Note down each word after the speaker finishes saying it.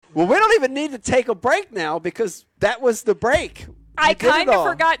Well, we don't even need to take a break now because that was the break. I kind of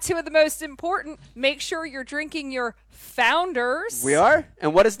forgot two of the most important. Make sure you're drinking your Founders. We are?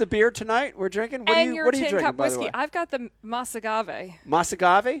 And what is the beer tonight we're drinking? What are you tin drinking, cup by the whiskey. way? I've got the Masagave.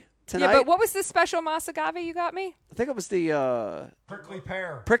 Masagave tonight? Yeah, but what was the special Masagave you got me? I think it was the Prickly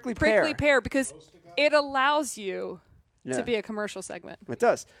pear. Prickly pear, because it allows you to be a commercial segment. It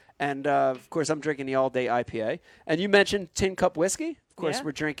does. And, of course, I'm drinking the all-day IPA. And you mentioned tin cup whiskey. Of course,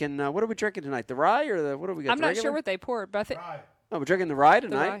 we're drinking what are we drinking tonight? The rye or what do we got? I'm not sure what they poured, but I think we're drinking the rye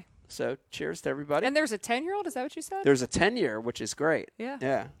tonight. Rye. So cheers to everybody. And there's a 10-year-old? Is that what you said? There's a 10-year, which is great. Yeah.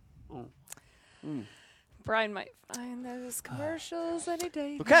 Yeah. Brian might find those commercials any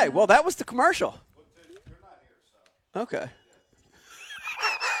day. Okay, well, that was the commercial. Okay.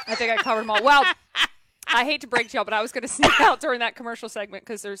 I think I covered them all. Well, I hate to break to y'all, but I was going to sneak out during that commercial segment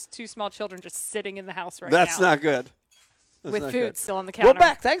because there's two small children just sitting in the house right That's now. not good. That's with not food good. still on the counter. We're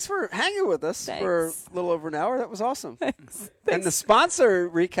back. Thanks for hanging with us for a little over an hour. That was awesome. Thanks. And the sponsor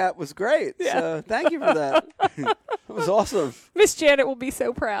recap was great. Yeah. So thank you for that. It was awesome. Miss Janet will be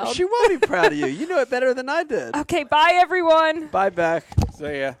so proud. She will be proud of you. You know it better than I did. Okay, bye, everyone. Bye, Beck.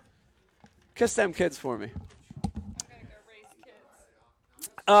 See ya. Kiss them kids for me.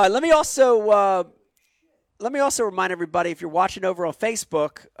 Let me also remind everybody, if you're watching over on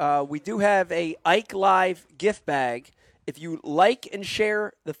Facebook, we do have a Ike Live gift bag. If you like and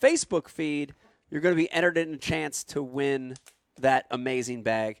share the Facebook feed, you're going to be entered in a chance to win that amazing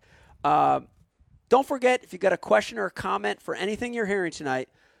bag. Don't forget, if you got a question or a comment for anything you're hearing tonight,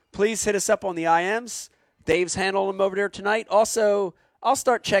 please hit us up on the IMs. Dave's handling them over there tonight. Also, I'll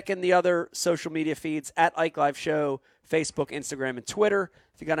start checking the other social media feeds at Ike Live Show, Facebook, Instagram, and Twitter.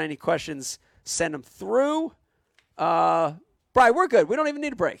 If you got any questions, send them through. Brian, we're good. We don't even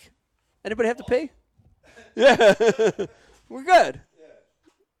need a break. Anybody have to pee? Yeah. We're good.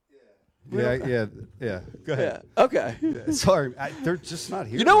 Yeah. Go ahead. Yeah. Okay. Yeah, sorry, they're just not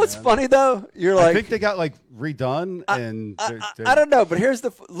here. You know what's funny, though? You're like, I think they got redone, and I don't know, but here's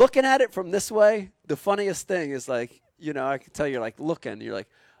looking at it from this way, the funniest thing is I can tell you're looking, you're like,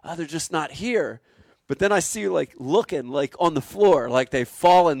 oh, they're just not here. But then I see you looking on the floor, like they've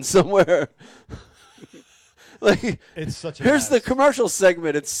fallen somewhere. It's such a here's mess. the commercial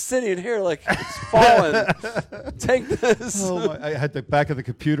segment. It's sitting here like it's fallen. Take this. Oh I had the back of the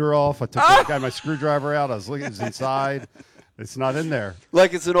computer off. I got my screwdriver out. I was looking. It's inside. It's not in there.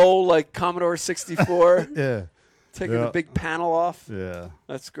 Like it's an old Commodore 64. Yeah. Taking the big panel off. Yeah.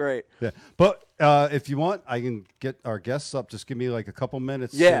 That's great. Yeah. But if you want, I can get our guests up. Just give me a couple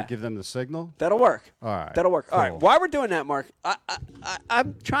minutes to give them the signal. That'll work. All right. That'll work. Cool. All right. While we're doing that, Mark,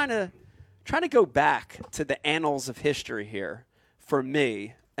 I'm trying to go back to the annals of history here for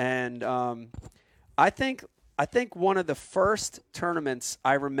me. And I think one of the first tournaments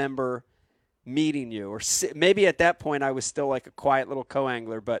I remember meeting you, or maybe at that point I was still like a quiet little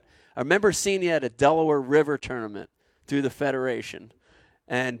co-angler, but I remember seeing you at a Delaware River tournament through the Federation.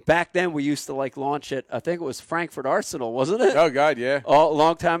 And back then we used to launch it. I think it was Frankfurt Arsenal, wasn't it? Oh, God, yeah. A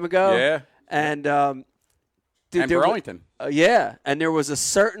long time ago. Yeah. And and Burlington. Yeah. And there was a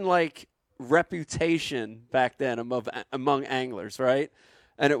certain reputation back then among anglers, right?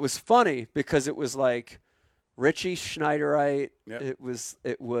 And it was funny because it was Richie Schneiderite. Yep. It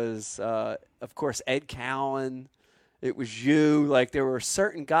was of course Ed Cowan. It was you. There were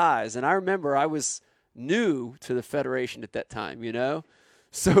certain guys, and I remember I was new to the Federation at that time.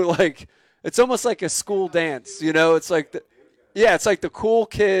 So it's almost like a school dance. It's it's like the cool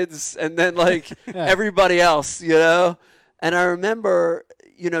kids and then everybody else. And I remember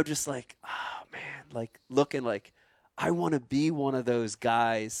just oh man, looking I want to be one of those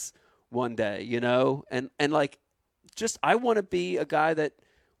guys one day, and just I want to be a guy that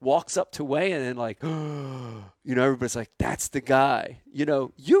walks up to weigh in and everybody's like, that's the guy.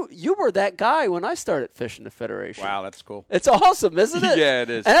 You were that guy when I started fishing the Federation. Wow, that's cool. It's awesome, isn't it? Yeah, it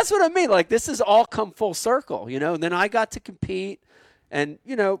is. And that's what I mean. This has all come full circle, and then I got to compete. And,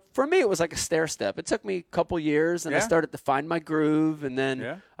 for me, it was like a stair step. It took me a couple years, and I started to find my groove. And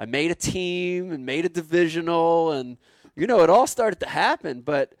then I made a team and made a divisional. And, it all started to happen.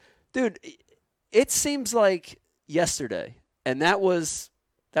 But, dude, it seems like yesterday. And that was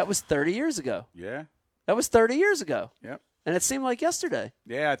 30 years ago. Yeah. That was 30 years ago. Yep. And it seemed like yesterday.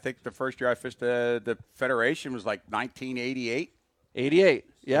 Yeah, I think the first year I fished the Federation was 1988. 88,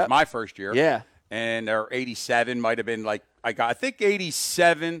 yeah. My first year. Yeah. And or 87 might have been I think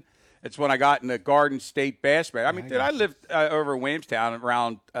 87. It's when I got in the Garden State Bass Pro. I mean, I lived over in Williamstown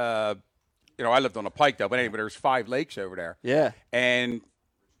around. I lived on a pike though, but anyway, there's 5 lakes over there. Yeah. And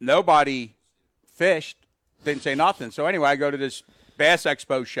nobody fished, didn't say nothing. So anyway, I go to this Bass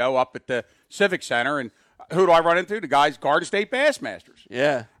Expo show up at the Civic Center, and who do I run into? The guys, Garden State Bassmasters.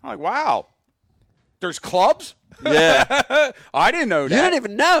 Yeah. I'm like, wow, there's clubs? Yeah. I didn't know that. You didn't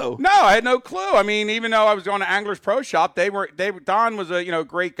even know. No, I had no clue. I mean, even though I was going to Anglers Pro Shop, Don was a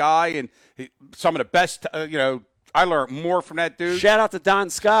great guy, and some of the best. I learned more from that dude. Shout out to Don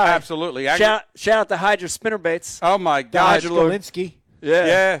Sky. Absolutely. Shout out to Hydra Spinnerbaits. Oh my God, Golinsky.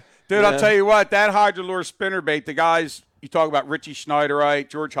 Yeah, dude. I'll tell you what, that Hydrolure spinnerbait. The guys you talk about, Richie Schneiderite,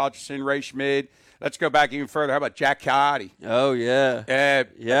 George Hutchison, Ray Schmid. Let's go back even further. How about Jack Coyote? Oh, yeah.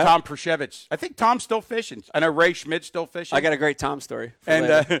 Yeah. Tom Prashevitz. I think Tom's still fishing. I know Ray Schmidt's still fishing. I got a great Tom story. And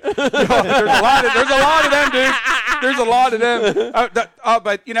there's a lot of them, dude. There's a lot of them.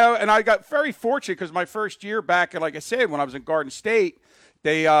 But, and I got very fortunate because my first year back, like I said, when I was in Garden State,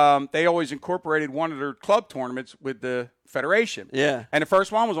 they always incorporated one of their club tournaments with the Federation. Yeah. And the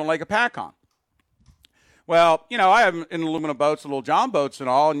first one was on Lake Apacon. Well, I have in aluminum boats, the little John boats and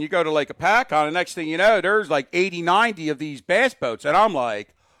all, and you go to Lake Apacon, and next thing you know, there's like 80, 90 of these bass boats. And I'm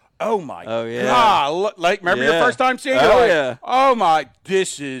like, oh, my God. Remember your first time seeing it? Oh, yeah. Oh, my,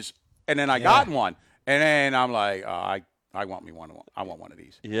 this is – and then I got one. And then I'm like, I want me one. I want one of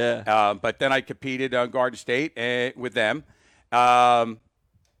these. Yeah. But then I competed on Garden State with them. You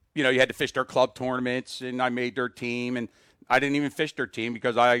had to fish their club tournaments, and I made their team. And I didn't even fish their team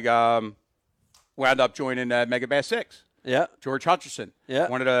because I wound up joining Mega Bass 6. Yeah. George Hutchison. Yeah.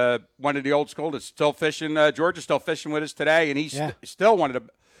 One of the old school that's still fishing. George is still fishing with us today, and he's still one of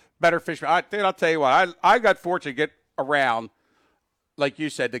the better fishermen. I'll tell you what, I got fortunate to get around, like you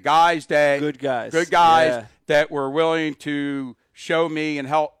said, the guys that – Good guys. that were willing to show me and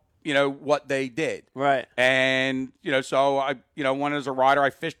help, what they did. Right. And, so I, when as a rider, I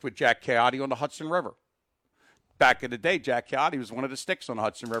fished with Jack Coyote on the Hudson River. Back in the day, Jack Coyote was one of the sticks on the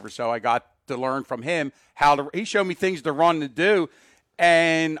Hudson River, so I got to learn from him he showed me things to run and do.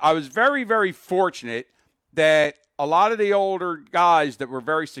 And I was very, very fortunate that a lot of the older guys that were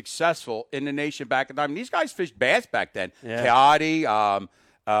very successful in the nation back in the time, these guys fished bass back then. Yeah. Coyote,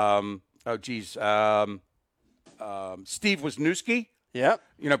 Steve Wisniewski. Yep.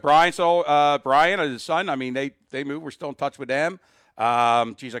 Brian and his son, I mean, they moved. We're still in touch with them. There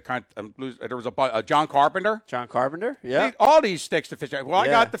was a John Carpenter. John Carpenter, yeah. All these sticks to fish. Well, I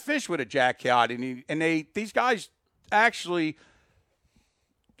got to fish with a Jack Coyote, and these guys actually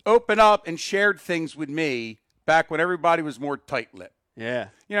opened up and shared things with me back when everybody was more tight-lipped. Yeah.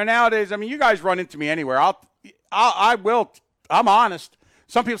 Nowadays, I mean, you guys run into me anywhere. I'm honest.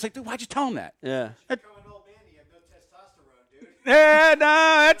 Some people say, dude, why'd you tell them that? Yeah. Yeah,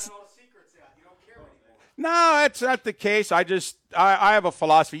 no, that's not the case. I have a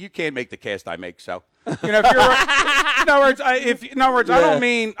philosophy. You can't make the cast I make, so. If you're, in other words,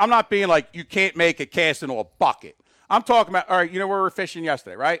 I'm not being like you can't make a cast into a bucket. I'm talking about, all right, where we were fishing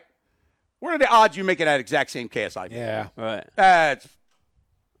yesterday, right? What are the odds you making that exact same cast I make? Yeah. Right. That's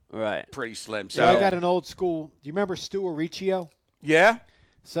pretty slim. So I got an old school. Do you remember Stu Aricchio? Yeah.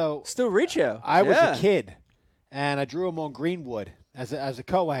 So Stu Riccio. I was a kid, and I drew him on Greenwood as a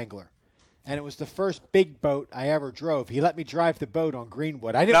co-angler. And it was the first big boat I ever drove. He let me drive the boat on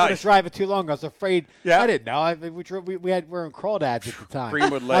Greenwood. I didn't want to drive it too long. I was afraid. Yeah. I didn't know. We were in crawdads at the time.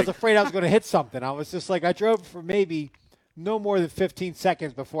 Greenwood Lake. I was afraid I was going to hit something. I was just like, I drove for maybe no more than 15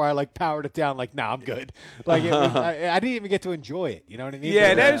 seconds before I powered it down. Like, nah, I'm good. I didn't even get to enjoy it. You know what I mean?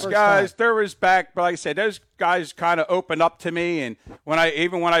 Yeah, those guys. There was back, but like I said, those guys kind of opened up to me. And when I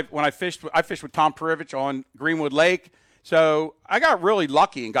fished with Tom Perivich on Greenwood Lake. So I got really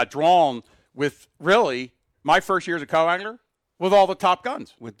lucky and got drawn with really my first year as a co-angler with all the top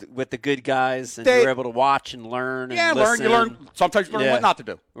guns. With the good guys, and you were able to watch and learn. Yeah, and listen. You learn. Sometimes you learn what not to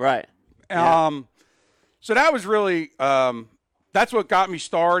do. Right. So that was really that's what got me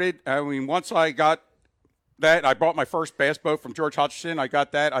started. I mean, once I got that, I bought my first bass boat from George Hutchison. I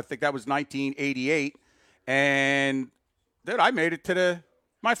got that. I think that was 1988, and dude, I made it to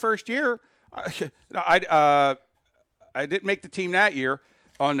my first year. I didn't make the team that year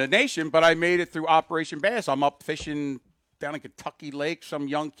on the nation, but I made it through Operation Bass. I'm up fishing down in Kentucky Lake, some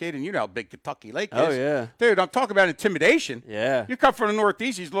young kid, and you know how big Kentucky Lake is. Oh, yeah. Dude, I'm talking about intimidation. Yeah. You come from the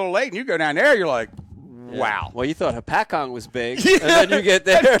Northeast, he's a little late, and you go down there, you're like, wow. Well, you thought Hapakong was big, and then you get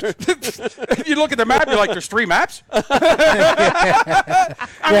there. You look at the map, you're like, there's 3 maps? I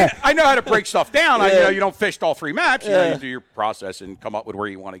mean, I know how to break stuff down. You don't fish all 3 maps. You do your process and come up with where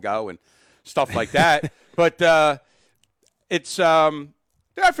you want to go and stuff like that. But it's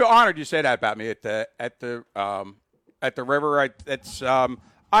I feel honored you say that about me at the river.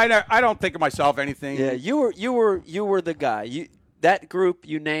 I don't think of myself anything. Yeah, you were the guy. That group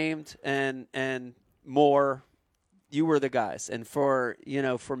you named and more you were the guys. And for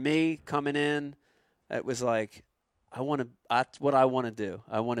me coming in, it was like, that's what I want to do.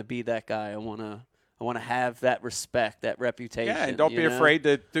 I want to be that guy. I want to have that respect, that reputation. Yeah, and don't be afraid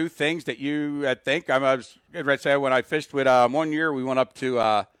to do things that you think. I was going to say when I fished with 1 year, we went up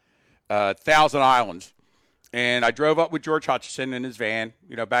to Thousand Islands. And I drove up with George Hutchison in his van.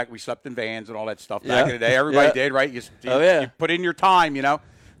 Back we slept in vans and all that stuff back in the day. Everybody did, right? You put in your time,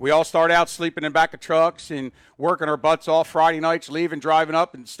 We all started out sleeping in back of trucks and working our butts off Friday nights, leaving, driving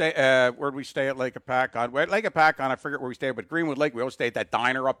up, and stay. Where'd we stay at Lake Apacon? Lake Apacon, I forget where we stayed, but Greenwood Lake, we always stay at that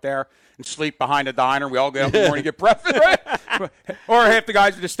diner up there and sleep behind the diner. We all get up in the morning, get breakfast, right? Or half the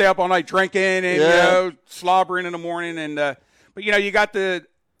guys would just stay up all night drinking and slobbering in the morning. And but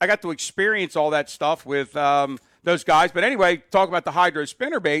I got to experience all that stuff with those guys. But anyway, talk about the hydro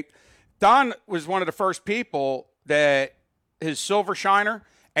spinnerbait. Don was one of the first people that his silver shiner.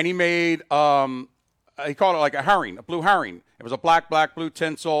 And he made, he called it like a herring, a blue herring. It was a black, blue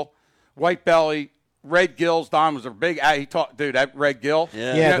tinsel, white belly, red gills. Don was a big, that red gill.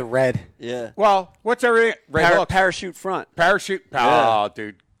 Yeah, the red. Yeah. Well, what's everything? Red parachute front. Parachute. Yeah. Oh,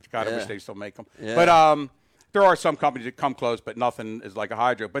 dude. God, I wish they still make them. Yeah. But there are some companies that come close, but nothing is like a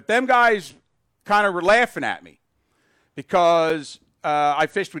hydro. But them guys kind of were laughing at me because I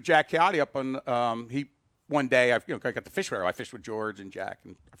fished with Jack Coyote up on, one day, I got the fish where I fished with George and Jack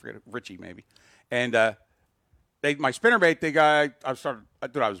and I forget Richie maybe, and my spinnerbait, I was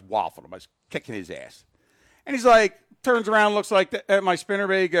waffling him, I was kicking his ass, and he's like turns around, looks like at my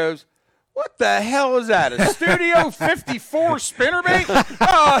spinnerbait, he goes, "What the hell is that? A Studio 54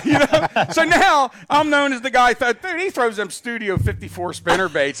 spinnerbait?" So now I'm known as the guy. Dude, he throws them Studio 54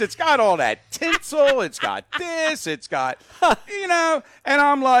 spinnerbaits. It's got all that tinsel. It's got this. It's got, and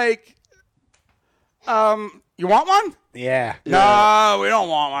I'm like. You want one? Yeah. No, we don't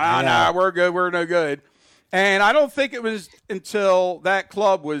want one. No, we're good. We're no good. And I don't think it was until that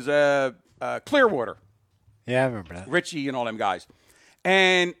club was Clearwater. Yeah, I remember that. Richie and all them guys.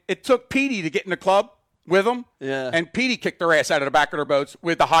 And it took Petey to get in the club with them. Yeah. And Petey kicked their ass out of the back of their boats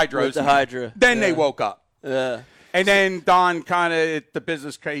with the hydros. With the hydra. Then they woke up. Yeah. And then Don kind of, the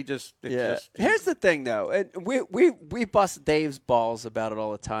business, Here's the thing, though. And we bust Dave's balls about it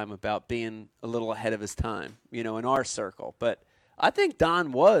all the time, about being a little ahead of his time, in our circle. But I think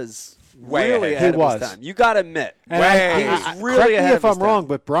Don was really ahead of his time. You got to admit. He was really ahead of his time. Correct me if I'm wrong,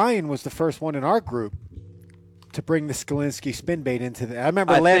 but Brian was the first one in our group to bring the Skalinsky spin bait into the. I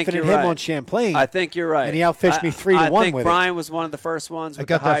remember laughing at him on Champlain. I think you're right. And he outfished me 3-1 with it. I think Brian was one of the first ones. I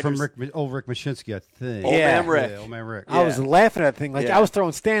got that from Rick Mashinsky, I think. Old Man Rick. Yeah, Old Man Rick. I was laughing at that thing. I was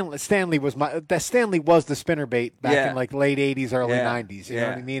throwing Stanley. Stanley was the spinnerbait back in like late 80s, early 90s. You know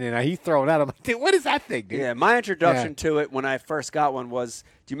what I mean? And he throw it out. I'm like, dude, what is that thing, dude? Yeah, my introduction to it when I first got one was,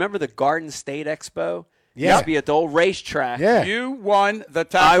 do you remember the Garden State Expo? Yeah. Used to be at the old racetrack. Yeah. You won the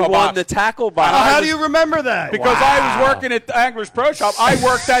tackle box. I won the tackle box. How do you remember that? Because I was working at the Anglers Pro Shop. I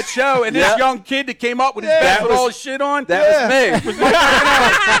worked that show, and this young kid that came up with his bag with all his shit on. That was me.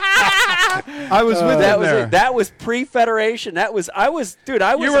 I was with him there. That was pre-Federation. I was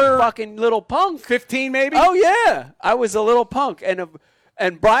a fucking little punk. 15 maybe? Oh, yeah. I was a little punk.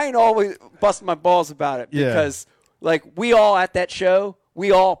 And Brian always busted my balls about it because, we all at that show,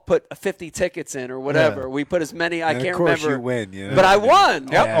 we all put 50 tickets in or whatever. Yeah. We put as many. I can't of course remember. You win, But I won.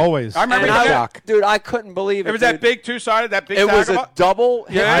 Yep. Always. I remember that. Dude, I couldn't believe it. It was that big two-sided, that big It was tackle a double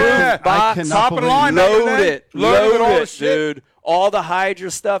box. Top of the line. Loaded with all the shit. dude. All the Hydra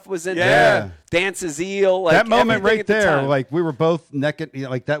stuff was in there. Dance's eel. That moment right at the there, time. we were both naked.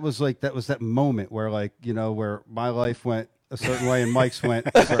 That was that moment where where my life went a certain way and Mike's went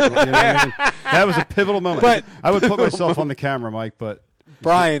a certain way. You know what I mean? That was a pivotal moment. But I would put myself on the camera, Mike, but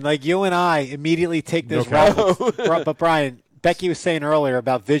Brian, you and I immediately take this raffle. But Brian, Becky was saying earlier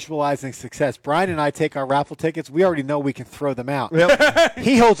about visualizing success. Brian and I take our raffle tickets. We already know we can throw them out. Yep.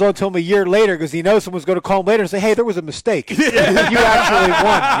 He holds on to them a year later because he knows someone's going to call him later and say, "Hey, there was a mistake. You actually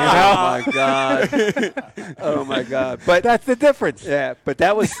won." Oh my god! Oh my god! But that's the difference. Yeah, but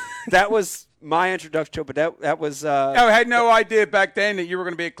that was my introduction to it. But that was. I had no idea back then that you were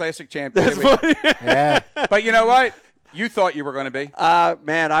going to be a classic champion. Yeah. But you know what? You thought you were going to be.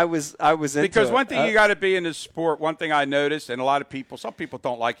 Man, I was into because it. one thing you got to be in this sport. One thing I noticed, and a lot of people, some people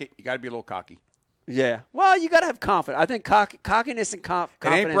don't like it. You got to be a little cocky. Yeah. Well, you got to have confidence. I think cockiness and confidence.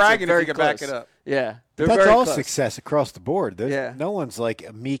 It ain't bragging are very if you can close. back it up. Yeah. That's very all close. success across the board. No one's like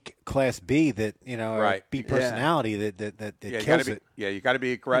a meek Class B that or B personality that kills it. Yeah, you got to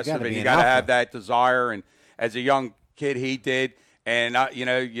be aggressive, and you got got to have that desire. And as a young kid, he did. And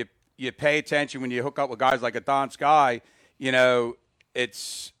you pay attention when you hook up with guys like a Don Sky. He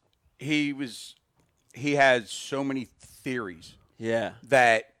was he has so many theories Yeah.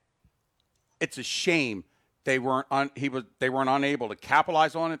 that it's a shame they weren't unable to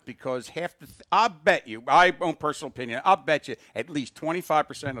capitalize on it, because I bet you, my own personal opinion, I'll bet you at least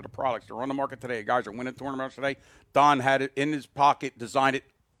 25% of the products that are on the market today, guys are winning tournaments today, Don had it in his pocket, designed it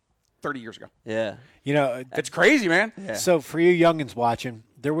 30 years ago. Yeah. You know, It's crazy, man. Yeah. so for you youngins watching,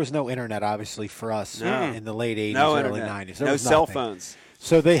 there was no internet, obviously, for us in the late 80s, No early internet. 90s. There No was cell nothing. phones.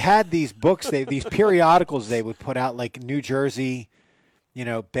 So they had these books, these periodicals they would put out, like New Jersey,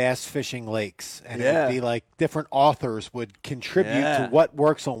 bass fishing lakes. And it Yeah. would be like different authors would contribute Yeah. to what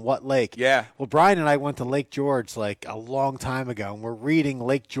works on what lake. Yeah. Well, Brian and I went to Lake George like a long time ago, and we're reading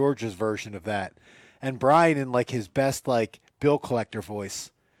Lake George's version of that. And Brian, in like his best like bill collector voice,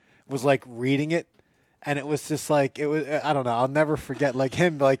 was like reading it. And it was just like, I don't know, I'll never forget, like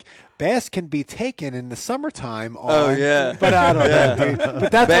him, like, bass can be taken in the summertime. Yeah. But I don't know, dude.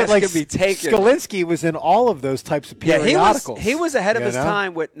 But that's Bass what, like, can be taken. Skalinsky was in all of those types of Yeah, periodicals. he was ahead of you his know?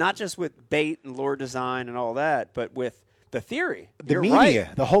 time with not just with bait and lure design and all that, but with the theory. The You're media,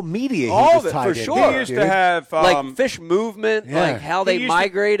 right. the whole media. he All was of it, tied for in sure. with, He used dude. to have Like fish movement, Yeah. like how they He used to-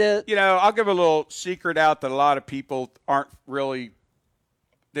 migrate it. I'll give a little secret out that a lot of people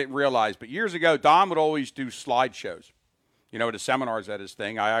didn't realize. But years ago, Don would always do slideshows. The seminars at his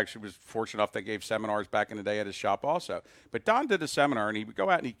thing. I actually was fortunate enough that gave seminars back in the day at his shop also. But Don did a seminar, and he would go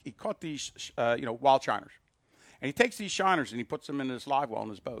out and he caught these, wild shiners. And he takes these shiners and he puts them in his live well in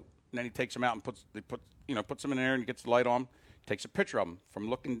his boat. And then he takes them out and puts them in there and gets the light on. Takes a picture of them from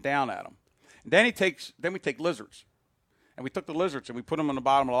looking down at them. And then we take lizards. And we took the lizards and we put them on the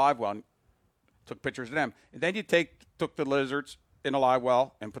bottom of the live well and took pictures of them. And then took the lizards in a live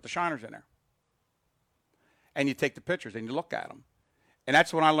well and put the shiners in there. And you take the pictures and you look at them. And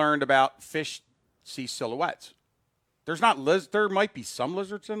that's when I learned about fish see silhouettes. There might be some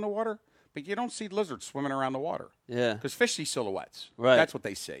lizards in the water, but you don't see lizards swimming around the water. Yeah. Because fish see silhouettes. Right. That's what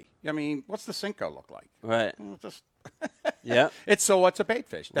they see. I mean, what's the Cinco look like? Right. Well, just Yeah. it's silhouettes of bait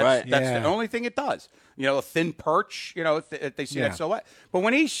fish. That's, Right. That's Yeah. the only thing it does. A thin perch, if they see Yeah. that silhouette. But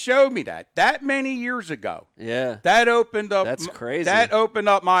when he showed me that many years ago, Yeah. that opened up. That's crazy. That opened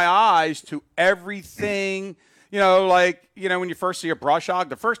up my eyes to everything. When you first see a brush hog,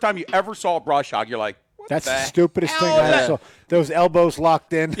 the first time you ever saw a brush hog, you're like, what That's the the stupidest thing hell is I that? ever saw. Those elbows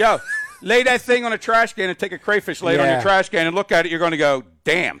locked in. Yo, lay that thing on a trash can and take a crayfish, lay it on your Yeah. trash can and look at it. You're going to go,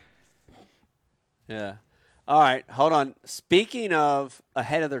 damn. Yeah. All right. Hold on. Speaking of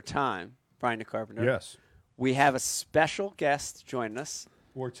ahead of their time, Brian DeCarpenter. Yes. We have a special guest joining us,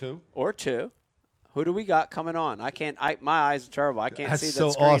 Or two. or two. Who do we got coming on? My eyes are terrible. I can't That's see the so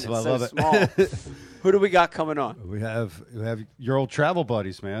screen. awesome. It's I so love it. small. Who do we got coming on? We have your old travel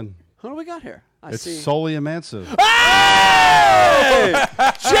buddies, man. Who do we got here? I It's see. Sully and Mansu. Hey!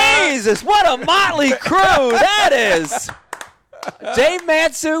 Jesus, what a motley crew that is. Dave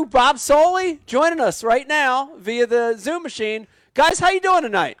Matsu, Bob Soley joining us right now via the Zoom machine. Guys, how you doing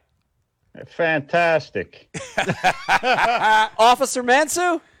tonight? Fantastic. Officer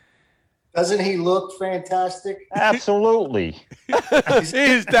Mansu? Doesn't he look fantastic? Absolutely. He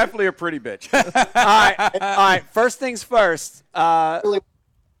is definitely a pretty bitch. All right. First things first.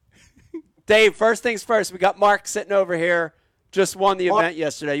 Dave, first things first. We got Mark sitting over here. Just won the event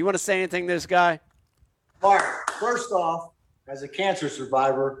yesterday. You want to say anything to this guy? Mark, first off, as a cancer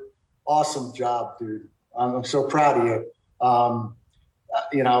survivor, awesome job, dude. I'm so proud of you.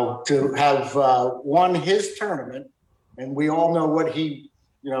 To have won his tournament, and we all know what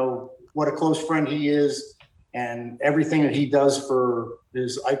what a close friend he is, and everything that he does for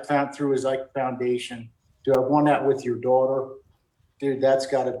through his Ike Foundation. To have won that with your daughter, dude, that's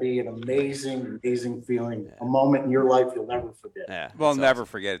got to be an amazing, amazing feeling. A moment in your life you'll never forget. Yeah. We'll never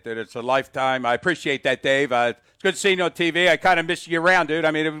forget it, dude. It's a lifetime. I appreciate that, Dave. It's good seeing you on TV. I kind of miss you around, dude.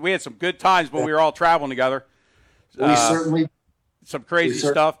 I mean, we had some good times when we were all traveling together. We certainly Some crazy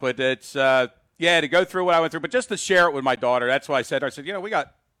stuff, but it's, to go through what I went through. But just to share it with my daughter, that's why I said, we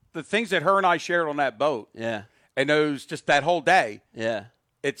got the things that her and I shared on that boat. Yeah. And those, just that whole day. Yeah.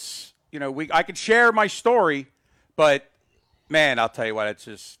 It's, I could share my story, but man, I'll tell you what, it's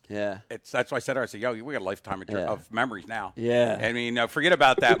just, that's why I said to her, I said, we got a lifetime of memories now. Yeah. I mean, forget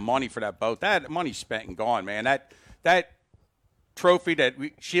about that money for that boat. That money's spent and gone, man. That trophy that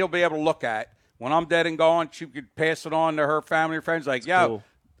she'll be able to look at when I'm dead and gone, she could pass it on to her family and friends. Like, cool.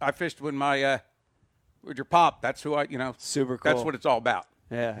 I fished with with your pop. That's who Super cool. That's what it's all about.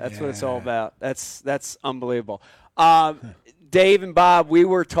 Yeah, that's what it's all about. That's unbelievable. Dave and Bob, we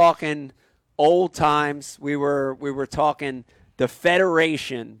were talking old times. We were talking the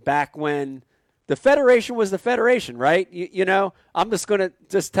Federation back when the Federation was the Federation, right? I'm just going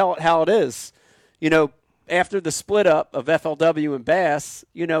to tell it how it is. after the split up of FLW and Bass,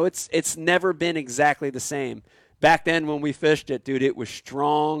 it's never been exactly the same. Back then when we fished it, dude, it was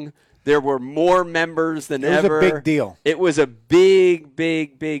strong. There were more members than ever. It was a big deal. It was a big,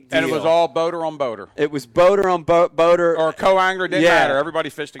 big, big deal. And it was all boater on boater. It was boater on boater. Or co-angler, didn't matter. Everybody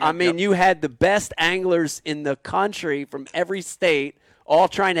fished together. I mean, you had the best anglers in the country from every state all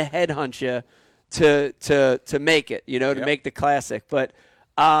trying to headhunt you to make it, to make the classic. But,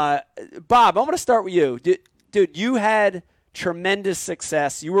 Bob, I want to start with you. Dude, you had tremendous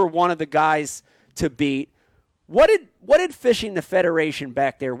success. You were one of the guys to beat. What did fishing the Federation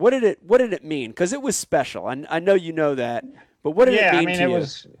back there? What did it mean? Because it was special. I know you know that, but what did it mean to you?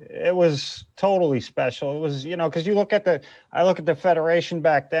 It was totally special. It was because I look at the Federation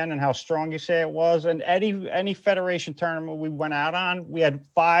back then and how strong you say it was, and any Federation tournament we went out on, we had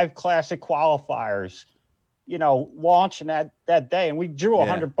 5 classic qualifiers, launching that day, and we drew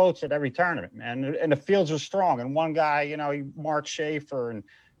 100 boats at every tournament, man, and the fields were strong. And one guy, Mark Schaefer and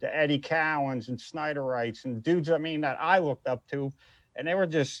the Eddie Cowens and Snyderites and dudes, that I looked up to, and they were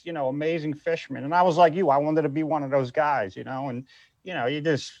just, amazing fishermen. And I was like you, I wanted to be one of those guys, and, you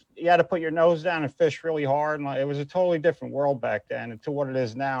had to put your nose down and fish really hard. And it was a totally different world back then to what it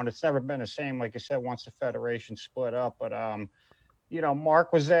is now. And it's never been the same, like you said, once the Federation split up. But,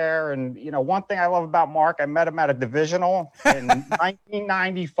 Mark was there. And, one thing I love about Mark, I met him at a divisional in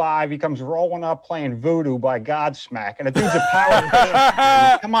 1995. He comes rolling up playing Voodoo by Godsmack. And the dude's a power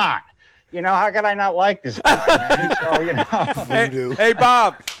player. Come on. How could I not like this guy, man? So, Hey,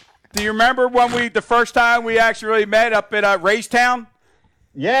 Bob, do you remember when the first time we actually really met up at Raystown?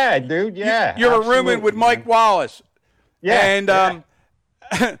 Yeah, dude, yeah. You were rooming with Mike Wallace. Yeah. And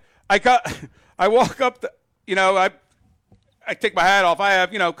I walk up, I take my hat off. I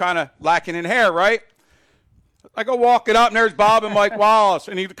have, kind of lacking in hair, right? I go walking up, and there's Bob and Mike Wallace.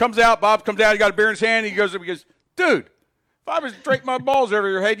 And he comes out, Bob comes out, he got a beer in his hand, and he goes, dude, if I was to drape my balls over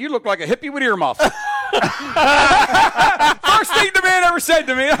your head, you look like a hippie with earmuffs. First thing the man ever said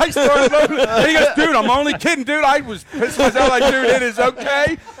to me, I started laughing. And he goes, dude, I'm only kidding, dude. I was pissed myself like, dude, it is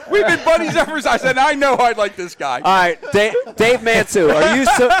okay. We've been buddies ever since. I said, I know I'd like this guy. All right, Dave Mansu,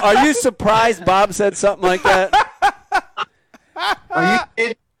 are you surprised Bob said something like that? Are you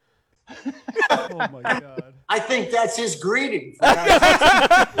kidding? Oh my God. I think that's his greeting.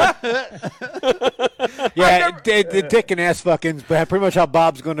 Yeah, the dick and ass fucking's pretty much how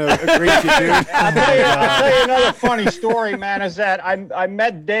Bob's going to agree with you, dude. I'll tell you another funny story, man, is that I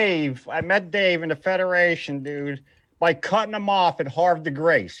met Dave in the Federation, dude, by cutting him off at Havre de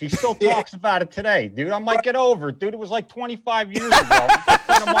Grace. He still talks about it today, dude. I'm like, get over it, dude. It was like 25 years ago.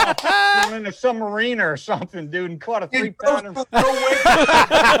 Cut him off in a submarine or something, dude, and caught a 3-pounder.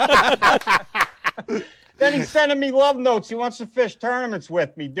 Then he's sending me love notes. He wants to fish tournaments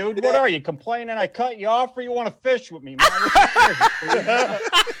with me, dude. What are you, complaining I cut you off, or you want to fish with me, man?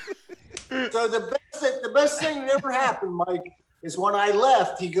 So the best thing that ever happened, Mike, is when I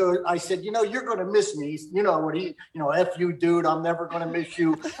left, I said, you're going to miss me. F you, dude, I'm never going to miss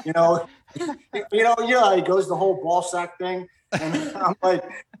you. He goes the whole ball sack thing. And I'm like,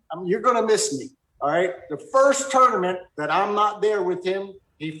 you're going to miss me. All right. The first tournament that I'm not there with him,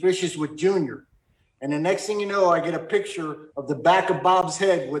 he fishes with Junior. And the next thing you know, I get a picture of the back of Bob's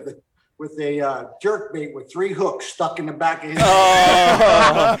head with a jerk bait with 3 hooks stuck in the back of his head.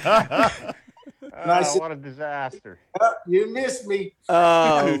 And I said, what a disaster. You missed me.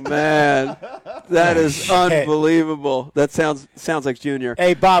 Oh, man. That is unbelievable. That sounds like Junior.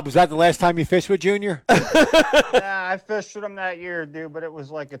 Hey, Bob, was that the last time you fished with Junior? Yeah, I fished with him that year, dude, but it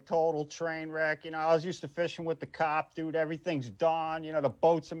was like a total train wreck. I was used to fishing with the cop, dude. Everything's done. The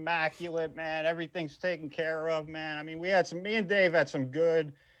boat's immaculate, man. Everything's taken care of, man. I mean, me and Dave had some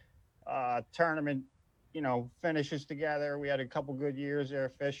good tournament finishes together. We had a couple good years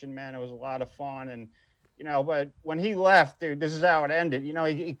there fishing, man. It was a lot of fun. And, but when he left, dude, this is how it ended.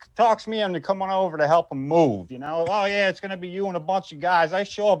 He talks me into coming over to help him move, Oh, yeah, it's going to be you and a bunch of guys. I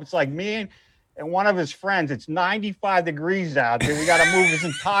show up. It's like me and one of his friends. It's 95 degrees out, dude. We got to move his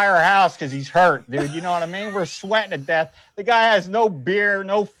entire house because he's hurt, dude. You know what I mean? We're sweating to death. The guy has no beer,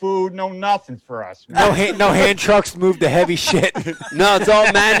 no food, no nothing for us, man. No hand trucks to move the heavy shit. No, it's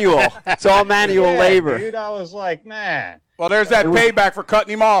all manual. It's all manual labor. Dude, I was like, man. Well, there's that payback for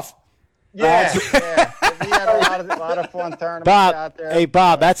cutting him off. Yeah, yeah. had a lot of fun tournaments Bob, out there. hey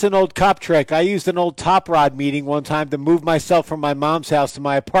Bob, that's an old cop trick. I used an old top rod meeting one time to move myself from my mom's house to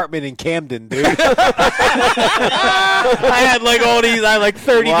my apartment in Camden, dude. I had like all these, I had like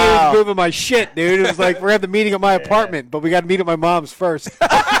 30 dudes moving my shit, dude. It was like we're at the meeting at my apartment, but we got to meet at my mom's first. Wow.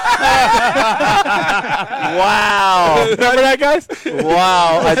 Remember that, guys?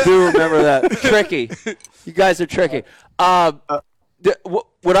 Wow, I do remember that. Tricky. You guys are tricky.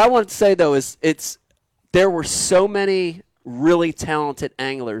 What I want to say, though, is there were so many really talented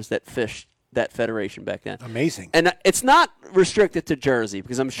anglers that fished that federation back then. Amazing. And it's not restricted to Jersey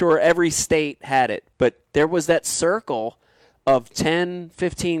because I'm sure every state had it. But there was that circle of 10,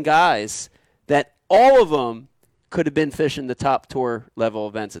 15 guys that all of them could have been fishing the top tour level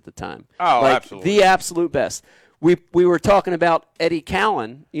events at the time. Oh, like, absolutely. The absolute best. We were talking about Eddie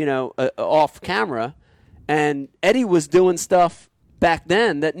Cowan, off camera, and Eddie was doing stuff back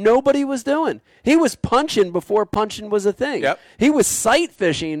then that nobody was doing. He was punching before punching was a thing. Yep. He was sight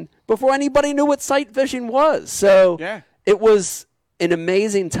fishing before anybody knew what sight fishing was. So It was an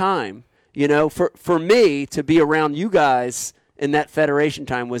amazing time. For me to be around you guys in that federation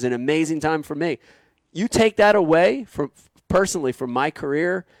time was an amazing time for me. You take that away personally from my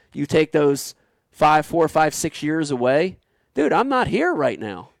career, you take those 4, 5, 6 years away, dude, I'm not here right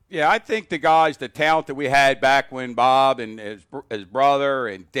now. Yeah, I think the talent that we had back when Bob and his brother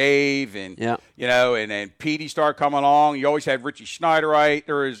and Dave and and Petey started coming along. You always had Richie Schneiderite.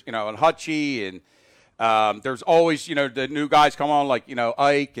 There was and Hutchie and there's always the new guys come on like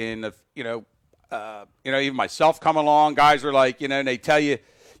Ike and even myself come along. Guys are like and they tell you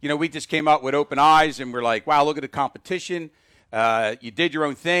we just came out with open eyes and we're like, wow, look at the competition. You did your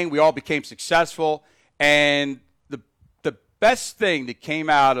own thing. We all became successful and best thing that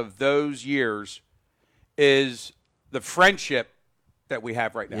came out of those years is the friendship that we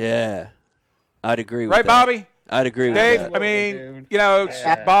have right now. Yeah, I'd agree with that. Right, Bobby? I'd agree with Dave, that. I mean,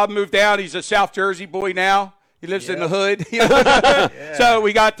 Bob moved down. He's a South Jersey boy now. He lives in the hood. So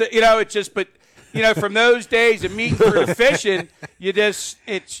we got it's just, but, from those days of meeting for the fishing,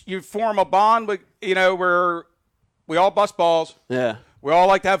 you form a bond with, where we all bust balls. Yeah. We all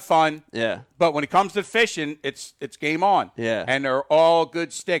like to have fun. Yeah. But when it comes to fishing, it's game on. Yeah. And they're all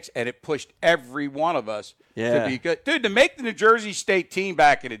good sticks, and it pushed every one of us to be good. Dude, to make the New Jersey State team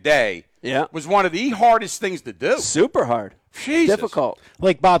back in the day was one of the hardest things to do. Super hard. Jesus. Difficult.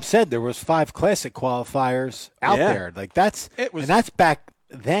 Like Bob said, there was 5 classic qualifiers out there. Like that's back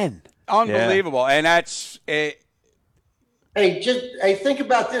then. Unbelievable. And that's Hey, think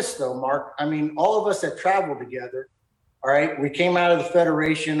about this though, Mark. I mean, all of us that traveled together. All right, we came out of the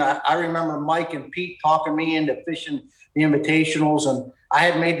Federation. I remember Mike and Pete talking me into fishing the invitationals, and I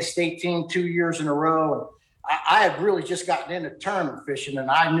had made the state team 2 years in a row. And I had really just gotten into tournament fishing,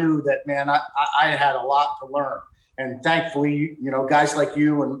 and I knew that, man, I had a lot to learn. And thankfully, guys like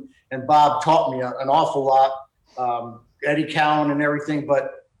you and Bob taught me an awful lot, Eddie Cowan and everything.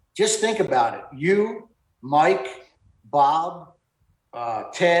 But just think about it. You, Mike, Bob,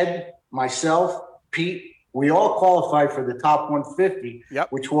 Ted, myself, Pete, we all qualified for the top 150,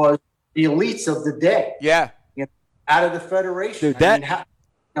 which was the elites of the day. Yeah. Out of the Federation. Dude,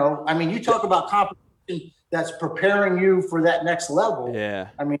 you talk about competition that's preparing you for that next level.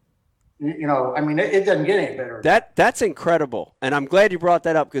 Yeah. It doesn't get any better. That's incredible, and I'm glad you brought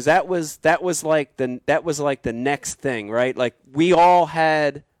that up because that was like the next thing, right? Like we all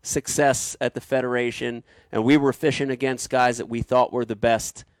had success at the Federation, and we were fishing against guys that we thought were the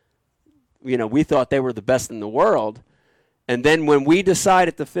best. We thought they were the best in the world. And then when we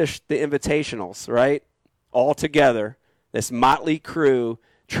decided to fish the invitationals, right, all together, this motley crew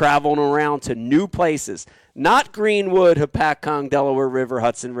traveling around to new places, not Greenwood, Hapakong, Delaware River,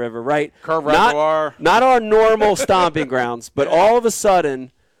 Hudson River, right? Curve Reservoir. Not our normal stomping grounds, but all of a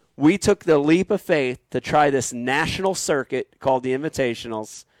sudden we took the leap of faith to try this national circuit called the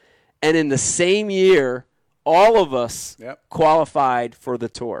Invitationals. And in the same year, all of us qualified for the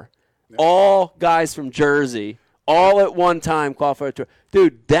tour. All guys from Jersey, all at one time qualified for the tour.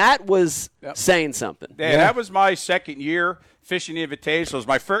 Dude, that was saying something. Yeah, that was my second year fishing the Invitationals.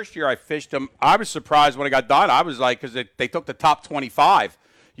 My first year I fished them. I was surprised when I got done. I was like, because they took the top 25,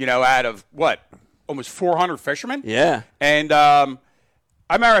 out of almost 400 fishermen. Yeah. And I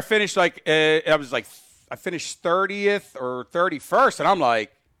remember I finished I finished 30th or 31st, and I'm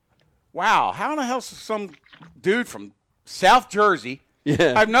like, wow, how in the hell is some dude from South Jersey?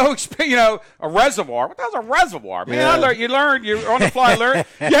 Yeah. I have no experience, a reservoir. What the hell's a reservoir? Man, you're on the fly learn.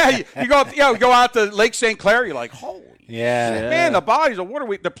 You go out to Lake St. Clair, you're like, holy shit, man, the bodies of water,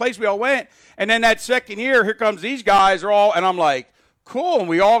 the place we all went. And then that second year, here comes these guys and I'm like, cool. And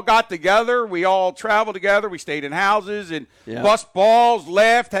we all got together. We all traveled together. We stayed in houses and Yeah. bust balls,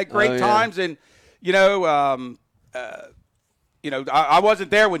 laughed, had great Oh, yeah. times. And, I wasn't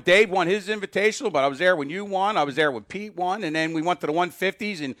there when Dave won his invitational, but I was there when you won. I was there when Pete won. And then we went to the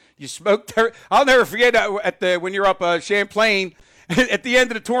 150s, and you smoked there. I'll never forget when you're up Champlain at the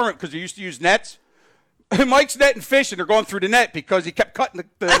end of the tournament, because they used to use nets. Mike's netting fish, and they're going through the net because he kept cutting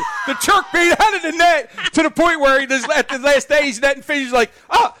the jerk bait out of the net to the point where at the last day he's netting fish. He's like,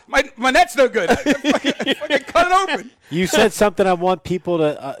 my net's no good. I fucking cut it open. You said something I want people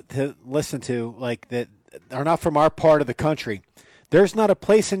to listen to, like that are not from our part of the country. There's not a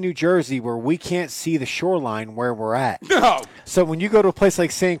place in New Jersey where we can't see the shoreline where we're at. No. So when you go to a place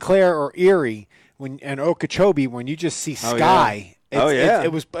like St. Clair or Erie and Okeechobee, when you just see sky,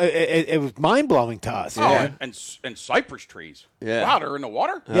 it was mind blowing to us. Oh, man. and cypress trees. Yeah. Wow, they're in the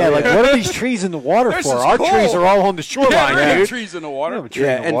water? Yeah, like what are these trees in the water This for? is Our cool. trees are all on the shoreline, Yeah, there dude. are trees in the water. We don't have a tree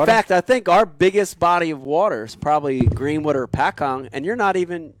Yeah, in the in water. fact, I think our biggest body of water is probably Greenwood or Pakong, and you're not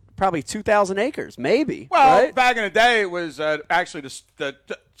even probably 2,000 acres, maybe. Well, right? back in the day, it was actually the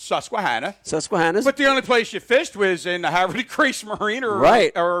Susquehanna. Susquehanna's. But the only place you fished was in the Haverty Creek Marine,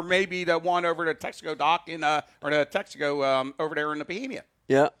 or maybe the one over the Texaco dock or the Texaco over there in the Bohemia.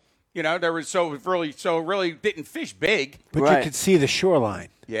 Yeah. There was really didn't fish big. But Right. you could see the shoreline.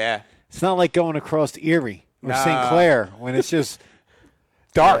 Yeah. It's not like going across Erie or Nah. St. Clair when it's just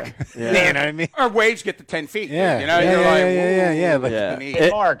dark. Yeah. You know what I mean? Our waves get to 10 feet. Yeah. You know, Yeah, you're yeah, like, yeah. "Whoa, Like- Yeah. neat." Hey,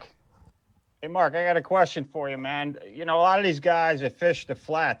 Mark. Hey, Mark, I got a question for you, man. A lot of these guys that fish the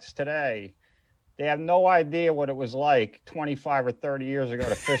flats today, they have no idea what it was like 25 or 30 years ago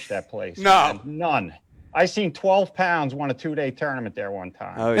to fish that place. No. man. None. I seen 12 pounds won a 2-day tournament there one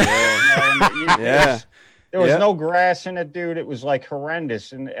time. Oh, yeah. Yeah. There was Yeah. no grass in it, dude. It was like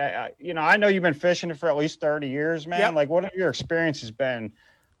horrendous. And, I know you've been fishing it for at least 30 years, man. Yep. Like, what have your experiences been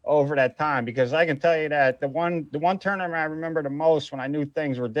over that time? Because I can tell you that the one tournament I remember the most when I knew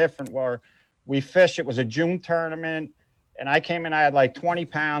things were different were we fished. It was a June tournament, and I came in, I had like 20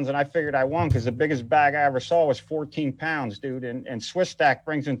 pounds, and I figured I won because the biggest bag I ever saw was 14 pounds, dude. And Swiss Stack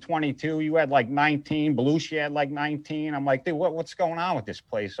brings in 22. You had like 19. Belushi had like 19. I'm like, dude, what's going on with this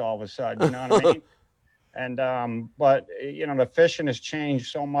place all of a sudden? You know what I mean? And but the fishing has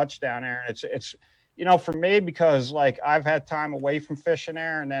changed so much down there. It's for me, because like I've had time away from fishing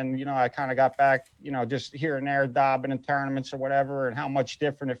there, and then I kind of got back, just here and there dabbing in tournaments or whatever, and how much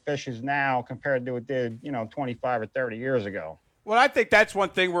different it fishes now compared to it did 25 or 30 years ago. Well, I think that's one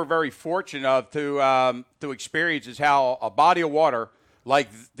thing we're very fortunate of to experience is how a body of water like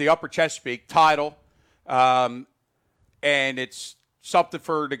the Upper Chesapeake tidal, and it's something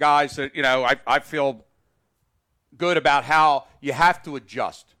for the guys that I feel good about how you have to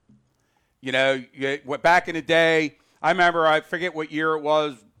adjust. Back in the day, I remember, I forget what year it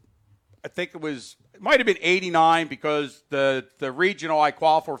was. I think it might have been 89 because the regional I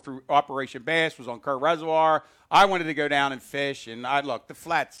qualified through Operation Bass was on Kerr Reservoir. I wanted to go down and fish, and the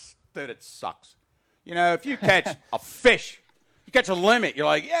flats, dude, it sucks. If you catch a fish, you catch a limit, you're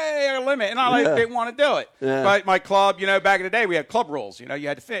like, yeah, a limit. And I didn't want to do it. Yeah. But my club, back in the day, we had club rules. You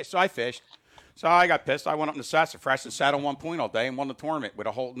had to fish. So I fished. So I got pissed. I went up in the sassafras and sat on 1 point all day and won the tournament with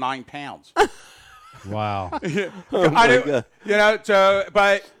a whole 9 pounds. Wow. I didn't,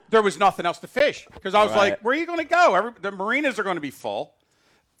 but there was nothing else to fish because I was like, where are you going to go? The marinas are going to be full.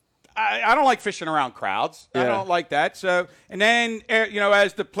 I don't like fishing around crowds. I don't like that. So, and then,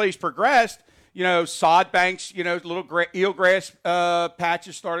 as the place progressed, sod banks, little eelgrass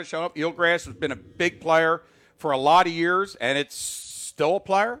patches started showing up. Eelgrass has been a big player for a lot of years, and it's still a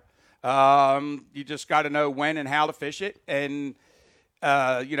player. You just got to know when and how to fish it. And,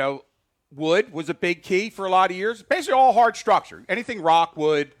 wood was a big key for a lot of years. Basically all hard structure. Anything rock,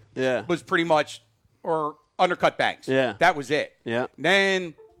 wood was pretty much, or undercut banks. Yeah. That was it. Yeah.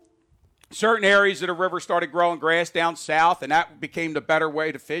 Then certain areas of the river started growing grass down south, and that became the better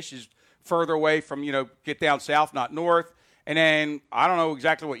way to fish is further away from, get down south, not north. And then I don't know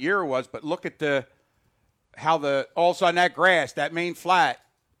exactly what year it was, but look at how all of a sudden that grass, that main flat,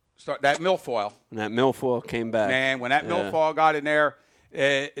 that milfoil. And that milfoil came back. Man, when that milfoil got in there,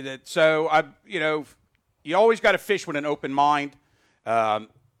 you always got to fish with an open mind.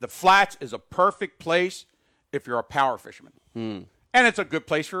 The flats is a perfect place if you're a power fisherman. And it's a good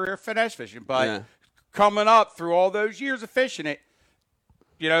place for finesse fishing. But coming up through all those years of fishing it,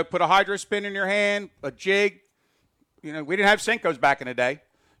 put a hydro spin in your hand, a jig. We didn't have Senkos back in the day.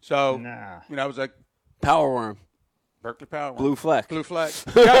 So, it was a Power worm. Berkeley Power. Blue Flag. Blue Flag.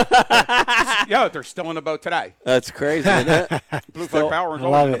 Yeah, they're still in the boat today. That's crazy, isn't it? Blue Flag Power is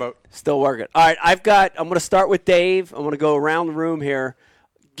love always in it. the boat. Still working. All right, I'm going to start with Dave. I'm going to go around the room here.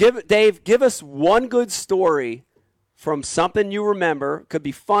 Dave, give us one good story from something you remember. It could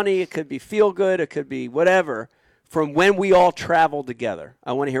be funny, it could be feel good, it could be whatever, from when we all traveled together.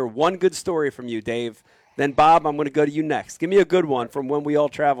 I want to hear one good story from you, Dave. Then, Bob, I'm going to go to you next. Give me a good one from when we all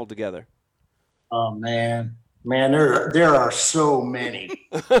traveled together. Oh man, there are so many.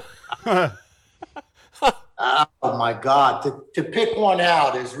 Oh my God, to pick one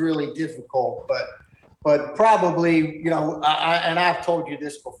out is really difficult, but probably, you know, and I've told you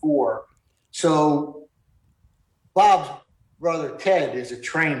this before. So Bob's brother Ted is a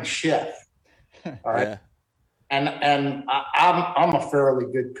trained chef. All right. Yeah. And I'm a fairly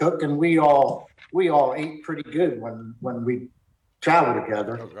good cook, and we all ate pretty good when we traveled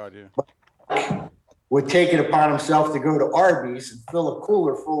together. Oh, God, yeah. Would take it upon himself to go to Arby's and fill a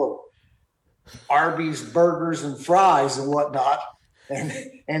cooler full of Arby's burgers and fries and whatnot.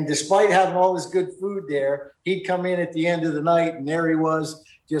 And despite having all this good food there, he'd come in at the end of the night, and there he was,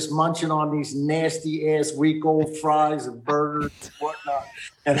 just munching on these nasty ass week old fries and burgers and whatnot.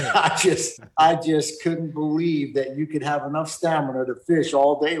 And I just couldn't believe that you could have enough stamina to fish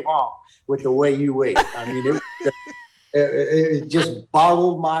all day long with the way you ate. I mean, it just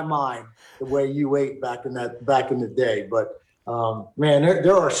boggled my mind the way you ate back in the day. But man,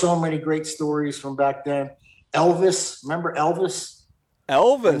 there are so many great stories from back then. Elvis, remember Elvis?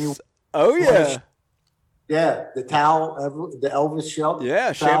 Elvis. Oh, yeah. Yeah, the Elvis show.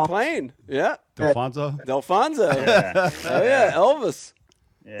 Yeah, towel. Champlain. Yeah. Delfonso. Delfonso. Oh, yeah, Elvis.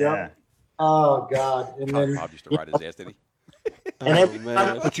 Yeah. Oh, God. And then, Bob used to ride his ass, did he? and every man.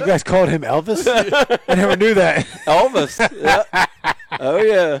 time, But you guys called him Elvis? I never knew that. Elvis. Yeah. Oh,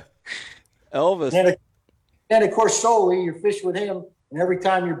 yeah. Elvis. and of course, Soli, you fish with him, and every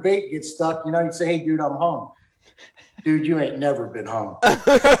time your bait gets stuck, you know, you'd say, "Hey, dude, I'm home." Dude, you ain't never been home.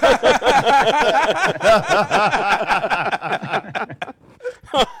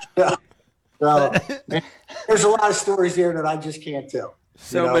 So, man, there's a lot of stories here that I just can't tell.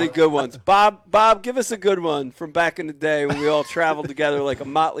 So many good ones. Bob, give us a good one from back in the day when we all traveled together like a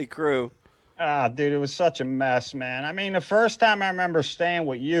motley crew. Ah, dude, it was such a mess, man. I mean, the first time I remember staying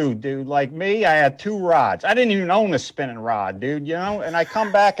with you, dude, like me, I had 2 rods. I didn't even own a spinning rod, dude, you know? And I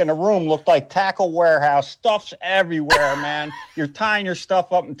come back and the room looked like Tackle Warehouse. Stuff's everywhere, man. You're tying your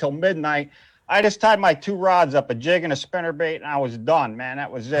stuff up until midnight. I just tied my 2 rods up, a jig and a spinnerbait, and I was done, man.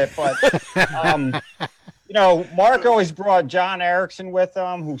 That was it. But, you know, Mark always brought John Erickson with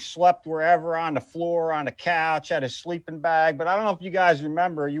him, who slept wherever, on the floor, on the couch, had his sleeping bag. But I don't know if you guys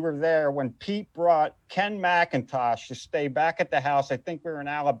remember, you were there when Pete brought Ken McIntosh to stay back at the house. I think we were in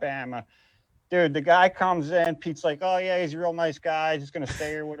Alabama. Dude, the guy comes in. Pete's like, oh, yeah, he's a real nice guy. He's going to stay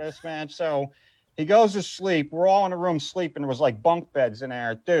here with us, man. So he goes to sleep. We're all in the room sleeping. There was like bunk beds in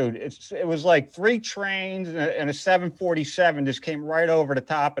there. Dude, it was like 3 trains and a 747 just came right over the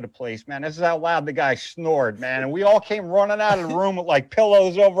top of the place, man. This is how loud the guy snored, man. And we all came running out of the room with like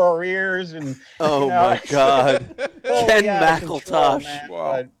pillows over our ears. And Oh, you know, my God. totally Ken out of control, McIntosh. man.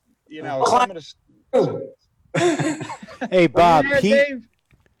 Wow. But, you know, some of the Hey, Bob, Were you there, Pete. Dave?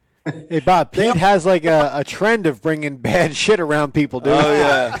 Hey, Bob, Pete has like a trend of bringing bad shit around people, dude. Oh,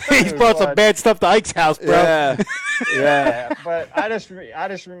 yeah. He's brought some bad stuff to Ike's house, bro. Yeah. Yeah. Yeah, but I just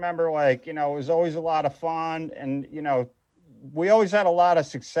remember, like, you know, it was always a lot of fun, and you know, we always had a lot of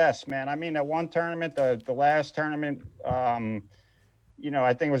success, man. I mean, at one tournament, the last tournament, you know,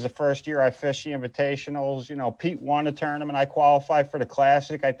 I think it was the first year I fished the invitationals. You know, Pete won the tournament. I qualified for the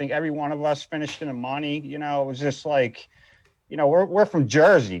classic. I think every one of us finished in the money. You know, it was just like, you know, we're from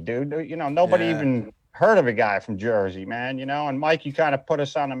Jersey, dude. You know, nobody Yeah. even heard of a guy from Jersey, man. You know, and Mike, you kind of put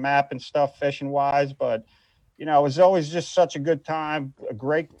us on the map and stuff fishing wise, but you know, it was always just such a good time, a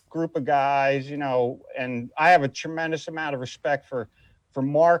great group of guys, you know, and I have a tremendous amount of respect for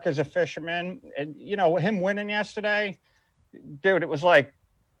Mark as a fisherman. And, you know, him winning yesterday, dude, it was like,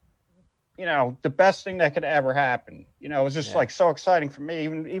 you know, the best thing that could ever happen. You know, it was just like so exciting for me.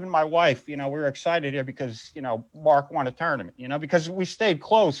 Even my wife, you know, we were excited here because, you know, Mark won a tournament, you know, because we stayed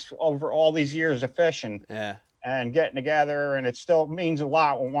close over all these years of fishing. Yeah. And getting together, and it still means a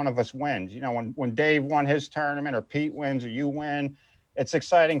lot when one of us wins. You know, when Dave won his tournament, or Pete wins, or you win, it's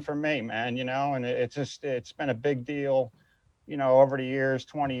exciting for me, man. You know, and it's been a big deal, over the years,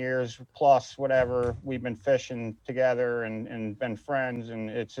 20 years plus, whatever, we've been fishing together and been friends, and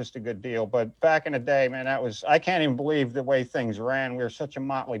it's just a good deal. But back in the day, man, I can't even believe the way things ran. We were such a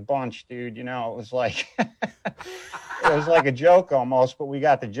motley bunch, dude. It was like, it was like a joke almost, but we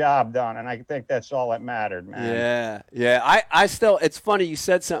got the job done. And I think that's all that mattered, man. Yeah. I still, it's funny you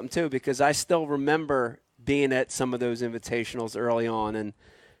said something too, because I still remember being at some of those invitationals early on,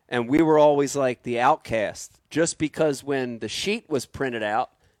 and we were always like the outcast, just because when the sheet was printed out,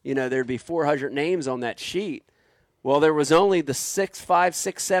 there'd be 400 names on that sheet. Well, there was only the 5,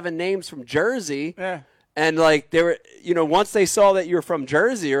 6, 7 names from Jersey. Yeah. And like they were, once they saw that you're from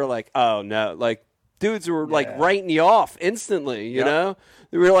Jersey, you're like, oh no, like dudes were like writing you off instantly, you know?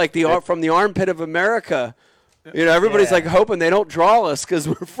 They were like from the armpit of America. Everybody's like hoping they don't draw us because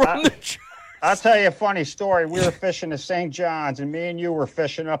we're from the I'll tell you a funny story. We were fishing at St. John's, and me and you were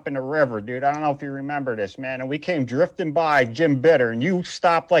fishing up in the river, dude. I don't know if you remember this, man. And we came drifting by Jim Bitter, and you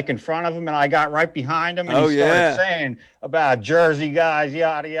stopped like in front of him, and I got right behind him, and he started saying about Jersey guys,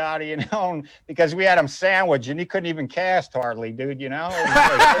 yada, yada, because we had him sandwiched, and he couldn't even cast hardly, dude,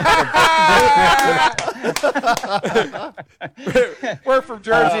 We're from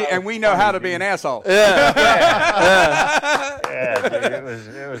Jersey, and we know how to be an asshole. Yeah, dude,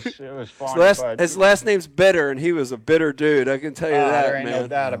 it was fun. His last name's Bitter, and he was a bitter dude. I can tell you that, there ain't man. no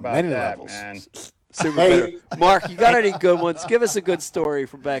doubt about Many that, levels. man. Super bitter. Mark, you got any good ones? Give us a good story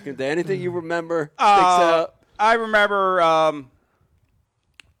from back in the day. Anything you remember sticks out? I remember.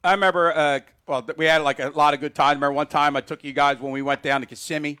 We had like a lot of good times. Remember one time I took you guys when we went down to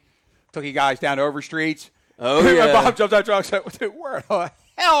Kissimmee. Took you guys down to Overstreets. Oh yeah. Bob jumped out and said, "Dude, where the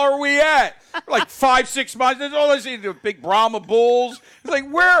hell are we at?" We're like 5, 6 months. There's all these big Brahma bulls. It's like,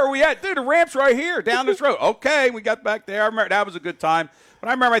 where are we at? Dude, the ramp's right here down this road. Okay, we got back there. I remember that was a good time. But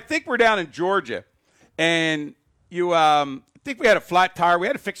I think we're down in Georgia, and you. I think we had a flat tire. We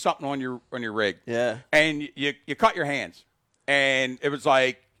had to fix something on your rig. Yeah. And you cut your hands, and it was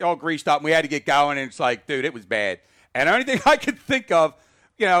like all greased up. And we had to get going, and it's like, dude, it was bad. And the only thing I could think of,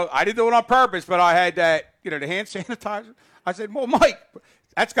 I didn't do it on purpose, but I had that, the hand sanitizer. I said, well, Mike,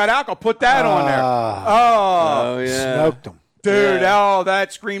 that's got alcohol. Put that on there. Oh yeah. Smoked them. Dude,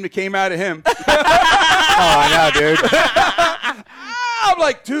 that scream that came out of him. I know, dude. I'm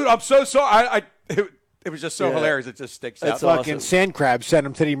like, dude, I'm so sorry. It was just so hilarious. It just sticks out. Fucking sand crab sent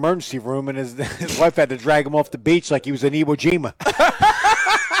him to the emergency room, and his wife had to drag him off the beach like he was an Iwo Jima.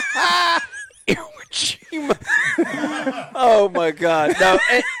 Oh my God! No,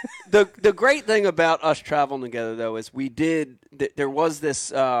 the great thing about us traveling together though is there was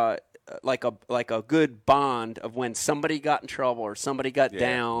this like a good bond of when somebody got in trouble or somebody got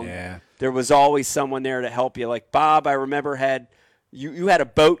down. Yeah. There was always someone there to help you. Like Bob, I remember had. You had a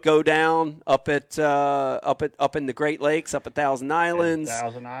boat go down up in the Great Lakes, up at Thousand Islands.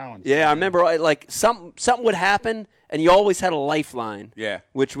 Thousand Islands. Yeah, I remember like something would happen, and you always had a lifeline. Yeah,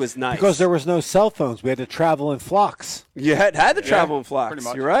 which was nice because there was no cell phones. We had to travel in flocks. You had to travel in flocks. Pretty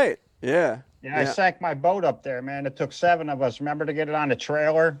much. You're right. Yeah. Yeah, I sank my boat up there, man. It took 7 of us, remember, to get it on the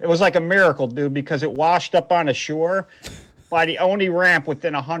trailer. It was like a miracle, dude, because it washed up on the shore by the only ramp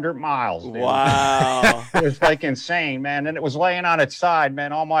within 100 miles. Dude. Wow. It was like insane, man. And it was laying on its side,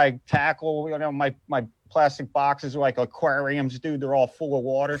 man. All my tackle, my plastic boxes were like aquariums, dude. They're all full of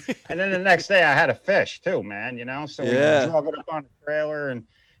water. And then the next day I had a fish too, man, So we drug it up on the trailer. And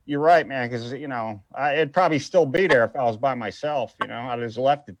you're right, man, because, it'd probably still be there if I was by myself, I'd just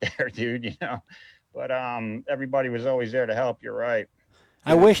left it there, dude, But everybody was always there to help. You're right.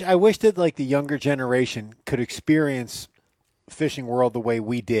 I wish that like the younger generation could experience fishing world the way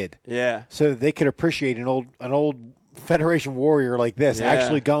we did. Yeah. So that they could appreciate an old Federation warrior like this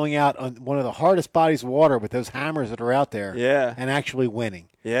actually going out on one of the hardest bodies of water with those hammers that are out there. Yeah. And actually winning.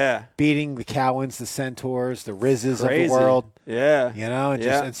 Yeah. Beating the Cowans, the Centaurs, the Rizzes of Crazy. the world. Yeah.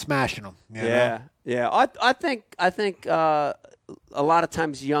 And smashing them. Yeah. I think a lot of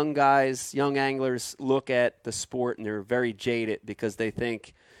times young anglers look at the sport and they're very jaded because they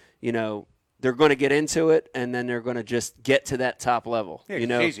think, they're going to get into it, and then they're going to just get to that top level. Yeah,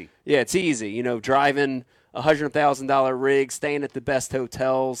 it's easy. Yeah, it's easy. Driving $100,000 rig, staying at the best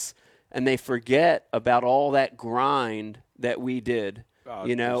hotels, and they forget about all that grind that we did.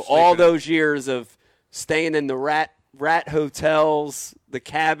 All those years of staying in the rat no the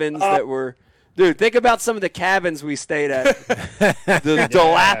cabins that were. Dude, think about some of the cabins we stayed at. The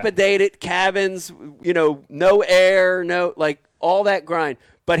dilapidated cabins, no air, all that grind.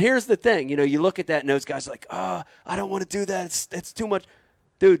 But here's the thing, you look at that and those guys are like, I don't want to do that. It's too much.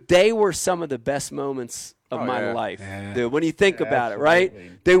 Dude, they were some of the best moments of Oh, my yeah. life. Yeah. Dude, when you think about it, right?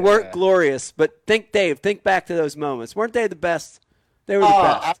 Absolutely. They weren't Yeah. glorious, but think back to those moments. Weren't they the best? They were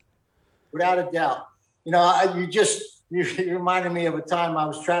the best. Without a doubt. You know, you reminded me of a time I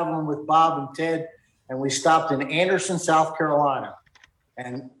was traveling with Bob and Ted, and we stopped in Anderson, South Carolina,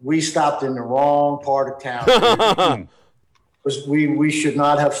 and we stopped in the wrong part of town. we should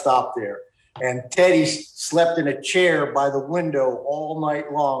not have stopped there. And Teddy slept in a chair by the window all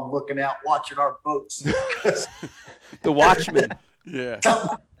night long, looking out, watching our boats. The Watchmen. Yeah.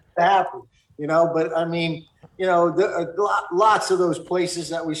 Something happened, you know. But I mean, you know, lots of those places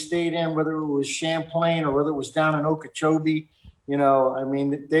that we stayed in, whether it was Champlain or whether it was down in Okeechobee, you know, I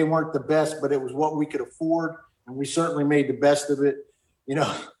mean, they weren't the best, but it was what we could afford, and we certainly made the best of it. You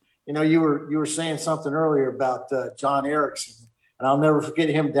know, you were saying something earlier about John Erickson. And I'll never forget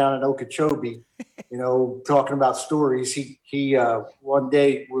him down in Okeechobee, you know, talking about stories. He one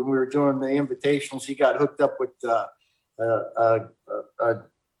day when we were doing the invitationals, he got hooked up with a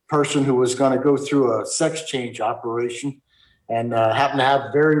person who was going to go through a sex change operation, and happened to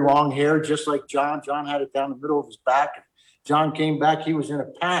have very long hair, just like John. John had it down the middle of his back. John came back. He was in a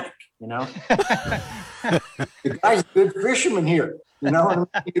panic, you know. The guy's a good fisherman here. You know,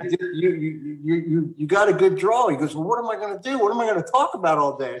 you got a good draw. He goes, well, what am I going to do? What am I going to talk about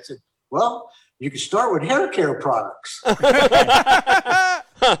all day? I said, well, you can start with hair care products.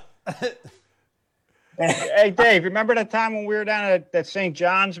 Hey, Dave, remember that time when we were down at St.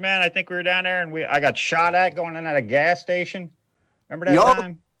 John's, man? I think we were down there, and I got shot at going in at a gas station. Remember that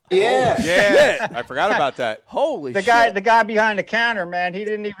time? Yeah. Yeah. I forgot about that. Holy The shit. guy behind the counter, man, he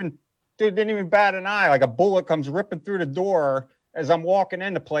didn't even bat an eye. Like a bullet comes ripping through the door as I'm walking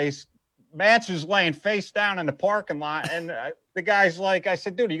in the place. Mance is laying face down in the parking lot, and the guy's like, I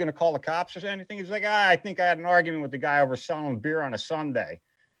said, dude, are you going to call the cops or anything? He's like, I think I had an argument with the guy over selling beer on a Sunday.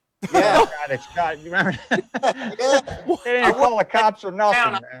 Yeah. You remember? Yeah. They didn't call the cops or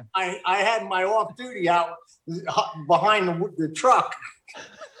nothing, man. I had my off duty out behind the truck,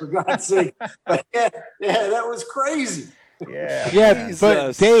 for God's sake. But yeah, that was crazy. Yeah. Yeah, but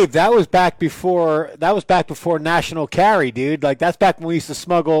Jesus. Dave, that was back before national carry, dude. Like that's back when we used to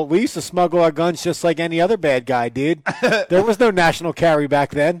smuggle our guns just like any other bad guy, dude. There was no national carry back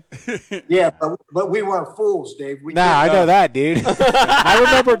then. Yeah, but we weren't fools, Dave. I know that, dude.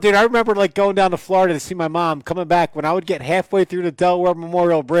 I remember like going down to Florida to see my mom, coming back when I would get halfway through the Delaware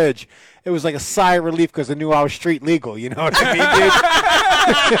Memorial Bridge. It was like a sigh of relief because I knew I was street legal. You know what I mean,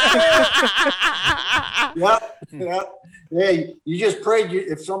 dude? Yep. Yeah, you just prayed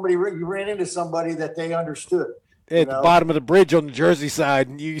if you ran into somebody that they understood. At the bottom of the bridge on the Jersey side,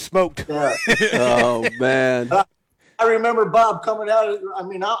 and you smoked. Yeah. Oh, man. I remember Bob coming out.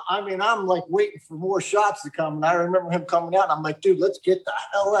 I'm like waiting for more shots to come, and I remember him coming out. And I'm like, dude, let's get the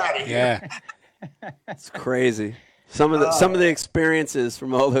hell out of here. Yeah. It's crazy. Some of the experiences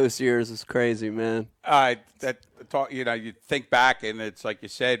from all those years is crazy, man. You think back, and it's like you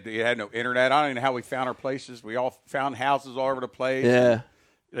said, you had no internet. I don't even know how we found our places. We all found houses all over the place. Yeah. And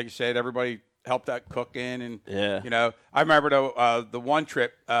like you said, everybody helped out cooking, and Yeah. you know, I remember the one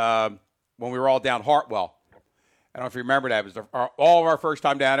trip when we were all down Hartwell. I don't know if you remember that. It was all of our first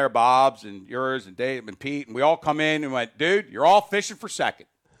time down there, Bob's and yours and Dave and Pete, and we all come in and went, dude, you're all fishing for second.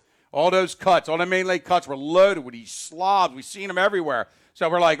 All those cuts, all the main lake cuts were loaded with these slobs. We've seen them everywhere. So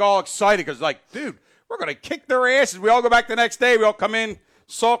we're like all excited because like, dude, we're going to kick their asses. We all go back the next day. We all come in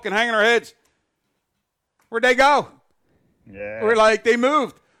sulking, hanging our heads. Where'd they go? Yeah. We're like, they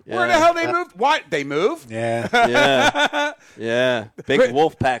moved. Where the hell they moved? Why? They moved? Yeah. Yeah. Yeah. Big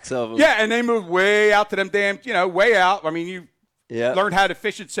wolf packs of them. Yeah, and they moved way out to them damn, way out. I mean, you learned how to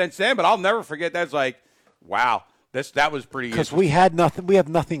fish it since then, but I'll never forget. That's like, wow. That was pretty. Because we have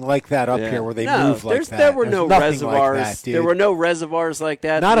nothing like that up here where they move like that. There were There's no nothing reservoirs. Like that, dude. There were no reservoirs like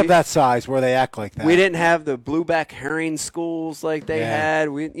that. Not of that size where they act like that. We didn't have the blueback herring schools like they had.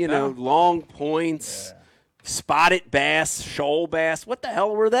 Long points, spotted bass, shoal bass. What the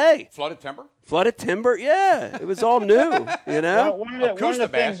hell were they? Flooded timber? Flooded timber? Yeah. It was all new, Well, one of the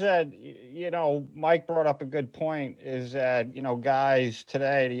bass. things that, Mike brought up a good point is that, guys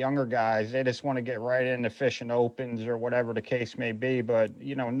today, the younger guys, they just want to get right into fishing opens or whatever the case may be. But,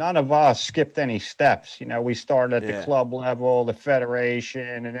 none of us skipped any steps. We started at the club level, the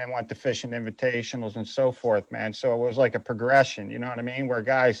federation, and then went to fishing invitationals and so forth, man. So it was like a progression, you know what I mean? Where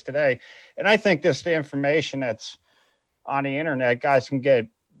guys today, and I think this, the information that's on the internet, guys can get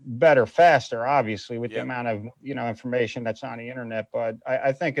better faster, obviously, with the amount of information that's on the internet. But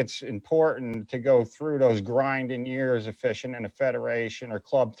I think it's important to go through those grinding years of fishing in a federation or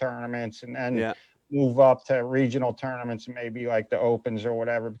club tournaments, and then move up to regional tournaments, maybe like the opens or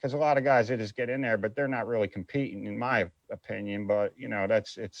whatever, because a lot of guys, they just get in there, but they're not really competing, in my opinion. But,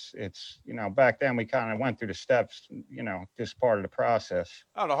 it's back then we kind of went through the steps, just part of the process.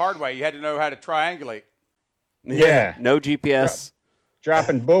 Oh, the hard way. You had to know how to triangulate. Yeah. No GPS.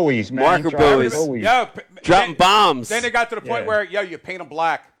 Dropping buoys, man. Marker Dropping buoys. Dropping Dropping bombs. Then they got to the point where, you paint them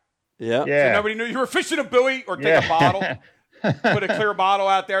black. Yeah. Yeah. So nobody knew you were fishing a buoy, or take a bottle, put a clear bottle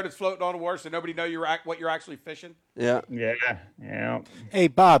out there that's floating on the water, so nobody know what you're actually fishing. Yeah. Yeah. Hey,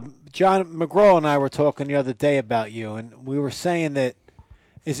 Bob, John McGraw and I were talking the other day about you, and we were saying that,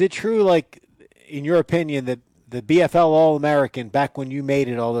 is it true, like, in your opinion, that the BFL All-American, back when you made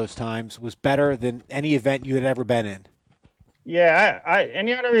it all those times, was better than any event you had ever been in? Yeah, and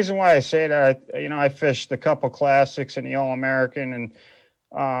the other reason why I say that, I fished a couple classics in the All-American, and,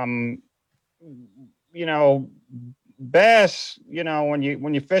 bass, when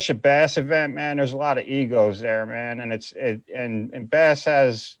you fish a bass event, man, there's a lot of egos there, man. And and bass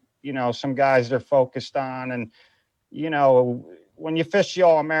has, some guys they're focused on, and, when you fish the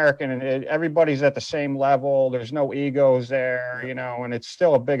All-American, and everybody's at the same level, there's no egos there, and it's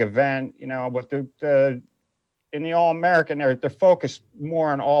still a big event, but in the All-American, they're focused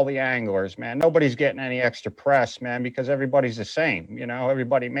more on all the anglers, man. Nobody's getting any extra press, man, because everybody's the same.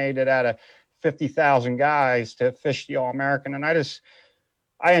 Everybody made it out of 50,000 guys to fish the All-American. And I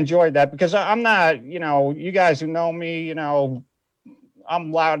enjoyed that, because I'm not, you guys who know me,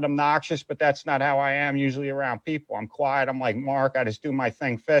 I'm loud and obnoxious, but that's not how I am usually around people. I'm quiet. I'm like Mark. I just do my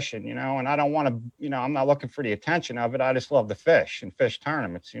thing fishing, and I don't want to, I'm not looking for the attention of it. I just love to fish and fish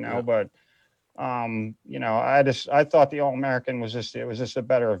tournaments, but I thought the All-American was just a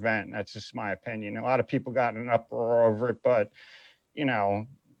better event. That's just my opinion. A lot of people got in an uproar over it, but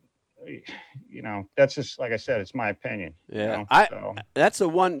that's just, like I said, it's my opinion. Yeah. So. That's the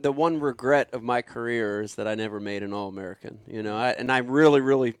one regret of my career is that I never made an All-American, and I really,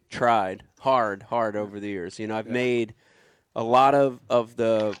 really tried hard over the years. I've made a lot of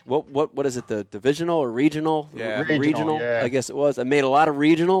the what is it, the divisional or regional? Yeah. Regional, yeah. I guess it was. I made a lot of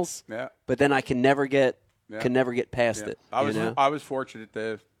regionals. Yeah. But then I can never get past it. I was fortunate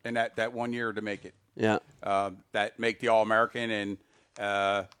in that 1 year to make it. Yeah. That make the All-American, and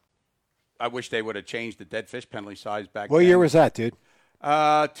I wish they would have changed the dead fish penalty size back then. What year was that, dude?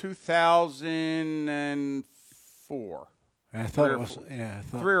 2004. I thought it was,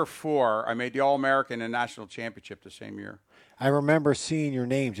 3 or 4. I made the All-American and National Championship the same year. I remember seeing your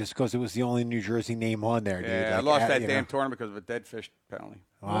name just because it was the only New Jersey name on there, dude. Yeah, I lost that damn tournament because of a dead fish penalty.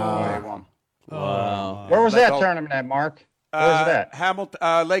 Wow. Wow. Where was that tournament at, Mark? Where was that?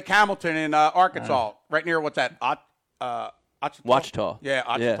 Hamilton, Lake Hamilton in Arkansas, right near what's that? Ouachita. Yeah,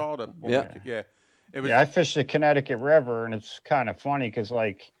 Ouachita. Yeah. It was. Yeah, I fished the Connecticut River, and it's kind of funny because,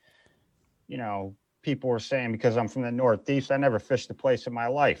 people were saying, because I'm from the Northeast, I never fished a place in my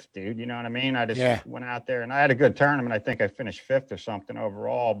life, dude. You know what I mean? I just went out there, and I had a good tournament. I think I finished 5th or something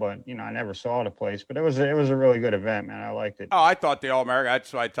overall, but I never saw the place. But it was a really good event, man. I liked it. Oh, I thought the All-American.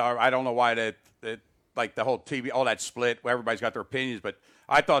 That's why I don't know why the whole TV, all that split. Everybody's got their opinions, but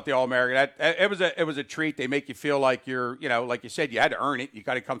I thought the All-American. It was a treat. They make you feel like you're, like you said, you had to earn it. You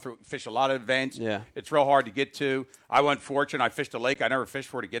got to come through, fish a lot of events. Yeah, it's real hard to get to. I went fortunate. I fished a lake I never fished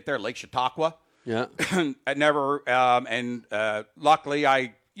for to get there, Lake Chautauqua. Yeah, I never,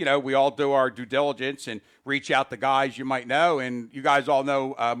 luckily we all do our due diligence and reach out to guys you might know, and you guys all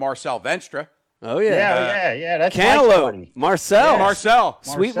know Marcel Venstra. Oh yeah, yeah. That's Cantaloupe, Marcel, Yeah. Marcel,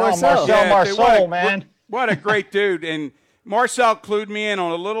 sweet Marcel, man. What a great dude! And Marcel clued me in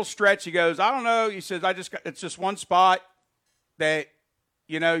on a little stretch. He goes, I don't know. He says, it's just one spot that,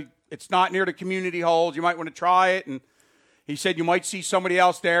 it's not near the community holes. You might want to try it. And he said, you might see somebody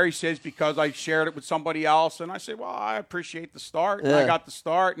else there. He says, because I shared it with somebody else. And I said, well, I appreciate the start. And I got the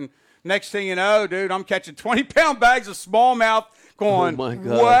start. And next thing you know, dude, I'm catching 20-pound bags of smallmouth going, oh my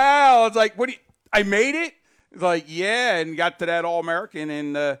God. Wow. It's like, I made it? It's like, yeah. And got to that All-American.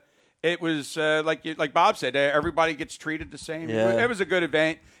 And, it was like Bob said, everybody gets treated the same. Yeah. It was a good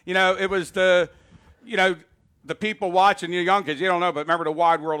event. It was the people watching, the young kids, you don't know, but remember the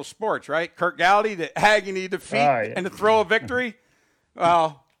wide world of sports, right? Kirk Galley, the agony defeat and the thrill of victory.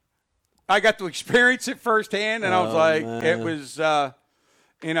 Well, I got to experience it firsthand, and I was like, man. It was,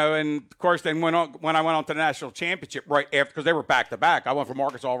 and of course, then when I went on to the national championship right after, because they were back to back, I went from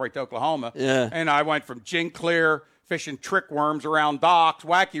Arkansas right to Oklahoma, and I went from gin clear, fishing trick worms around docks,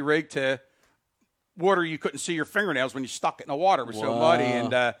 wacky rig, to water you couldn't see your fingernails when you stuck it in the water. It was so muddy,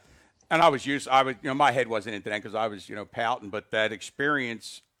 and I was my head wasn't into that because I was pouting, but that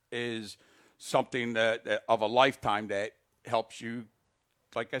experience is something that of a lifetime that helps you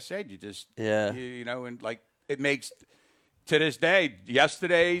like I said, you just Yeah. you know, and like it makes to this day.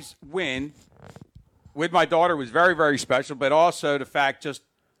 Yesterday's win with my daughter was very, very special, but also the fact just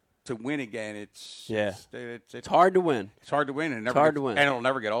to win again, it's hard to win. It's hard to win, and hard to win, and it'll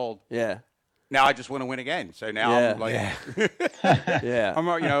never get old. Yeah. Now I just want to win again. So now I'm like, yeah. I'm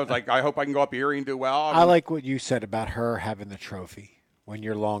like I hope I can go up here and do well. I like what you said about her having the trophy when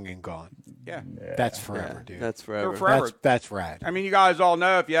you're long and gone. Yeah. That's forever, dude. That's forever. Forever. That's rad. I mean, you guys all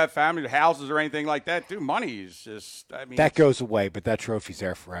know if you have family, houses, or anything like that, dude, money is just. I mean, That goes away, but that trophy's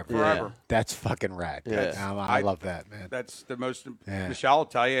there forever. Forever. That's fucking rad. Yeah. I love that, man. That's the most. Michelle will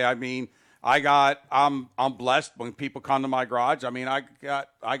tell you. I mean, I'm blessed when people come to my garage. I mean, I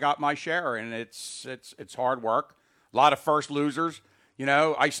got my share, and it's hard work. A lot of first losers. You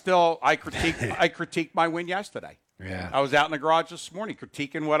know, I critique my win yesterday. Yeah. I was out in the garage this morning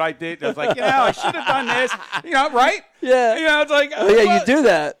critiquing what I did. I was like, I should have done this. You know, right? Yeah. You know, it's like, Oh, yeah, you do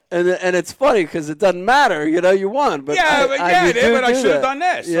that, and it's funny because it doesn't matter. You know, you won, but I should have done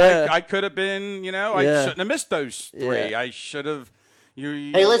this. Yeah. I could have been. You know, I shouldn't have missed those three. Yeah. I should have.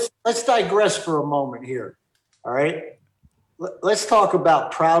 Hey, let's digress for a moment here. All right, let's talk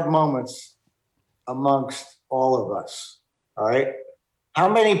about proud moments amongst all of us. All right, how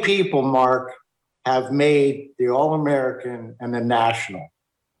many people, Mark, have made the All-American and the National?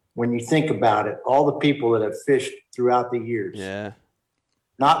 When you think about it, all the people that have fished throughout the years. Yeah.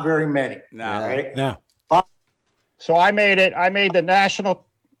 Not very many. No. Right? No. So I made it. I made the national.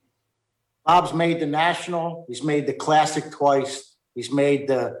 Bob's made the National. He's made the Classic twice. He's made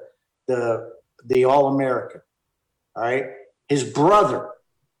the All-American. All right. His brother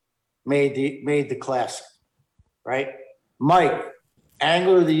made the Classic. Right. Mike,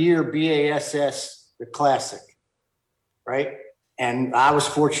 Angler of the Year, BASS, the Classic. Right. And I was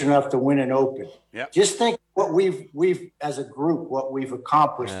fortunate enough to win an Open. Yep. Just think what we've as a group, what we've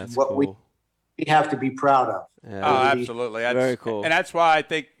accomplished, and what we have to be proud of. Yeah. Oh, absolutely. That's very cool. And that's why I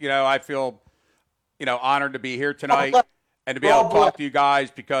think, I feel, honored to be here tonight and to be able to talk to you guys,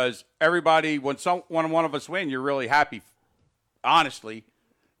 because everybody, when one of us win, you're really happy. Honestly,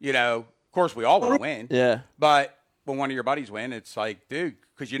 of course we all want to win. Yeah. But when one of your buddies win, it's like, dude,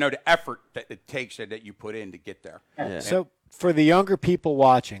 because the effort that it takes that you put in to get there. Yeah. So for the younger people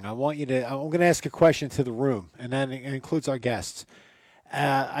watching, I'm going to ask a question to the room, and then it includes our guests.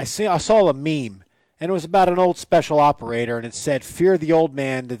 I saw a meme, and it was about an old special operator, and it said, "Fear the old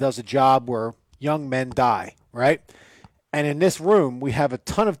man that does a job where young men die," right? And in this room, we have a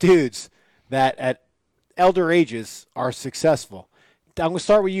ton of dudes that at elder ages are successful. I'm going to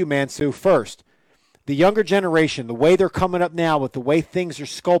start with you, Mansu, first. The younger generation, the way they're coming up now with the way things are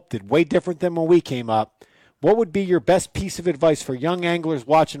sculpted, way different than when we came up. What would be your best piece of advice for young anglers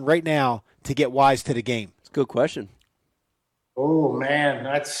watching right now to get wise to the game? It's a good question. Oh man,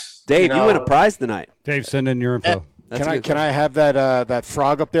 that's Dave. You win a prize tonight. Dave, send in your info. Can I have that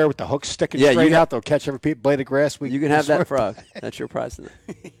frog up there with the hook sticking straight out? They'll catch every blade of grass. You can have that frog. That's your prize tonight.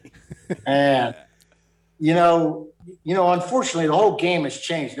 And unfortunately, the whole game has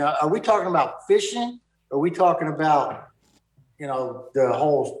changed. Now, are we talking about fishing? Or are we talking about the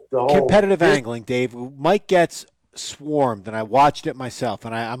whole competitive angling, Dave? Mike gets swarmed, and I watched it myself,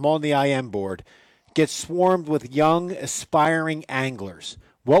 and I'm on the IM board. Gets swarmed with young, aspiring anglers.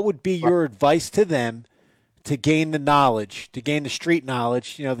 What would be your advice to them to gain the knowledge, to gain the street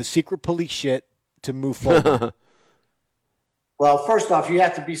knowledge, the secret police shit, to move forward? Well, first off, you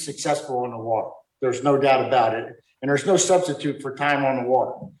have to be successful in the water. There's no doubt about it. And there's no substitute for time on the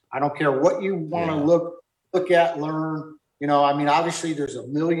water. I don't care what you want to look at, learn. Obviously there's a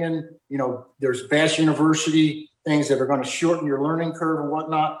million, there's Bass University things that are going to shorten your learning curve and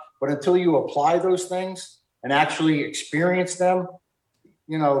whatnot. But until you apply those things and actually experience them,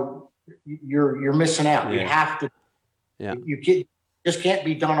 you're missing out. Yeah. You have to. Yeah. You just can't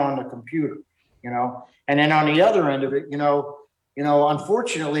be done on the computer. And then on the other end of it,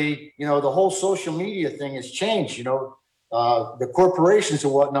 unfortunately, the whole social media thing has changed. The corporations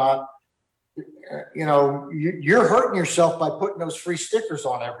and whatnot. You're hurting yourself by putting those free stickers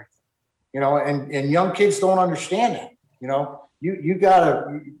on everything. And young kids don't understand that. You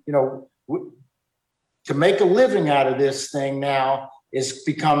gotta, to make a living out of this thing now is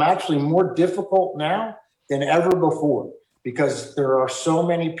become actually more difficult now than ever before, because there are so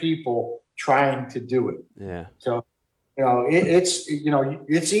many people trying to do it. Yeah. So, it's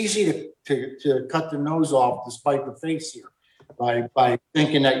easy to cut the nose off despite the face here by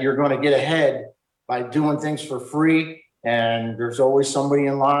thinking that you're going to get ahead by doing things for free. And there's always somebody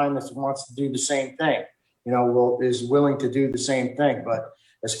in line that wants to do the same thing, is willing to do the same thing. But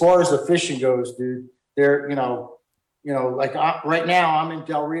as far as the fishing goes, dude, like right now I'm in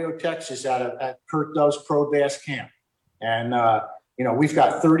Del Rio, Texas at Kurt Dove's Pro Bass Camp. And, we've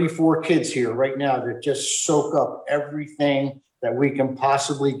got 34 kids here right now that just soak up everything that we can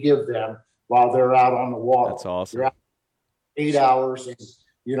possibly give them while they're out on the water. That's awesome. You're out 8 hours and,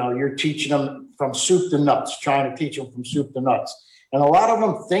 you're teaching them from soup to nuts, trying to teach them from soup to nuts. And a lot of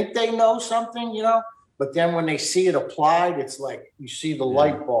them think they know something, but then when they see it applied, it's like you see the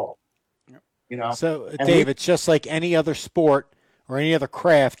light bulb, So, And Dave, it's just like any other sport or any other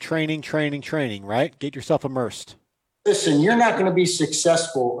craft, training, right? Get yourself immersed. Listen, you're not going to be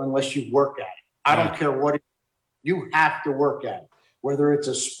successful unless you work at it. I don't care what it is. You have to work at it, whether it's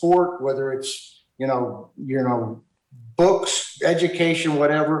a sport, whether it's, books, education,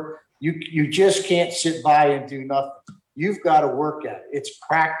 whatever. You just can't sit by and do nothing. You've got to work at it. It's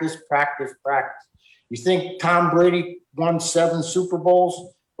practice. You think Tom Brady won 7 Super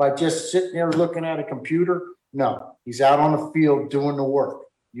Bowls by just sitting there looking at a computer? No, he's out on the field doing the work.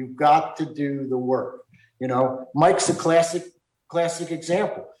 You've got to do the work. Mike's a classic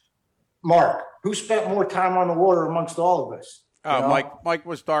example. Mark, who spent more time on the water amongst all of us? Mike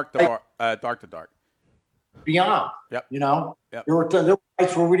was dark to dark. Beyond. Yep. There were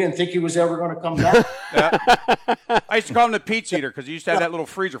nights where we didn't think he was ever going to come back. I used to call him the pizza eater because he used to have that little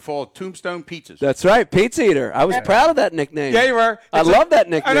freezer full of Tombstone pizzas. That's right, Pizza Eater. I was proud of that nickname. Yeah, you were. I love that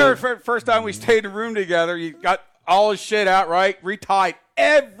nickname. I remember the first time we stayed in a room together, you got all his shit out, right? Retied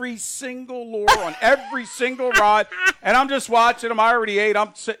every single lure on every single rod, and I'm just watching him. I already ate.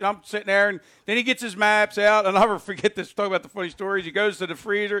 I'm sitting there, and then he gets his maps out, and I'll never forget this. Talk about the funny stories. He goes to the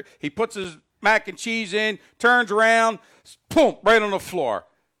freezer. He puts his mac and cheese in, turns around, boom, right on the floor.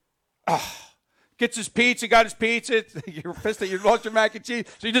 Gets his pizza, got his pizza. You're pissed that you lost your mac and cheese,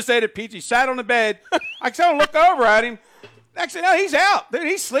 so you just ate a pizza. He sat on the bed. I kind of looked over at him. Next thing you know, he's out. Dude,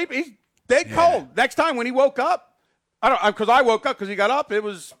 he's sleeping. He's dead cold. Next time when he woke up, because I woke up because he got up. It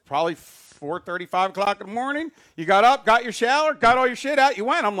was probably 4:30, 5 o'clock in the morning. You got up, got your shower, got all your shit out. You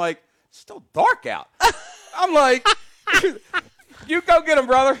went. I'm like, it's still dark out. I'm like, you go get him,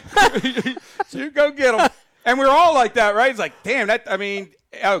 brother. You go get him. And we're all like that, right? It's like, damn,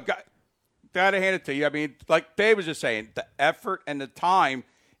 gotta hand it to you. I mean, like Dave was just saying, the effort and the time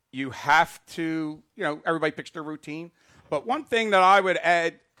you have to, everybody picks their routine. But one thing that I would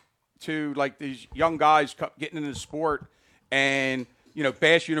add to like these young guys getting into the sport and,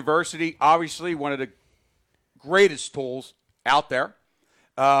 Bass University, obviously one of the greatest tools out there.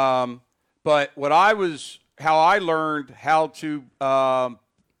 But how I learned how to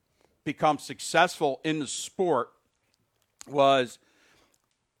become successful in the sport was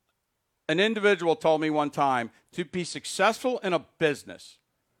an individual told me one time, to be successful in a business,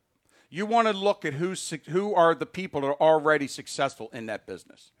 you want to look at who are the people that are already successful in that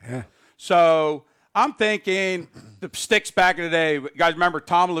business. Yeah. So I'm thinking the sticks back in the day. You guys remember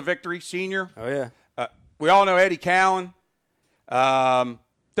Tom LaVictory Sr.? Oh, yeah. We all know Eddie Cowan.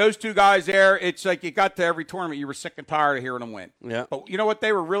 Those two guys there, it's like you got to every tournament, you were sick and tired of hearing them win. Yeah. But you know what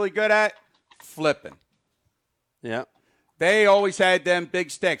they were really good at? Flipping. Yeah. They always had them big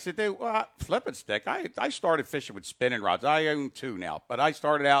sticks. Flipping stick. I started fishing with spinning rods. I own 2 now. But I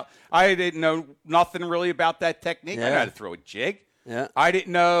started out, I didn't know nothing really about that technique. I Yeah. knew how to throw a jig. Yeah. I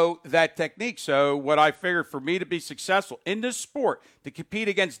didn't know that technique. So what I figured for me to be successful in this sport, to compete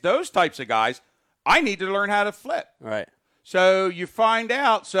against those types of guys, I need to learn how to flip. Right. So you find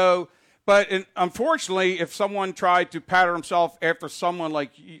out. But unfortunately, if someone tried to pattern himself after someone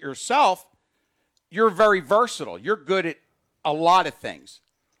like yourself, you're very versatile. You're good at a lot of things,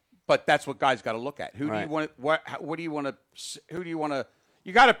 but that's what guys got to look at. Who do you want? What do you want to? Who do you want to?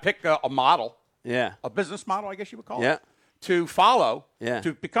 You got to pick a model. Yeah. A business model, I guess you would call Yeah. it, to follow. Yeah.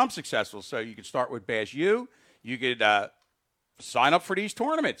 To become successful. So you could start with Bass U. You could sign up for these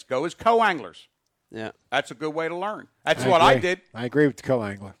tournaments. Go as co-anglers. Yeah. That's a good way to learn. That's what I did. I agree with the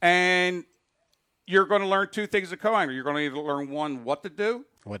co-angler. And you're going to learn 2 things as a co-angler. You're going to either learn one, what to do,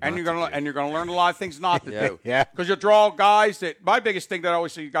 and you're going to learn a lot of things not to do. Yeah. Because you'll draw guys that. My biggest thing that I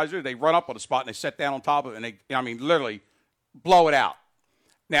always see you guys do, they run up on the spot and they sit down on top of it, and they, literally blow it out.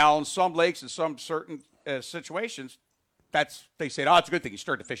 Now, on some lakes and some certain situations, they say, it's a good thing you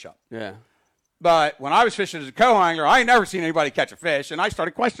stirred the fish up. Yeah. But when I was fishing as a co-angler, I ain't never seen anybody catch a fish, and I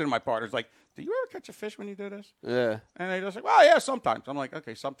started questioning my partners, like, do you ever catch a fish when you do this? Yeah. And they just like, well, yeah, sometimes. I'm like,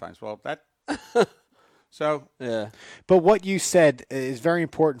 okay, sometimes. Well, that. So. Yeah. But what you said is very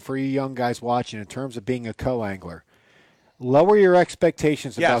important for you young guys watching in terms of being a co-angler. Lower your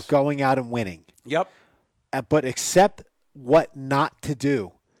expectations about going out and winning. Yep. But accept what not to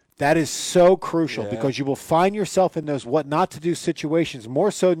do. That is so crucial because you will find yourself in those what not to do situations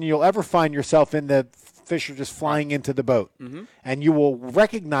more so than you'll ever find yourself in the fish are just flying into the boat, Mm-hmm. and you will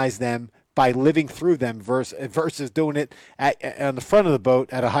recognize them by living through them versus doing it on the front of the boat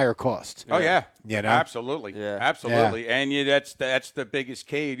at a higher cost. Oh yeah, You know? absolutely, absolutely, and that's the biggest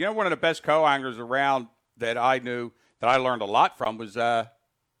key. You know, one of the best co-anglers around that I knew that I learned a lot from was a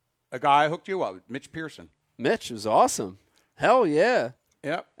guy I hooked you up with, Mitch Pearson. Mitch was awesome. Hell yeah.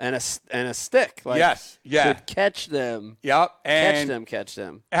 Yep. And a stick. Like, Yes. Yeah. Should catch them. Yep. And Catch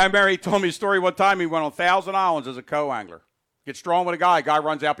them. Mary told me a story one time. He went on 1,000 Islands as a co-angler. Gets strong with a guy. Guy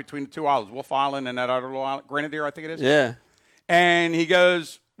runs out between the two islands, Wolf Island and that other little island, Grenadier, I think it is. Yeah. And he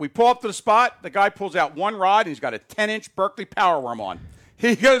goes, we pull up to the spot. The guy pulls out one rod, and he's got a 10-inch Berkeley Power Worm on.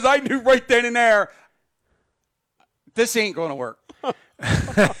 He goes, I knew right then and there, this ain't going to work.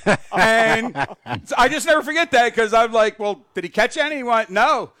 And I just never forget that because I'm like, well, did he catch any? He went,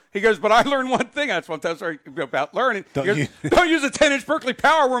 no. He goes, but I learned one thing. That's what I'm sorry about learning. Don't use a 10-inch Berkeley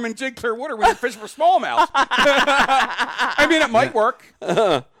Power Worm in jig clear water when you're fishing for smallmouth. I mean, it might work.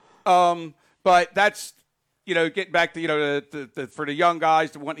 But that's, getting back to, for the young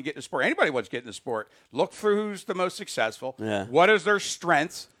guys that want to get in the sport. Anybody wants to get in the sport. Look for who's the most successful. Yeah. What is their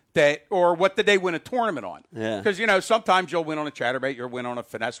strengths? Or what did they win a tournament on? Yeah. Because, sometimes you'll win on a chatterbait, you'll win on a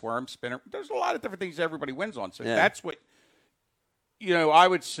finesse worm, spinner. There's a lot of different things everybody wins on. So that's what, I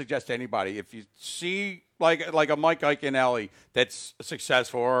would suggest to anybody. If you see like a Mike Iaconelli that's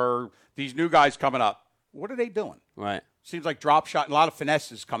successful or these new guys coming up, what are they doing? Right. Seems like drop shot and a lot of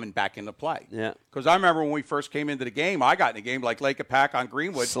finesse is coming back into play. Yeah. Because I remember when we first came into the game, I got in the game like Lake Apac on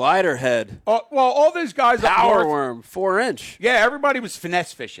Greenwood. Slider head. Well, all those guys up Power north, worm. 4-inch. yeah, everybody was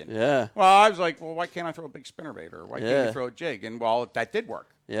finesse fishing. Yeah. Well, I was like, well, why can't I throw a big spinnerbait or why can't you throw a jig? And, that did work.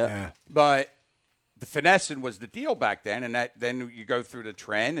 Yeah. But the finessing was the deal back then, and then you go through the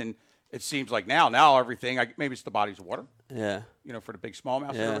trend, and it seems like now everything, maybe it's the bodies of water, Yeah. For the big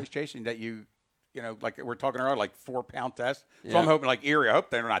smallmouth Yeah. everybody's chasing that like we're talking earlier, like 4-pound test. So Yeah. I'm hoping like Erie, I hope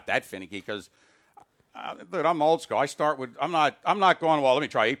they're not that finicky because, dude, I'm old school. I start with, I'm not going, well, let me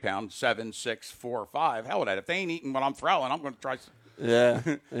try 8 pounds, 7, 6, 4, or 5. Hell with that. If they ain't eating what I'm throwing, I'm going to try. Yeah.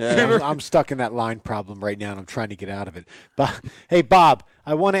 Yeah. I'm stuck in that line problem right now, and I'm trying to get out of it. But hey, Bob,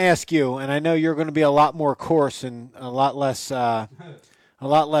 I want to ask you, and I know you're going to be a lot more coarse and a lot less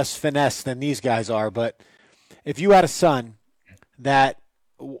finesse than these guys are. But if you had a son that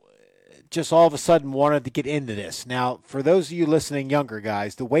just all of a sudden wanted to get into this, now for those of you listening, younger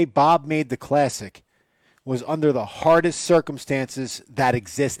guys, the way Bob made the Classic was under the hardest circumstances that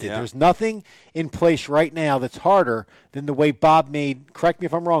existed. Yeah. There's nothing in place right now that's harder than the way Bob made, correct me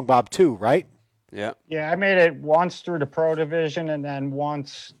if I'm wrong, Bob, 2, right? Yeah. Yeah, I made it once through the pro division and then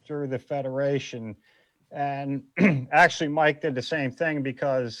once through the federation. And actually, Mike did the same thing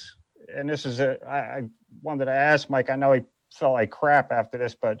because, and this is I wanted to ask Mike, I know he felt like crap after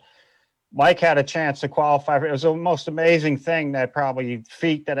this, but Mike had a chance to qualify. It was the most amazing thing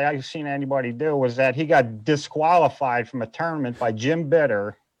feat that I've seen anybody do was that he got disqualified from a tournament by Jim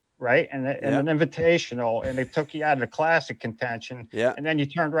Bitter, right? And an invitational, and they took you out of the classic contention. Yeah. And then you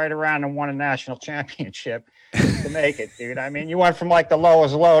turned right around and won a national championship to make it, dude. I mean, you went from like the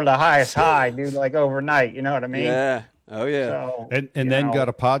lowest low to the highest high, dude, like overnight. You know what I mean? Yeah. Oh, yeah. So, And then got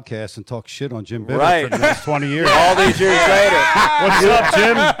a podcast and talk shit on Jim Bitter Right. for the next 20 years. All these years later. What's up,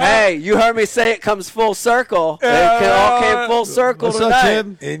 Jim? Hey, you heard me say it comes full circle. It all came full circle What's tonight. up,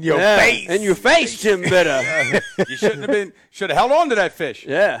 Jim? In your In your face, Jim Bitter. You should have held on to that fish.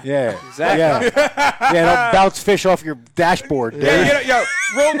 Yeah. Yeah, Exactly. don't bounce fish off your dashboard. dude. Yeah,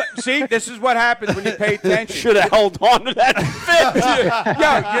 see, this is what happens when you pay attention. Should have held on to that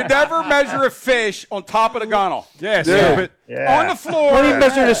fish. You never measure a fish on top of the gunnel. Yeah, stupid. yeah. On the floor. Let me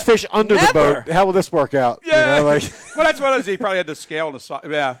measure this fish under the Never. boat. How will this work out? Yeah. You know, like, Well, that's what it is. He probably had the scale on the side.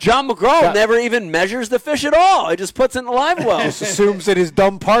 Yeah. John McGraw never even measures the fish at all. He just puts it in the live well. just assumes that his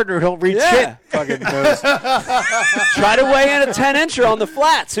dumb partner don't read Yeah. shit. Fucking knows. Try to weigh in a 10-incher on the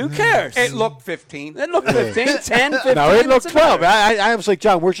flats. Who cares? It looked 15. It looked 15, 10, 15. No, it looked doesn't 12. matter. I was like,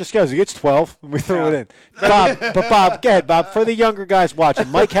 John, where's your scales? He gets 12. And we threw it in. Bob, go ahead, Bob. For the younger guys watching,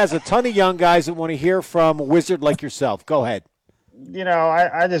 Mike has a ton of young guys that want to hear from a wizard like yourself. Go ahead.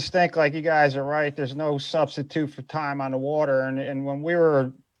 I just think like you guys are right. There's no substitute for time on the water. And when we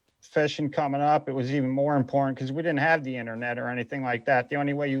were fishing coming up, it was even more important because we didn't have the internet or anything like that. The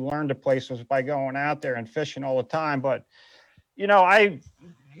only way you learned a place was by going out there and fishing all the time. But, I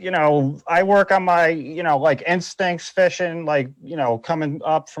work on my, like instincts fishing, like, coming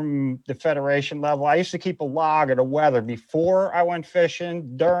up from the federation level. I used to keep a log of the weather before I went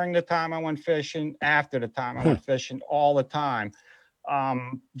fishing, during the time I went fishing, after the time I went fishing, all the time.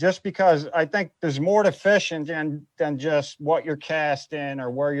 Just because I think there's more to fishing than just what you're casting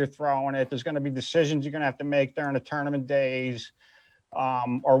or where you're throwing it. There's going to be decisions you're going to have to make during the tournament days,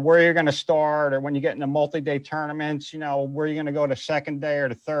 or where you're going to start, or when you get into multi-day tournaments, where you're going to go the second day or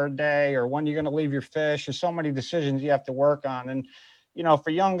the third day, or when you're going to leave your fish. There's so many decisions you have to work on. And, for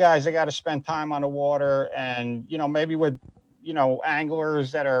young guys, they got to spend time on the water and, maybe with,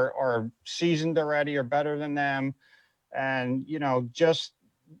 anglers that are seasoned already or better than them. And, just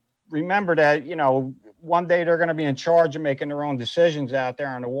remember that, one day they're going to be in charge of making their own decisions out there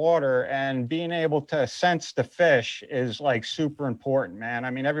on the water, and being able to sense the fish is like super important, man.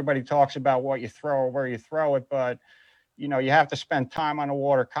 I mean, everybody talks about what you throw or where you throw it, but, you have to spend time on the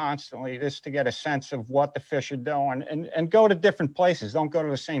water constantly just to get a sense of what the fish are doing, and go to different places. Don't go to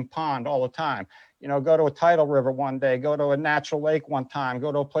the same pond all the time. Go to a tidal river one day, go to a natural lake one time,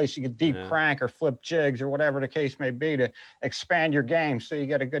 go to a place you can deep crank or flip jigs or whatever the case may be, to expand your game so you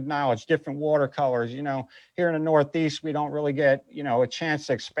get a good knowledge, different watercolors. Here in the Northeast, we don't really get, a chance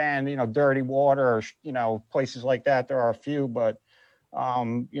to expand, dirty water or, places like that. There are a few, but,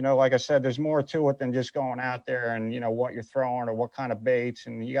 like I said, there's more to it than just going out there and, what you're throwing or what kind of baits.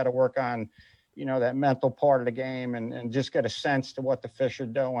 And you got to work on, that mental part of the game and just get a sense to what the fish are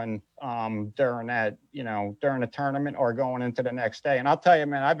doing during that, during the tournament or going into the next day. And I'll tell you,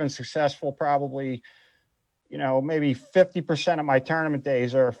 man, I've been successful probably, maybe 50% of my tournament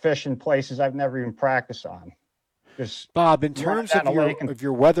days are fishing places I've never even practiced on. Just Bob, in terms of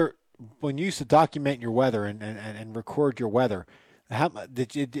your weather, when you used to document your weather and record your weather, how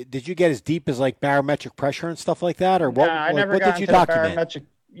did you get as deep as like barometric pressure and stuff like that, or what? Nah, I never got into the barometric.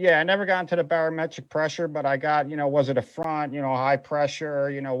 Yeah, I never got into the barometric pressure, but I got, was it a front, high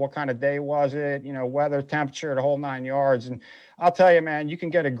pressure, what kind of day was it, weather, temperature, the whole 9 yards. And I'll tell you, man, you can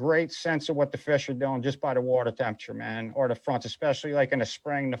get a great sense of what the fish are doing just by the water temperature, man, or the fronts, especially like in the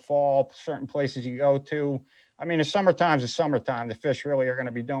spring, the fall, certain places you go to. I mean, the summertime's the summertime. The fish really are going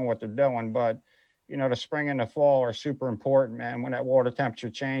to be doing what they're doing, but, the spring and the fall are super important, man, when that water temperature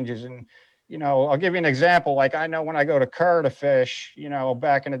changes. And, I'll give you an example. Like, I know when I go to Kerr to fish,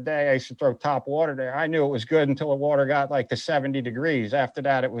 back in the day, I used to throw top water there. I knew it was good until the water got like to 70 degrees. After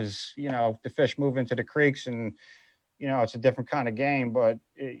that, it was, the fish move into the creeks and, it's a different kind of game. But,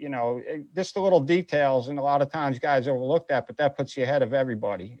 just the little details. And a lot of times guys overlook that, but that puts you ahead of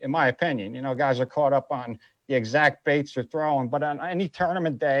everybody, in my opinion. Guys are caught up on the exact baits they're throwing. But on any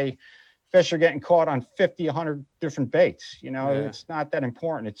tournament day, fish are getting caught on 50, 100 different baits. It's not that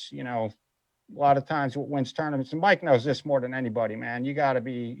important. It's, a lot of times what wins tournaments, and Mike knows this more than anybody, man. You got to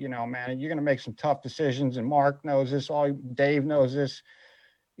be, man, you're going to make some tough decisions, and Mark knows this, Dave knows this.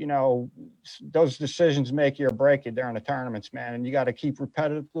 Those decisions make you or break you during the tournaments, man. And you got to keep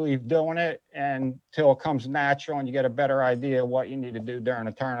repetitively doing it until it comes natural and you get a better idea of what you need to do during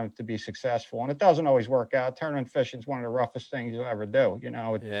a tournament to be successful. And it doesn't always work out. Tournament fishing is one of the roughest things you'll ever do,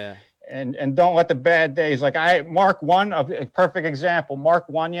 Yeah. And don't let the bad days, Mark won, a perfect example. Mark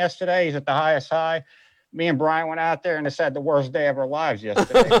won yesterday. He's at the highest high. Me and Brian went out there and it's had the worst day of our lives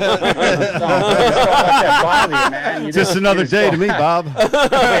yesterday. Don't let that bother you, man. Just another day to me, Bob.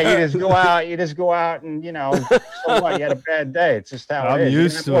 Yeah, you just go out and, so what? You had a bad day. It's just how it is. I'm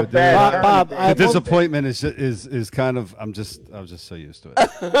used to it, dude. Bob, the disappointment is kind of, I was just so used to it.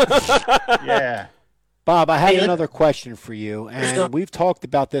 Yeah. Bob, I have another question for you, and we've talked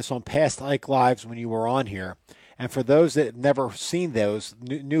about this on past Ike Lives when you were on here. And for those that have never seen those,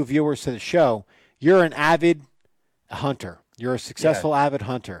 new viewers to the show, you're an avid hunter. You're a successful avid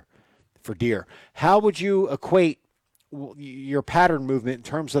hunter for deer. How would you equate your pattern movement in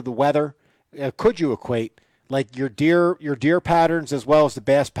terms of the weather? Could you equate like your deer patterns as well as the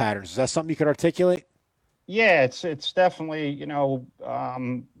bass patterns? Is that something you could articulate? Yeah, it's definitely,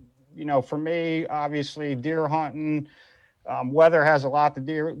 for me, obviously deer hunting, weather has a lot to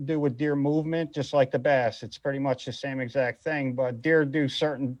do with deer movement, just like the bass. It's pretty much the same exact thing, but deer do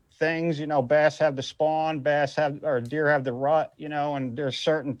certain things. Bass have the spawn, deer have the rut, and there's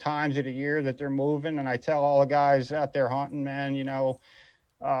certain times of the year that they're moving. And I tell all the guys out there hunting, man,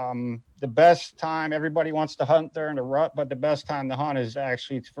 the best time, everybody wants to hunt during the rut, but the best time to hunt is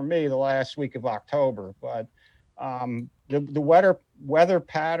actually, for me, the last week of October. But the weather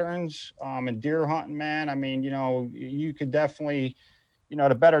patterns and deer hunting, man, I mean, you could definitely,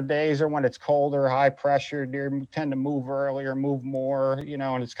 the better days are when it's colder, high pressure. Deer tend to move earlier, move more,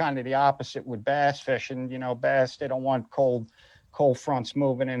 and it's kind of the opposite with bass fishing. Bass, they don't want cold fronts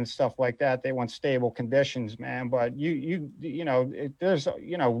moving in and stuff like that. They want stable conditions, man. But there's,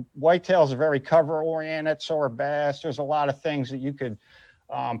 whitetails are very cover oriented, so are bass. There's a lot of things that you could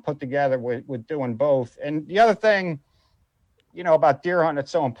put together with doing both. And the other thing, about deer hunting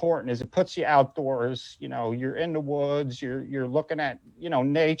that's so important is it puts you outdoors. You're in the woods, you're looking at,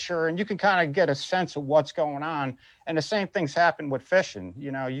 nature, and you can kind of get a sense of what's going on. And the same things happen with fishing.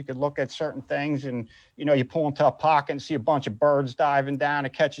 You could look at certain things and, you pull into a pocket and see a bunch of birds diving down.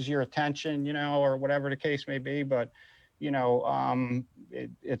 It catches your attention, or whatever the case may be. But,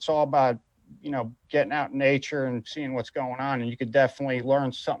 it's all about, getting out in nature and seeing what's going on. And you could definitely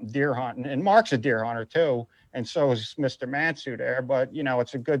learn something deer hunting. And Mark's a deer hunter too. And so is Mr. Mansu there. But,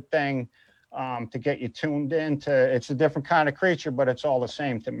 it's a good thing to get you tuned into. It's a different kind of creature, but it's all the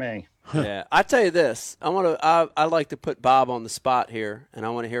same to me. Yeah. I tell you this, I like to put Bob on the spot here, and I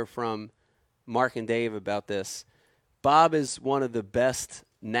want to hear from Mark and Dave about this. Bob is one of the best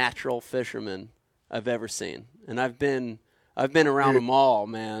natural fishermen I've ever seen. And I've been around them all,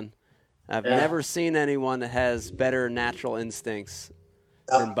 man. I've never seen anyone that has better natural instincts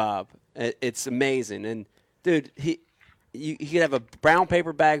than Bob. It's amazing. And, dude, he could have a brown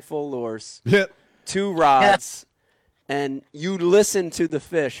paper bag full of lures, 2 rods, and you listen to the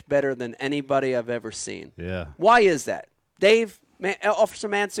fish better than anybody I've ever seen. Yeah. Why is that? Dave, Officer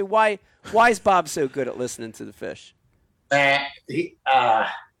Mansu, why is Bob so good at listening to the fish?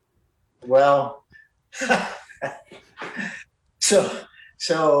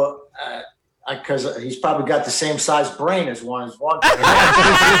 Because he's probably got the same size brain as one. He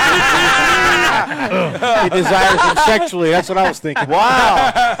desires him sexually. That's what I was thinking.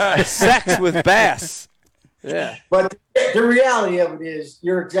 Wow. Sex with bass. Yeah. But the reality of it is,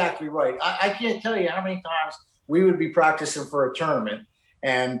 you're exactly right. I can't tell you how many times we would be practicing for a tournament,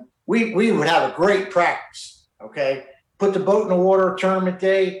 and we would have a great practice, okay? Put the boat in the water, tournament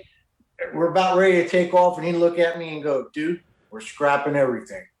day. We're about ready to take off, and he'd look at me and go, dude, we're scrapping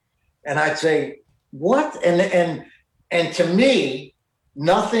everything. And I'd say, what? And to me,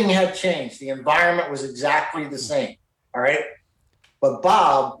 nothing had changed. The environment was exactly the same. All right. But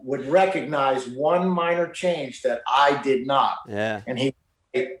Bob would recognize one minor change that I did not. Yeah. And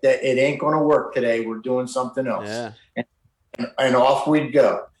that it ain't going to work today. We're doing something else. Yeah. And off we'd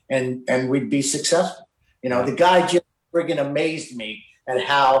go. And we'd be successful. The guy just friggin' amazed me at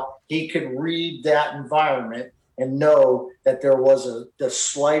how he could read that environment and know that there was the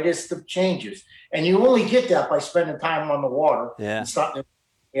slightest of changes. And you only get that by spending time on the water and starting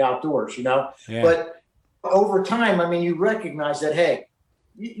the outdoors, Yeah. But over time, you recognize that, hey,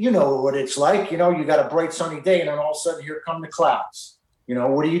 you know what it's like. You got a bright sunny day, and then all of a sudden here come the clouds.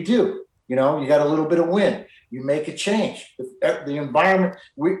 What do? You got a little bit of wind. You make a change. The environment,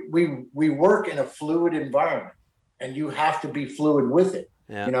 we work in a fluid environment, and you have to be fluid with it.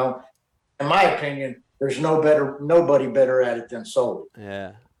 Yeah. In my opinion, there's nobody better at it than Sully.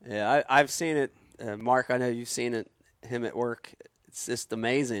 Yeah. I've seen it, Mark. I know you've seen it. Him at work. It's just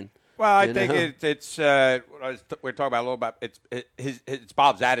amazing. Well, I think it's we're talking about a little about it's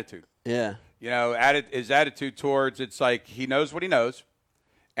Bob's attitude. Yeah. His attitude towards it's like he knows what he knows,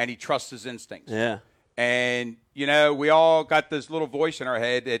 and he trusts his instincts. Yeah. And we all got this little voice in our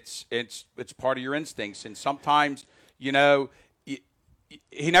head. It's part of your instincts, and sometimes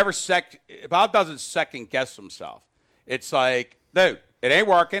Bob doesn't second guess himself. It's like, dude, it ain't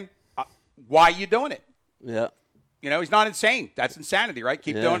working. Why are you doing it? Yeah. He's not insane. That's insanity, right?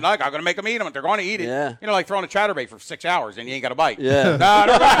 Keep doing it. Like, I'm going to make them eat them. They're going to eat it. Yeah. Like throwing a chatterbait for 6 hours and you ain't got a bite. Yeah. No,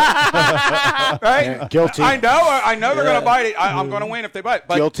 they're right. Right? Yeah, guilty. I know they're going to bite it. I'm going to win if they bite.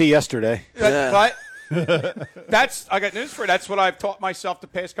 But, Guilty yesterday. But I got news for you. That's what I've taught myself the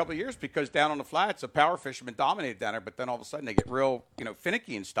past couple of years, because down on the flats, the power fishermen dominated down there, but then all of a sudden they get real,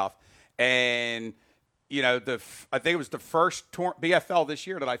 finicky and stuff. And, I think it was the first BFL this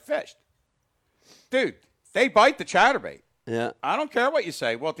year that I fished. Dude, they bite the chatterbait. Yeah. I don't care what you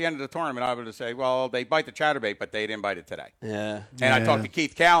say. Well, at the end of the tournament, I would say, well, they bite the chatterbait, but they didn't bite it today. Yeah. And I talked to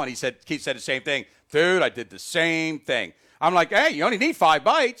Keith Cowan. Keith said the same thing. Dude, I did the same thing. I'm like, hey, you only need 5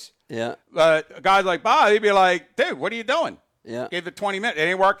 bites. Yeah. A guy like Bob, he'd be like, dude, what are you doing? Yeah. Give it 20 minutes. It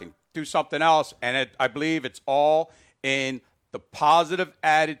ain't working. Do something else. And I believe it's all in the positive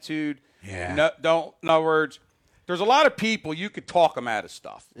attitude. Yeah. In other words, there's a lot of people you could talk them out of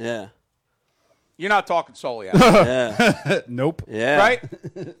stuff. Yeah. You're not talking solely out of Yeah. Nope. Yeah. right?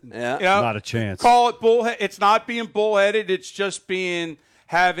 Yeah. Not a chance. Call it bullhead. It's not being bullheaded. It's just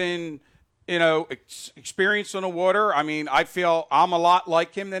having experience on the water. I feel I'm a lot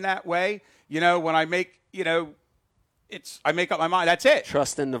like him in that way. When I make, I make up my mind. That's it.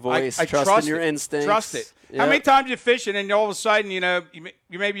 Trust in the voice. I trust in your instincts. Trust it. Yep. How many times you fishing and all of a sudden,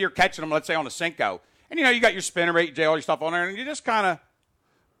 maybe you're catching them, let's say on a Cinco, and you got your spinnerbait, all your stuff on there, and you just kind of,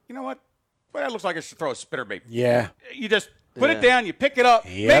 what? Well, that looks like I should throw a spinnerbait. Yeah. You just put it down, you pick it up,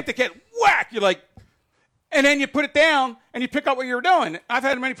 make the kid whack. You're like, And then you put it down and you pick up what you were doing. I've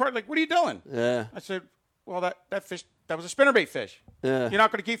had many parts like, what are you doing? Yeah. I said, well, that fish, that was a spinnerbait fish. Yeah. You're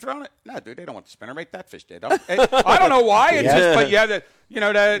not going to keep throwing it? No, dude, they don't want the spinnerbait. That fish did. I don't know why. It's just, but you have the,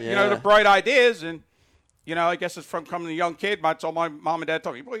 the bright ideas. And, I guess it's from coming a young kid. I told my mom and dad,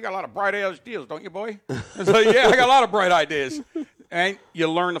 told me, boy, you got a lot of bright ideas, don't you, boy? I was like, yeah, I got a lot of bright ideas. And you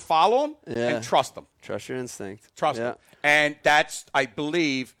learn to follow them and trust them. Trust your instinct. Trust them. And that's, I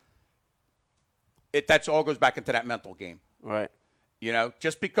believe, that's all goes back into that mental game. Right.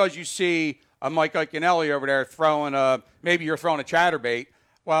 Just because you see a Mike Iaconelli over there throwing maybe you're throwing a chatterbait.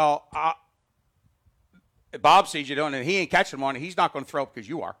 Well, Bob sees you doing it, and he ain't catching one. He's not going to throw because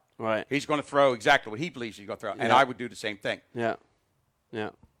you are. Right. He's going to throw exactly what he believes he's going to throw. And I would do the same thing. Yeah. Yeah.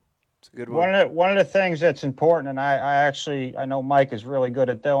 It's a good one. One of the things that's important, and I know Mike is really good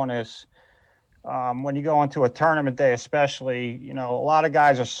at doing this. When you go into a tournament day, especially, a lot of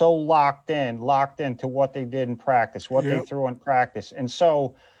guys are so locked into what they did in practice, what they threw in practice. And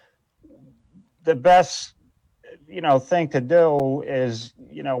so the best, thing to do is,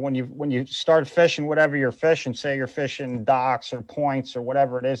 when you start fishing, whatever you're fishing, say you're fishing docks or points or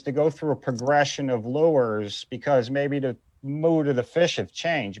whatever it is, to go through a progression of lures, because maybe the mood of the fish have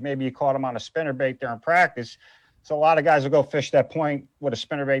changed. Maybe you caught them on a spinnerbait during practice. So a lot of guys will go fish that point with a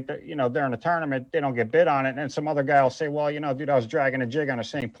spinnerbait, during the tournament, they don't get bit on it. And some other guy will say, well, dude, I was dragging a jig on the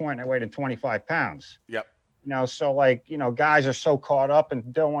same point and I weighed 25 pounds. Yep. So guys are so caught up in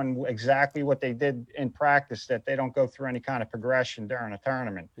doing exactly what they did in practice that they don't go through any kind of progression during a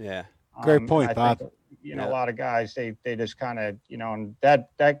tournament. Yeah. Great point, Bob. A lot of guys, they just kind of, and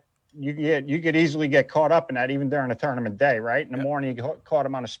that you could easily get caught up in that even during a tournament day, right? In the morning, you caught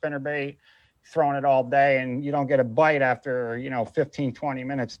them on a spinnerbait, throwing it all day, and you don't get a bite after 15 20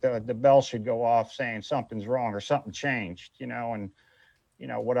 minutes. The bell should go off saying something's wrong or something changed, and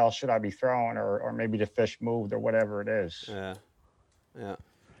what else should I be throwing, or maybe the fish moved or whatever it is. Yeah.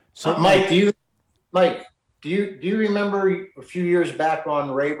 So Mike, do you remember a few years back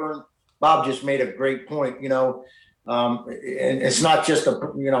on Rayburn? Bob just made a great point. And it's not just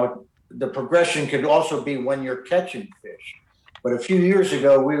the progression could also be when you're catching fish. But a few years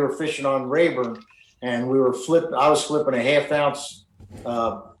ago, we were fishing on Rayburn, and I was flipping a 1/2 ounce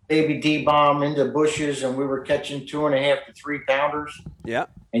baby D-bomb into bushes, and we were catching 2.5 to 3 pounders. Yeah.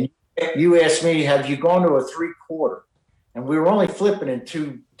 And you asked me, have you gone to a 3/4? And we were only flipping in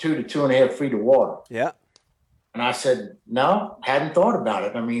 2 to 2.5 feet of water. Yeah. And I said, no, hadn't thought about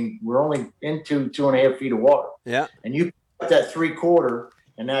it. I mean, we're only into 2.5 feet of water. Yeah. And you put that 3/4,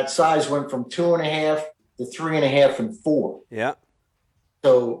 and that size went from 2.5 to 3.5 and 4. Yeah.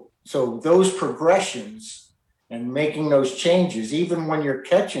 So those progressions and making those changes, even when you're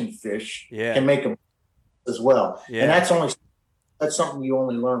catching fish, can make them as well. Yeah. And that's something you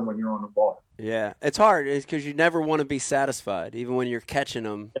only learn when you're on the water. Yeah, it's hard because you never want to be satisfied. Even when you're catching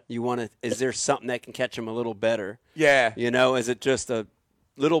them, you want to. Is there something that can catch them a little better? Yeah. Is it just a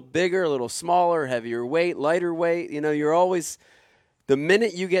little bigger, a little smaller, heavier weight, lighter weight? You're always. The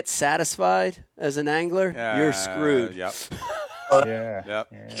minute you get satisfied as an angler, you're screwed. Yep. Yeah.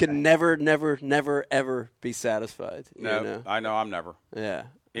 You can never, ever be satisfied. No, I know I'm never. Yeah.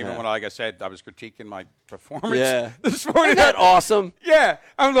 Even when, like I said, I was critiquing my performance this morning. Isn't that awesome? Yeah.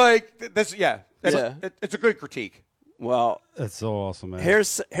 I'm like, it's a good critique. Well, That's so awesome, man.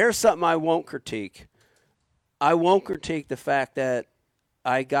 here's something I won't critique. I won't critique the fact that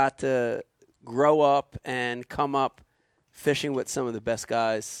I got to grow up and come up fishing with some of the best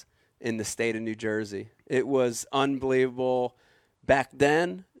guys in the state of New Jersey. It was unbelievable back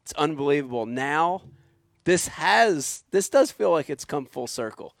then. It's unbelievable now. This does feel like it's come full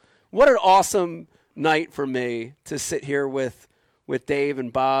circle. What an awesome night for me to sit here with Dave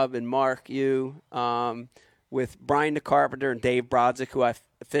and Bob and Mark, with Brian the Carpenter and Dave Brodzik, who I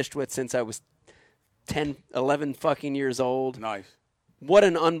fished with since I was 10, 11 fucking years old. Nice. What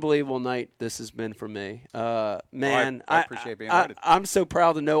an unbelievable night this has been for me. Man, I appreciate being invited. I'm so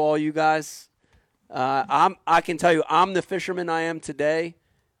proud to know all you guys. I can tell you I'm the fisherman I am today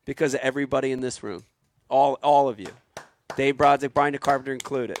because of everybody in this room. All of you. Dave Brodzik, Brian the Carpenter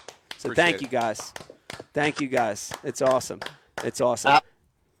included. So Appreciate thank you guys. Thank you guys. It's awesome. It's awesome.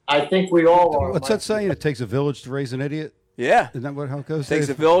 I think we all are. What's that saying? It takes a village to raise an idiot? Yeah. Isn't that how it goes? Takes a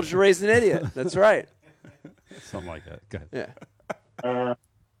Dave? village to raise an idiot. That's right. Something like that. Go ahead. Yeah.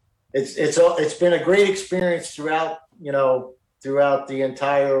 It's been a great experience throughout the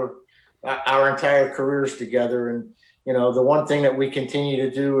entire our entire careers together, and the one thing that we continue to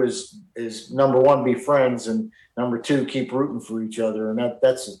do is number one, be friends, and number two, keep rooting for each other, and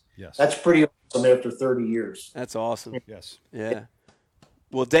that's pretty awesome after 30 years. That's awesome. Yes. Yeah.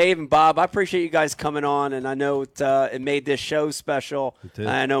 Well, Dave and Bob, I appreciate you guys coming on, and I know it made this show special. It did.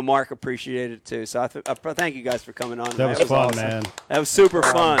 I know Mark appreciated it too. So I thank you guys for coming on. That was fun, awesome. man. That was super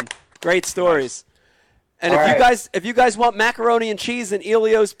fun. Great stories. And if you guys want macaroni and cheese and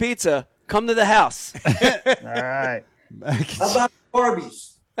Elio's Pizza, come to the house. All right. How about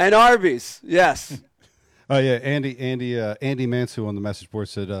Arby's? And Arby's, yes. Oh yeah, Andy Mansu on the message board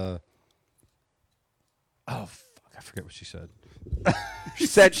said, "Oh fuck, I forget what she said." She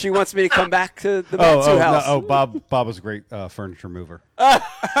said she wants me to come back to the Mansu house. No, Bob was a great furniture mover. Yeah,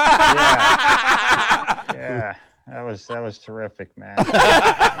 that was terrific, man.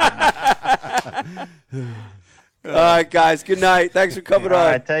 All right, guys. Good night. Thanks for coming All on.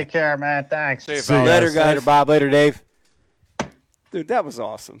 right, take care, man. Thanks. See you, See you fellas. Later, guys. guys. Later, Bob. Later, Dave. Dude, that was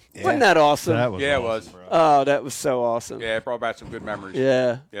awesome. Wasn't that awesome? That was Yeah, it awesome, was. bro. Oh, that was so awesome. Yeah, it brought back some good memories.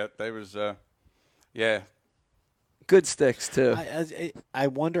 Yeah. Yeah, they was. Yeah. Good sticks, too. I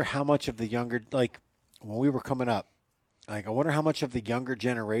wonder how much of the younger, like when we were coming up, like I wonder how much of the younger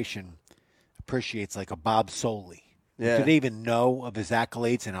generation appreciates like a Bob Soley. Yeah. Do they even know of his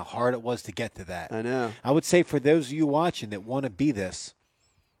accolades and how hard it was to get to that? I know. I would say for those of you watching that want to be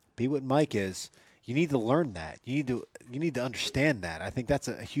what Mike is, you need to learn that. You need to understand that. I think that's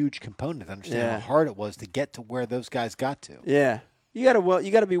a huge component to understand Yeah. how hard it was to get to where those guys got to. Yeah. You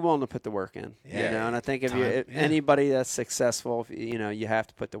gotta be willing to put the work in. You Yeah. know, and I think if Time, anybody that's successful, you have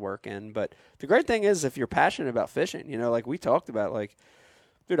to put the work in. But the great thing is if you're passionate about fishing, like we talked about, like,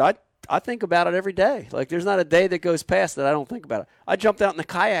 dude, I think about it every day. Like, there's not a day that goes past that I don't think about it. I jumped out in the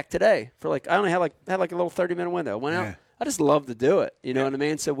kayak today for I only had a little 30-minute window. Went out. Yeah. I just love to do it. You know what I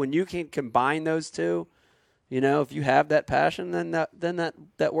mean? So when you can combine those two, if you have that passion, then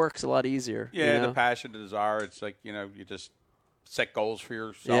that works a lot easier. Yeah, you know? the passion, the desire. It's like, you just set goals for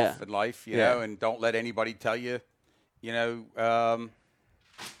yourself Yeah. in life, you Yeah. know, and don't let anybody tell you, you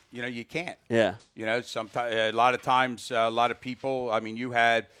can't. Yeah. Sometimes, a lot of times, a lot of people, I mean, you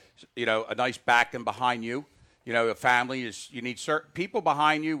had, a nice backing behind you. A family you need certain people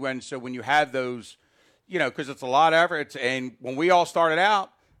behind you when you have those, because it's a lot of effort. And when we all started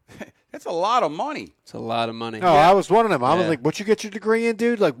out, it's a lot of money. It's a lot of money. No, I was one of them. I was Yeah. like, "What you get your degree in,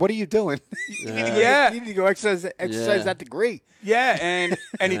 dude? Like, what are you doing? Yeah. you need to go exercise Yeah. that degree." Yeah, and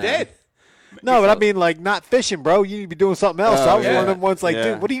he did. No, but I mean, like, not fishing, bro. You need to be doing something else. Oh, I was yeah. one of them ones like, Yeah.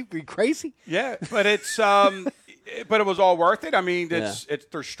 dude, what are you crazy? Yeah, but it's but it was all worth it. I mean, it's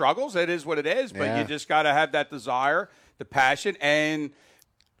there's struggles. It is what it is. But Yeah. you just got to have that desire, the passion, and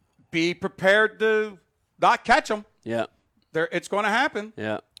be prepared to not catch them. Yeah. It's going to happen.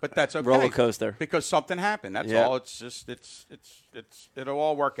 Yeah. But that's okay. Roller coaster. Because something happened. That's Yeah. all. It's just it'll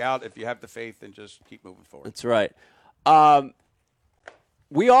all work out if you have the faith and just keep moving forward. That's right.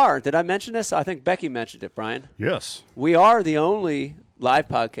 Did I mention this? I think Becky mentioned it, Brian. Yes. We are the only live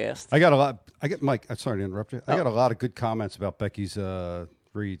podcast. Mike, I'm sorry to interrupt you. I got a lot of good comments about Becky's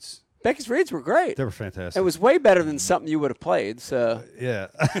reads. Becky's reads were great. They were fantastic. It was way better than something you would have played, so yeah.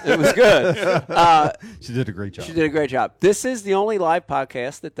 it was good. She did a great job. She did a great job. This is the only live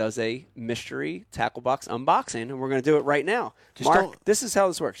podcast that does a mystery tackle box unboxing, and we're going to do it right now. Mark, don't- this is how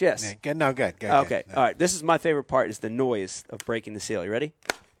this works. Yes. Yeah, good. No, good. Okay. All right. This is my favorite part is the noise of breaking the seal. You ready?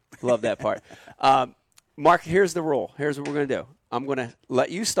 Love that part. Mark, here's the rule. Here's what we're going to do. I'm going to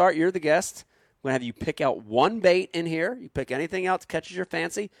let you start. You're the guest. I'm going to have you pick out one bait in here. You pick anything out that catches your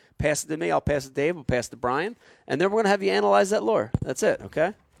fancy. Pass it to me. I'll pass it to Dave. We'll pass it to Brian. And then we're going to have you analyze that lure. That's it,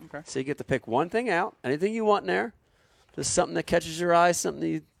 okay? Okay. So you get to pick one thing out, anything you want in there, just something that catches your eye,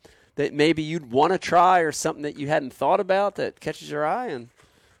 something that maybe you'd want to try or something that you hadn't thought about that catches your eye, and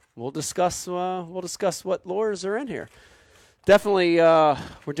we'll discuss what lures are in here. Definitely,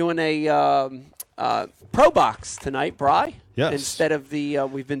 we're doing a pro box tonight, Bri. Yes. Instead of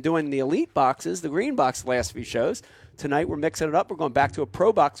we've been doing the elite boxes, the green box the last few shows. Tonight we're mixing it up. We're going back to a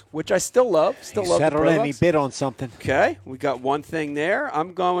pro box, which I still love. Still love the Settled pro in. He box. bid on something. Okay, we got one thing there.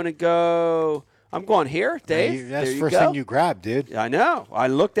 I'm going here, Dave. That's there the you first go. thing you grabbed, dude. I know. I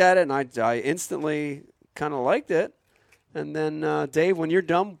looked at it and I instantly kind of liked it. And then Dave, when you're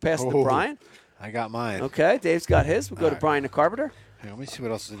done, we'll pass it to Oh. Brian. I got mine. Okay, Dave's got his. We'll go to Brian the Carpenter. Hey, let me see what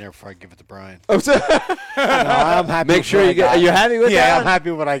else is in there before I give it to Brian. Oh, so- No, I'm happy. Make with sure what you I get. got. Are you happy with Yeah, that? I'm happy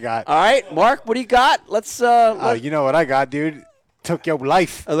with what I got. All right, Mark, what do you got? Let's. You know what I got, dude? Took your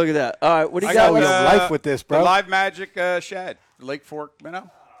life. Look at that. All right, what do you I got? got Let's- your life with this, bro. The Live Magic Shad, Lake Fork minnow.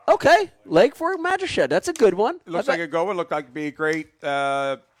 Okay, Lake Fork Magic Shed. That's a good one. It looks like a good one. Looked like it'd be a great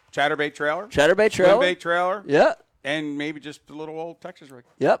chatterbait trailer. Chatterbait trailer. Swimbait trailer. Yeah. And maybe just a little old Texas rig.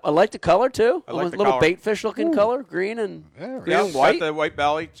 Yep. I like the color too. I like the little color. baitfish looking color, green and green Yeah, and it's white. got the white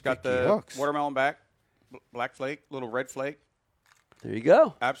belly. It's got Sticky the hooks. watermelon back, black flake, little red flake. There you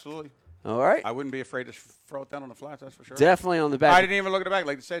go. Absolutely. All right. I wouldn't be afraid to throw it down on the flats. That's for sure. Definitely on the back. I didn't even look at the back.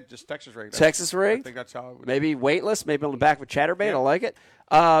 Like you said, just Texas rigged. Texas rigged? I think that's how it would. Maybe weightless, maybe on the back with chatterbait. Yeah. I like it.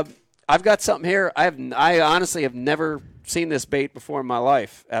 I've got something here. I honestly have never seen this bait before in my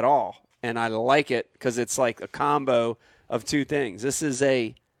life at all, and I like it because it's like a combo of two things. This is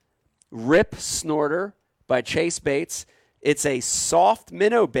a Rip Snorter by Chase Baits. It's a soft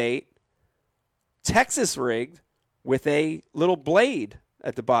minnow bait, Texas rigged, with a little blade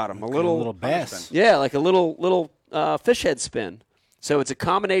at the bottom, a little bass. yeah, like a little fish head spin. So it's a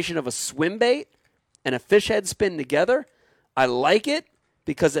combination of a swim bait and a fish head spin together. I like it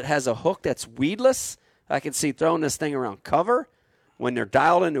because it has a hook that's weedless. I can see throwing this thing around cover when they're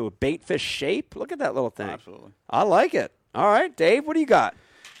dialed into a bait fish shape. Look at that little thing. Absolutely. I like it. All right, Dave, what do you got?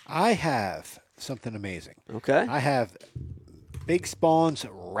 I have something amazing. Okay. I have Big Spawn's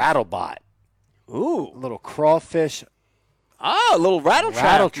Rattlebot, Ooh. a little crawfish Ah, a little rattle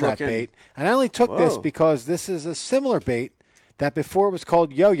trap looking. bait. And I only took this Whoa. because this is a similar bait that before was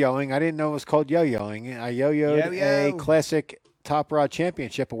called yo-yoing. I didn't know it was called yo-yoing. I yo-yoed a Yo-yo. classic Top Rod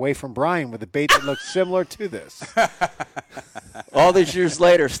Championship away from Brian with a bait that looked similar to this. All these years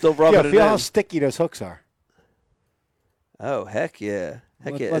later, still rubbing Yeah, it feel in. how sticky those hooks are. Oh, heck yeah.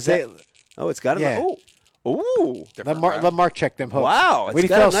 Heck yeah. Let's Is that, oh, it's got Yeah. him. Ooh. Let Mark check them hooks. Wow, it's We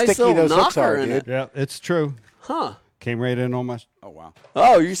got a feel nice sticky little those hooks knocker are, in dude. it. Yeah, it's true. Huh. Came right in on my. Oh wow.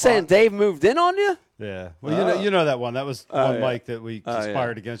 Oh, you're saying Dave moved in on you? Yeah. Well, you know that one. That was one Mike that we yeah.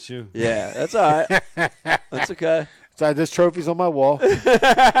 conspired against you. Yeah, that's all right. That's okay. So this trophy's on my wall. It's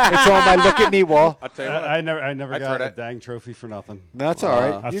on my look at me wall. I'll tell you what. I never I'd got throw a that. dang trophy for nothing. No, that's all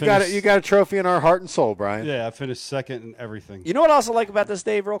right. I You got it. finished- You got a trophy in our heart and soul, Brian. Yeah, I finished second in everything. You know what I also like about this,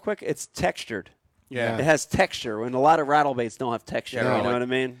 Dave, real quick? It's textured. Yeah. It has texture, when a lot of rattle baits don't have texture. Yeah, you know like- what I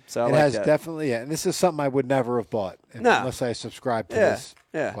mean? So I It like has that. definitely, yeah. And this is something I would never have bought No. unless I subscribed to Yeah, this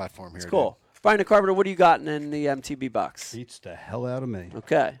yeah. platform here. It's cool. Brian the Carpenter, what do you got in the MTB box? Beats the hell out of me.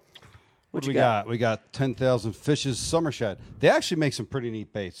 Okay. What you we got? We got 10,000 Fishes Summer Shad. They actually make some pretty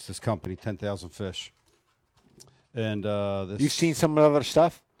neat baits, this company, 10,000 Fish. And this, You've seen some of their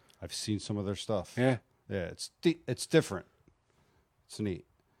stuff? I've seen some of their stuff. Yeah. Yeah, it's different. It's neat.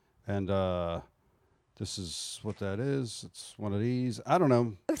 And this is what that is. It's one of these. I don't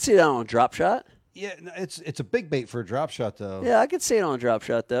know. I can see that on a drop shot. Yeah, no, it's a big bait for a drop shot, though. Yeah, I could see it on a drop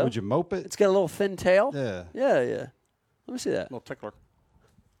shot, though. Would you mope it? It's got a little thin tail. Yeah. Yeah. Let me see that. Little tickler.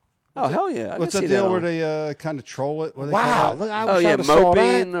 Oh, hell yeah. I What's can that see deal that where on. they kind of troll it? What do they Wow. call that? Look, I Oh, wish I yeah, would've saw that.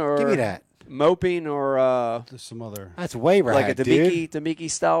 moping or Give me that. moping or There's some other. That's way right, like a dude. Demiki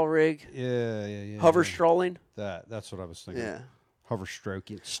style rig. Yeah. Hover strolling. That's what I was thinking. Yeah. Hover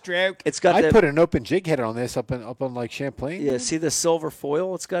stroking. Stroke. It's got I the put an open jig head on this up on like Champlain. yeah. See the silver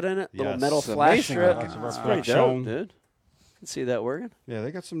foil it's got in it, little Yes. metal It's flash amazing strip. looking. It's Ah. pretty Shown. dope, dude. Can see that working. Yeah,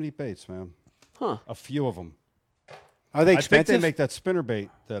 they got some neat baits, man. Huh? A few of them. Are they I think expensive? they make that spinner bait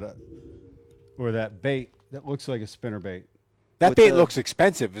or that bait that looks like a spinner bait. that with bait the- looks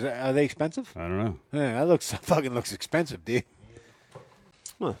expensive. Are they expensive? I don't know. Yeah, that looks fucking looks expensive, dude.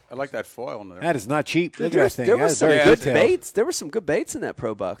 I like that foil in there. That is not cheap. Look at There that was, thing. there That was is some very good detailed. baits. There were some good baits in that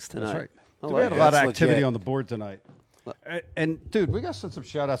pro box tonight. That's right. I We like had a that. lot of That's activity legit. on the board tonight. And dude, we got some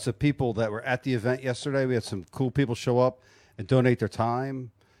shout outs to people that were at the event yesterday. We had some cool people show up and donate their time.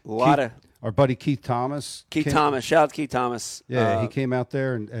 A lot Keith- of our buddy Keith Thomas. Keith came- Thomas. Shout out to Keith Thomas. Yeah, he came out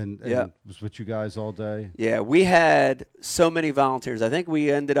there and yeah. was with you guys all day. Yeah, we had so many volunteers. I think we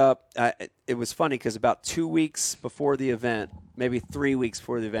ended up, it was funny because about 2 weeks before the event, maybe 3 weeks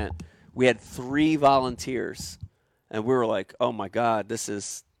before the event, we had 3 volunteers. And we were like, oh my God, this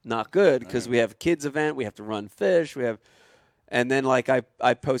is not good because we have a kids event, we have to run fish, and then like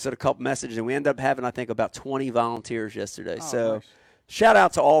I posted a couple messages and we ended up having, I think, about 20 volunteers yesterday. So nice. shout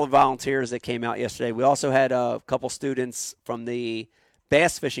out to all the volunteers that came out yesterday. We also had a couple students from the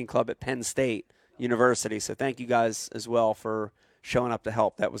Bass Fishing Club at Penn State University. So thank you guys as well for showing up to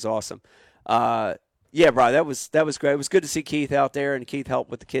help. That was awesome. Yeah, Brian, that was great. It was good to see Keith out there, and Keith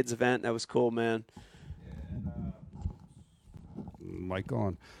helped with the kids event. That was cool, man. Mike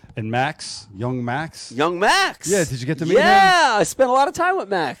on. And Max, young Max. Young Max. Yeah, did you get to meet Yeah, I spent a lot of time with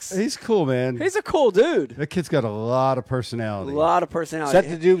Max. He's cool, man. He's a cool dude. That kid's got a lot of A personality. lot of Is personality. that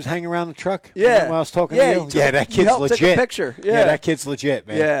the dude who's hanging around the truck? Yeah. When I was talking Yeah, to he you? took- Yeah, that he kid's helped legit. take a picture. Yeah. that kid's legit,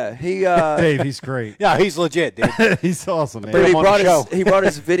 man. Yeah, he Dave, he's great. Yeah, he's legit, dude. He's awesome, man. Dude, he him on the brought show. his he brought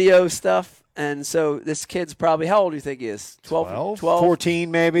his video stuff, and so this kid's probably, how old do you think he is? 12? 14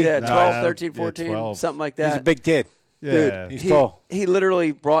 maybe. Yeah, No, 12, no, 13, yeah, 14, 12. something like He's that. a big kid. Yeah. He's he, tall. He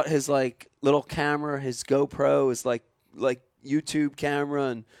literally brought his like little camera, his GoPro, his like YouTube camera,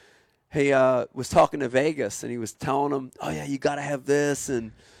 and he was talking to Vegas, and he was telling them, "Oh yeah, you got to have this,"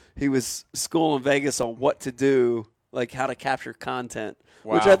 and he was schooling Vegas on what to do, like how to capture content,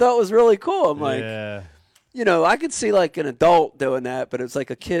 which I thought was really cool. I'm like, I could see like an adult doing that, but it's like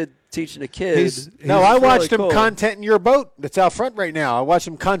a kid teaching a kid. I watched him cool. content in your boat that's out front right now. I watched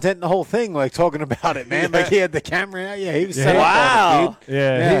him content in the whole thing, like talking about it, man. Like he had the camera out. Yeah, he was set up on it, dude.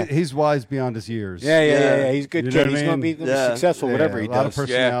 Yeah. He's wise beyond his years. Yeah. He's a good You know kid. what I He's going to mean? be successful, whatever he A lot does. of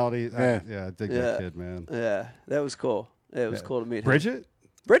personality. Yeah. I dig that kid, man. Yeah, that was cool. It was cool to meet him.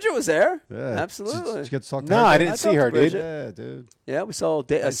 Bridget was there. Yeah, Absolutely. Did you get to talk to No, her? I didn't see her, dude. Yeah, dude. Yeah, we saw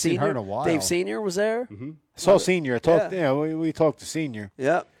I've seen her in a while. Dave Senior was there. Mm-hmm. I saw Senior. I talked. Yeah, we talked to Senior.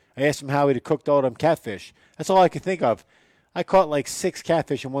 Yep. I asked him how he'd have cooked all them catfish. That's all I could think of. I caught like 6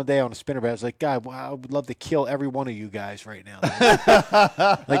 catfish in one day on a spinnerbait. I was like, God, I would love to kill every one of you guys right now.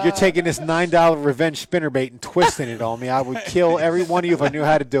 Like you're taking this $9 revenge spinnerbait and twisting it on me. I would kill every one of you if I knew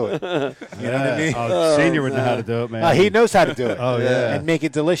how to do it. You know what I mean? Senior would know how to do it, man. He knows how to do it. Oh, yeah. And make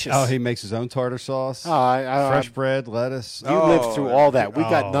it delicious. Oh, he makes his own tartar sauce. I fresh bread, lettuce. You lived through all that. We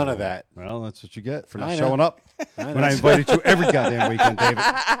got none of that. Well, that's what you get for not I know. showing up. When I invited you every goddamn weekend, David.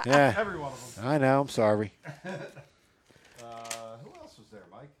 Yeah. Every one of them. I know. I'm sorry. Who else was there,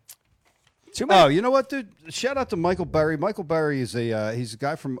 Mike? Too many. Oh, you know what, dude? Shout out to Michael Berry. Michael Berry is he's a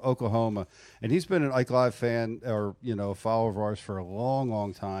guy from Oklahoma, and he's been an Ike Live fan or a follower of ours for a long,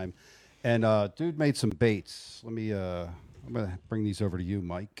 long time. And dude made some baits. I'm gonna bring these over to you,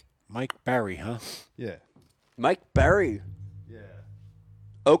 Mike. Mike Barry, huh? Yeah. Mike Berry. Yeah.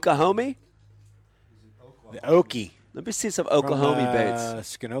 Oklahoma. The Okie. Let me see some Oklahoma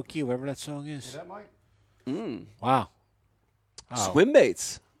baits. Skinokie, whatever that song is. Is that Mike? Wow. Swim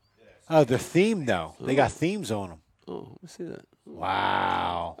baits. Oh, the theme, though. They got themes on them. Oh, let me see that.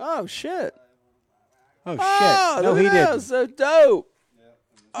 Wow. Oh shit. Oh, shit. Oh, No, look he at that. didn't. So dope.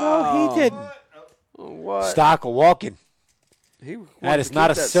 No, he didn't. Oh, what? Stock of walking. He wanted That to is keep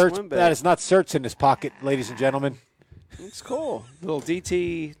not a that search. swim bait. That is not certs in his pocket, ladies and gentlemen. It's cool. Little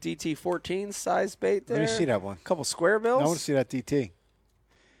DT 14 size bait there. Let me see that one. Couple square bills. I want to see that DT.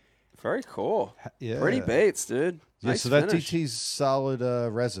 Very cool. Yeah. Pretty baits, dude. Yeah, Nice so that finish. DT's solid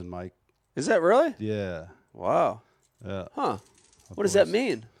resin, Mike. Is that really? Yeah. Wow. Yeah. Huh. What does that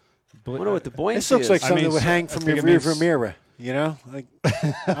mean? I wonder what the buoyancy This looks is. like something mean, that would hang I from think your it means- rearview mirror. You know, like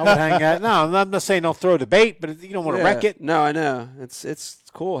I would hang out. No, I'm not saying don't throw the bait, but you don't want to wreck it. No, I know. It's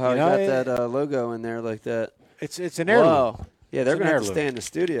cool how You he know, got that logo in there like that. It's an heirloom. Wow. Yeah, they're It's going an to have to heirloom. stay in the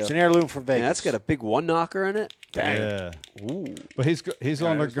studio. It's an heirloom from Vegas. Yeah, that's got a big one knocker in it. Yeah. Ooh. But he's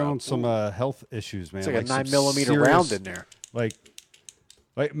undergoing some health issues, man. It's like a some 9mm serious- round in there. Like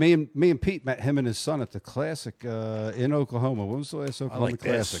me and Pete met him and his son at the Classic in Oklahoma. When was the last Oklahoma like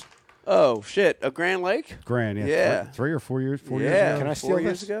this. Classic? Oh, shit. A Grand Lake? Grand, yeah. Yeah. Three or 4 years, 4 years Yeah. ago. Can I 4 steal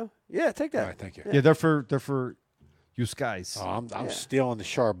years this? ago? Yeah, take that. All right, thank you. Yeah, they're for you guys. Oh, I'm stealing the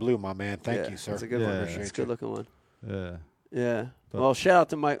Char Blue, my man. Thank Yeah, you, sir. That's a good one. Yeah. That's a Appreciate good looking one. Yeah. Yeah. Well, shout out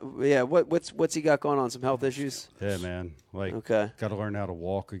to Mike. Yeah, what's he got going on? Some health issues? Yeah, man. Like, Okay. got to learn how to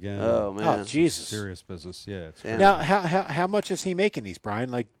walk again. Oh, man. Oh, Jesus. Serious business. Yeah. It's Damn. Now, how much is he making these,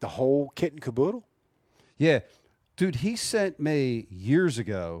 Brian? Like the whole kit and caboodle? Yeah, dude, he sent me years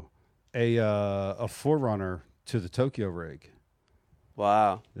ago a Forerunner to the Tokyo rig.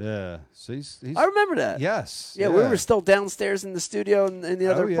 Wow. Yeah, so he's I remember that. yes, Yeah, we were still downstairs in the studio in the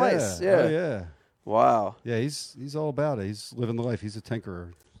other oh, place. Yeah. Yeah. Oh, yeah, Wow. yeah. He's all about it. He's living the life. He's a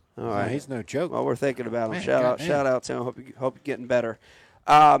tinkerer. All No, right. he's no joke. Well, we're thinking about him. Man, Shout goddamn. out to him. Hope you're getting better.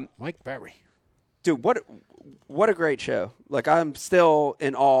 Mike Barry. Dude, what a great show. Like, I'm still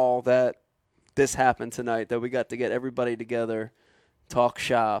in awe that this happened tonight, that we got to get everybody together, talk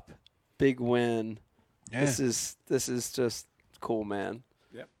shop, big win. Yeah. This is just cool, man.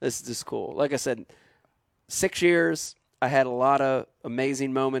 Yep. This is just cool. Like I said, 6 years, I had a lot of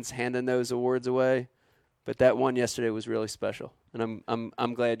amazing moments handing those awards away, but that one yesterday was really special, and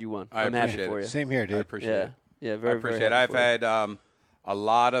I'm glad you won. I I'm happy appreciate for it. you. Same here, I dude. appreciate Yeah, it. yeah, I very appreciate it. very I've happy for you.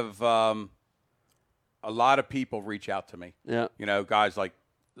 had a lot of people reach out to me. Yeah. You know, guys like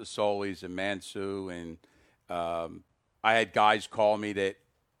the Solis and Mansu, and I had guys call me that,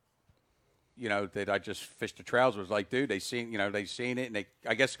 you know, that I just fished the trails. Was like, dude, they seen it, and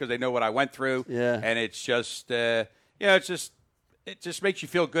I guess because they know what I went through. Yeah. And it's just, it just makes you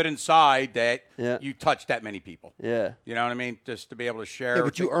feel good inside that Yeah. you touched that many people. Yeah. You know what I mean? Just to be able to share. Yeah,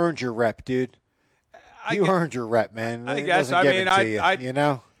 but you earned your rep, dude. You earned your rep, man. I It guess. doesn't I give mean, it to you, I you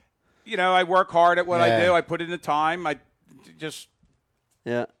know. You know, I work hard at what I Yeah. do. I put in the time. I just,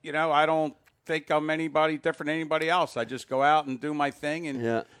 Yeah. you know, I don't think I'm anybody different than anybody else. I just go out and do my thing, and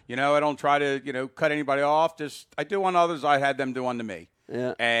Yeah. you know, I don't try to, cut anybody off. Just I do on others. I had them do unto me.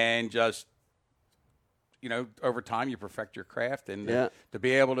 Yeah. and just over time you perfect your craft, and Yeah. to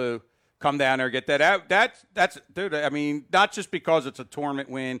be able to come down there and get that out. That's dude. I mean, not just because it's a tournament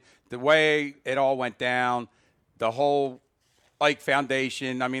win, the way it all went down, the whole Ike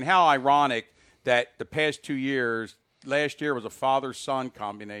Foundation. I mean, how ironic that the past 2 years. Last year was a father-son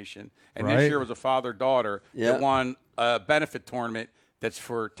combination, and Right. this year was a father-daughter Yeah. that won a benefit tournament that's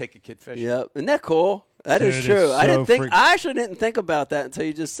for Take a Kid Fishing. Yep. Isn't that cool? That Dude, is it's true. I didn't so think. I actually didn't think about that until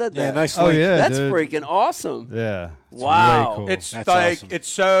you just said that. Yeah, nice Oh link. yeah, That's dude. freaking awesome. Yeah. It's Wow. way cool. It's That's like awesome. it's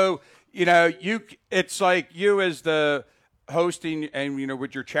so it's like you as the hosting and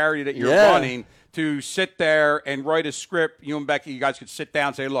with your charity that you're Yeah. running to sit there and write a script. You and Becky, you guys could sit down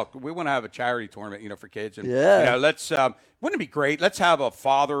and say, look, we want to have a charity tournament, for kids, and Yeah. let's wouldn't it be great? Let's have a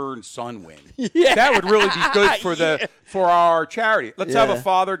father and son win. Yeah. That would really be good for for our charity. Let's have a Yeah.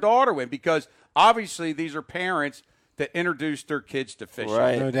 father-daughter win, because obviously these are parents that introduce their kids to fishing.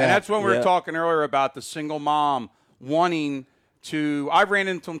 Right. No And doubt. that's when we Yeah. were talking earlier about the single mom wanting to. I ran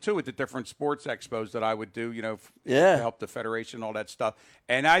into them too at the different sports expos that I would do, Yeah. to help the federation and all that stuff.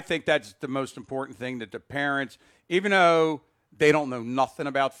 And I think that's the most important thing, that the parents, even though they don't know nothing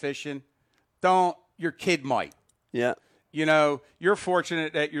about fishing, your kid might. Yeah. You're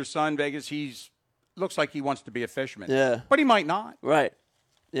fortunate that your son, Vegas, looks like he wants to be a fisherman. Yeah. But he might not. Right.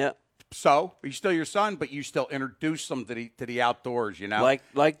 Yeah. So he's still your son, but you still introduce them to the outdoors,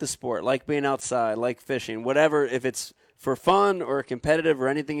 Like the sport, like being outside, like fishing, whatever. If it's for fun or competitive or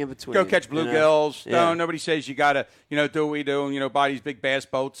anything in between. Go catch bluegills. Yeah. No, nobody says you got to, do what we do and, buy these big bass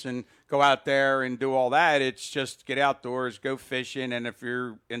boats and go out there and do all that. It's just get outdoors, go fishing. And if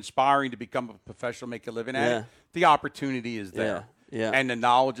you're inspiring to become a professional, make a living at Yeah. it, the opportunity is there. Yeah. And the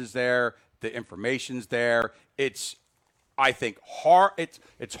knowledge is there. The information's there. It's, I think, hard.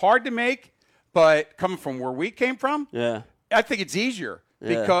 It's hard to make, but coming from where we came from, Yeah. I think it's easier.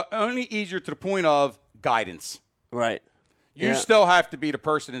 Yeah. Because only easier to the point of guidance. Right. You Yeah. still have to be the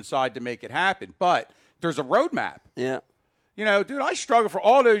person inside to make it happen, but there's a roadmap. Yeah. Dude, I struggled for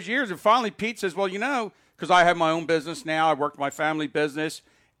all those years, and finally Pete says, well, because I have my own business now, I work my family business,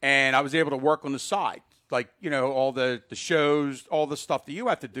 and I was able to work on the side, like, all the shows, all the stuff that you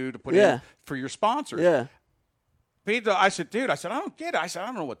have to do to put Yeah. in for your sponsors. Yeah. Pete, I said, dude, I don't get it. I said, I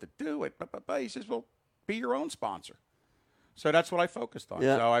don't know what to do. He says, well, be your own sponsor. So that's what I focused on.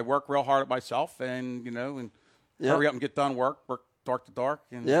 Yeah. So I work real hard at myself, and, and Yeah. hurry up and get done work dark to dark.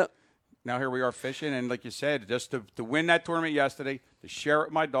 And Yep. now here we are fishing, and like you said, just to win that tournament yesterday, to share it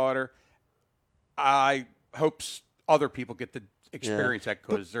with my daughter, I hope other people get to experience that,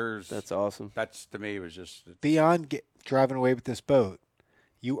 because That's awesome. that's to me was just Beyond driving away with this boat,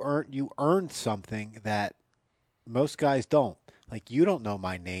 you earned something that most guys don't. Like, you don't know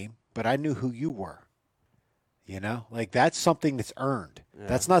my name, but I knew who you were. Like, that's something that's earned. Yeah.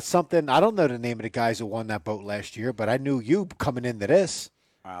 That's not something, I don't know the name of the guys who won that boat last year, but I knew you coming into this.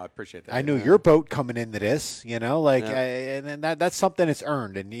 I appreciate that. I knew your boat coming into this, and that's something that's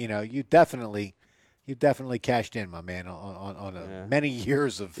earned. And, you definitely cashed in, my man, on many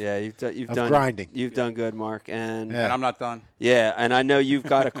years of you've of done grinding. You've done good, Mark, and And I'm not done. yeah, and I know you've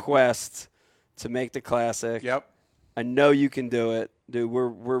got a quest to make the classic. Yep. I know you can do it, dude. We're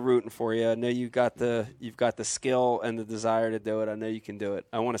rooting for you. I know you've got the skill and the desire to do it. I know you can do it.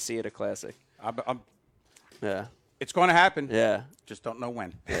 I want to see it at classic. Yeah. It's going to happen. Yeah. Just don't know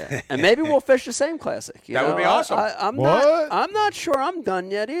when. Yeah. And maybe we'll fish the same classic. That would be awesome. I'm not sure I'm done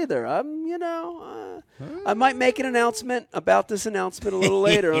yet either. I might make an announcement about this announcement a little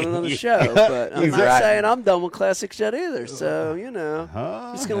later on another show, but I'm not saying I'm done with classics yet either. So,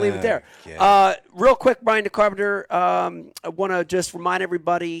 I'm just going to leave it there. Real quick, Brian DeCarpenter, I want to just remind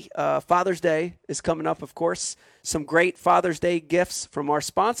everybody, Father's Day is coming up, of course. Some great Father's Day gifts from our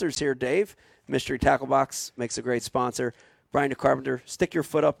sponsors here, Dave. Mystery Tackle Box makes a great sponsor. Brian DeCarpenter, stick your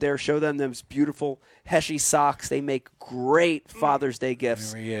foot up there. Show them those beautiful Heshy socks. They make great Father's Day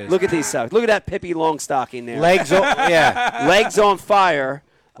gifts. There he is. Look at these socks. Look at that Pippi Longstocking there. Legs on fire.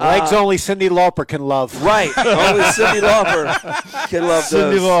 Legs only Cyndi Lauper can love. Right. Only Cyndi Lauper can love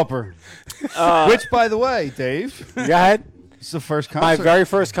Cyndi those. Lauper. Which, by the way, Dave, Go ahead. it's the first My concert. very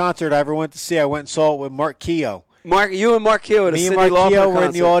first concert I ever went to see, I went and saw it with Mark Keogh. Mark, you and Mark Keogh at a Me and Cyndi Mark Lauper Keogh were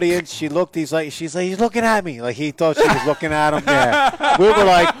in the concert. audience. She's like, he's looking at me. Like, he thought she was looking at him. Yeah. We were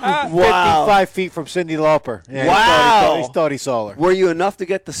like 55 feet from Cyndi Lauper. Yeah, Wow. He thought he saw her. Were you enough to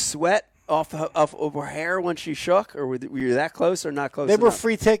get the sweat off of her hair when she shook, or were you that close or not close They were enough?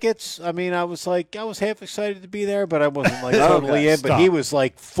 free tickets. I mean, I was half excited to be there, but I wasn't like totally in. But Stop. he was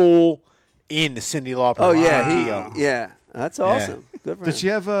like full in the Cyndi Lauper. Oh, yeah. Keogh. Yeah. That's awesome. Good for Did him. she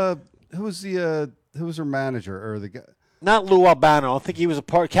have who was her manager or the guy? Not Lou Albano. I don't think he was a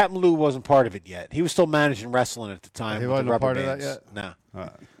part. Captain Lou wasn't part of it yet. He was still managing wrestling at the time. He with the wasn't a rubber part of that bands. yet? No.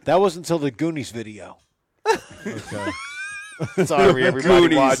 That wasn't until the Goonies video. Okay. Sorry, everybody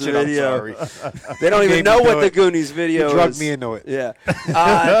Goonies watching. video. I'm sorry. They don't even Made know me what do the it. Goonies video You drugged is. me into it. Yeah.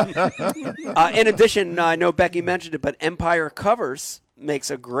 In addition, I know Becky mentioned it, but Empire Covers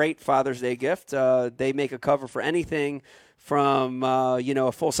makes a great Father's Day gift. They make a cover for anything from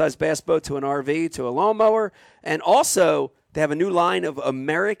a full-size bass boat to an RV to a lawnmower, and also they have a new line of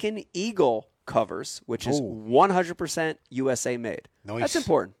American Eagle covers, which is 100% USA made. Nice. That's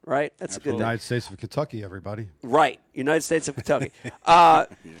important, right? That's a good thing. United States of Kentucky, everybody. Right, United States of Kentucky.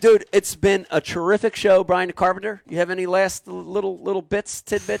 Dude, it's been a terrific show. Brian Carpenter, you have any last little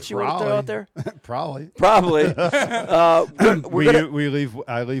tidbits you want to throw out there? Probably. Probably.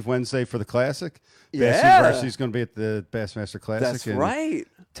 I leave Wednesday for the Classic. Yeah. Bass University is going to be at the Bassmaster Classic. That's in right.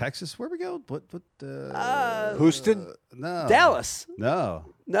 Texas. Where we go? What? Houston? No. Dallas. No.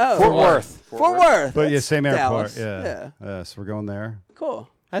 No. Fort Worth. Fort Worth. But yeah, That's same airport. Dallas. Yeah. So we're going there. Cool.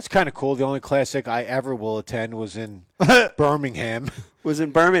 That's kind of cool. The only classic I ever will attend was in Birmingham. Was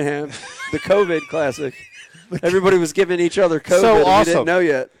in Birmingham, the COVID Classic. Everybody was giving each other COVID. So and we awesome. didn't know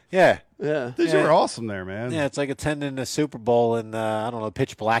yet. Yeah. Yeah. These were awesome there, man. Yeah, it's like attending a Super Bowl in,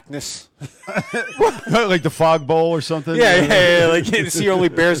 pitch blackness. Like the Fog Bowl or something. Yeah. Like it's the only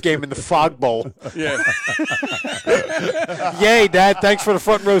Bears game in the Fog Bowl. Yeah. Yay, Dad. Thanks for the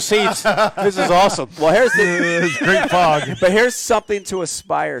front row seats. This is awesome. Well, here's It's great fog. but here's something to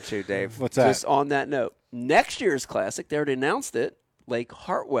aspire to, Dave. What's that? Just on that note. Next year's Classic, they already announced it, Lake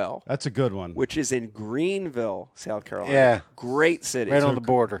Hartwell, That's a good one. which is in Greenville, South Carolina. Yeah. Great city. Right on the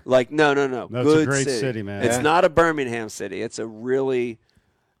border. Like, no. No, it's a Good great city, man. It's Yeah. not a Birmingham city. It's a really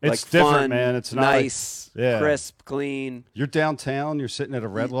It's like different, fun, man. It's not like- nice, yeah. crisp, clean. You're downtown. You're sitting at a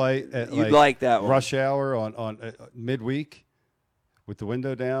red light at You'd like that one. rush hour on midweek with the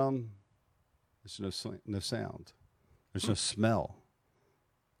window down. There's no sound. There's no smell.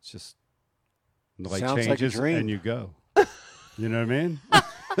 It's just the light Sounds like a changes dream. and you go. You know what I mean?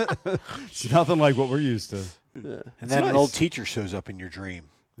 It's nothing like what we're used to. And then an old teacher shows up in your dream.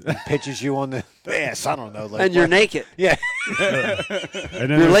 And pitches you on the bass. I don't know. Like And you're what? naked. Yeah. And then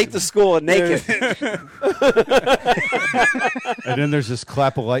You're there's- late to school and naked. And then there's this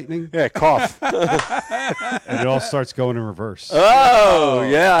clap of lightning, Yeah, cough. and it all starts going in reverse. Oh,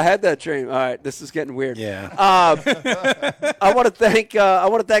 yeah, I had that dream. All right, this is getting weird. Yeah. I want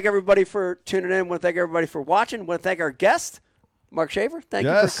to thank everybody for tuning in. I want to thank everybody for watching. I want to thank our guest, Mark Shaver. Thank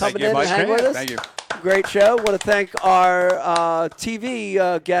you Yes. for coming Thank you, in Mike. and hanging with us. Thank you. Great show. Want to thank our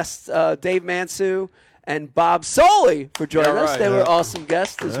TV guests, Dave Mansu and Bob Soley, for joining Yeah, us. right. They were Yeah. awesome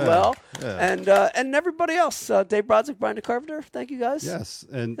guests as Yeah. well. Yeah. And everybody else. Dave Brodzik, Brian DeCarpenter. Thank you guys. Yes,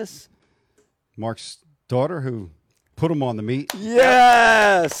 and Yes. Mark's daughter who put him on the meat.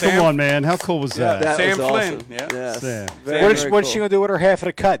 Yes. Come on, man. How cool was that? That Sam was Flynn, awesome. yeah. Yes. Sam. Very, What's very she cool. going to do with her half of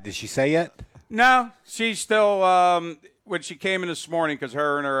the cut? Did she say yet? No, she's still. When she came in this morning, because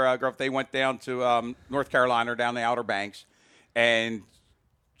her and her girlfriend, they went down to North Carolina, down the Outer Banks, and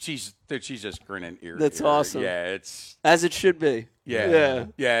she's just grinning ear to That's ear. awesome. Yeah, it's As it should be. yeah.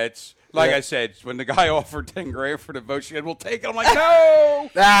 It's like Yeah. I said, when the guy offered $10,000 for the vote, she said, "We'll take it." I'm like, "No."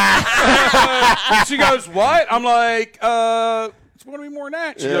 She goes, "What?" I'm like, "It's going to be more than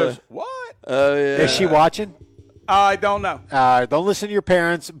that." She goes, "What?" Oh, yeah. Is she watching? I don't know. Don't listen to your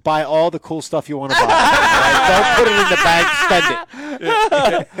parents. Buy all the cool stuff you want to buy. All right? Don't put it in the bank. Spend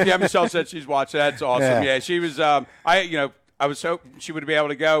it. Yeah, Michelle said she's watching. That's awesome. Yeah. Yeah, she was. I was hoping she would be able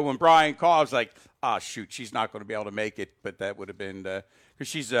to go. When Brian called, I was like, "Ah, shoot, she's not going to be able to make it." But that would have been because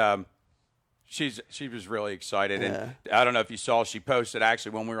she was really excited, and I don't know if you saw, she posted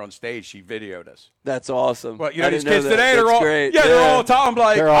actually when we were on stage, she videoed us. That's awesome. Well, you I know, these didn't kids know that. today, That's they're all great. yeah, they're all talking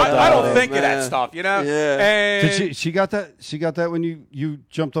like They're all I don't dialed think of that man. stuff, you know. Yeah. And Did she got that? She got that when you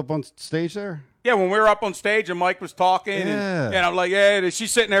jumped up on stage there? yeah, when we were up on stage and Mike was talking, Yeah. and I'm like, yeah,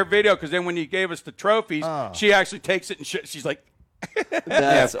 she's sitting there video because then when you gave us the trophies, she actually takes it and she's like,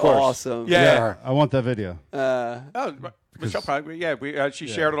 That's of course. awesome. yeah. I want that video. Oh, Michelle probably, she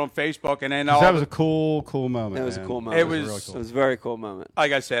shared it on Facebook, and then 'Cause that was a cool moment. That was a man. cool moment. It was- really It cool. was a very cool moment.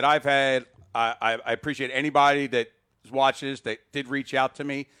 like I said, I appreciate anybody that watches this that did reach out to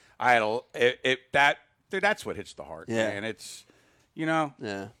me. I had that's what hits the heart. Yeah. And it's, yeah.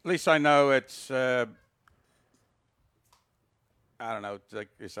 Yeah. At least I know it's. I don't know. Like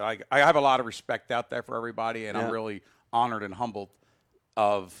I said, I have a lot of respect out there for everybody, and Yeah. I'm really honored and humbled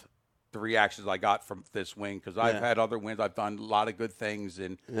of the reactions I got from this win, because I've Yeah. had other wins. I've done a lot of good things,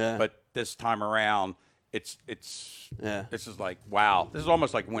 Yeah. but this time around, it's Yeah. this is like wow. This is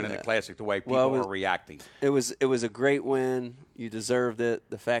almost like winning the Classic. The way people are reacting. It was a great win. You deserved it.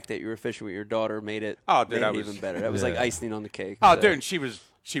 The fact that you were fishing with your daughter made it, Oh, dude, made that it was- even better. That was like icing on the cake. Oh, So, dude, and she was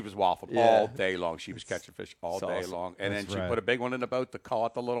waffling Yeah. all day long. She was catching fish all That's day awesome. long, and That's then she right. put a big one in the boat to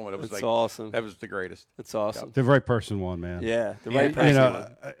caught the little one. It was That's like awesome. That was the greatest. It's awesome. The right person won, man. Yeah, the Yeah, right you person. You know,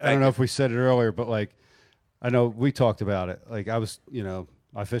 I don't know if we said it earlier, but like, I know we talked about it. Like, I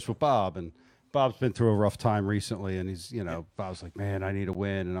fished with Bob, and Bob's been through a rough time recently, and Bob's like, man, I need a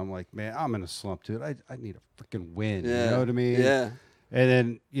win, and I'm like, man, I'm in a slump, dude. I need a freaking win. Yeah. You know what I mean? Yeah.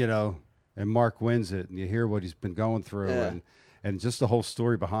 And then and Mark wins it, and you hear what he's been going through, Yeah. and just the whole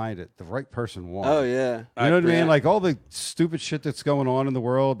story behind it. The right person won. Oh yeah. You know what I Yeah. mean? Like all the stupid shit that's going on in the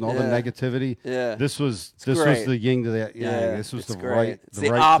world and all the Yeah. negativity. Yeah. This was great. the yin to that yang. Yeah, This was it's the great. right It's the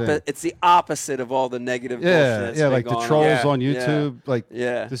the right opposite. thing. It's the opposite of all the negative. bullshit Yeah, that's yeah, been like the going trolls on. on YouTube. Like,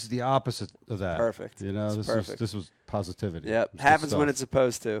 Yeah. this is the opposite of that. Perfect. You know, It's this was positivity. Yep, It's good happens when stuff. it's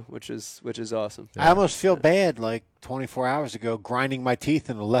supposed to, which is awesome. I almost feel bad, like 24 hours ago, grinding my teeth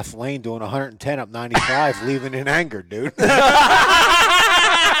in the left lane, doing 110 up 95, leaving in anger, dude.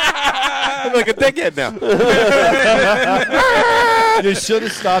 I'm like a dickhead now. You should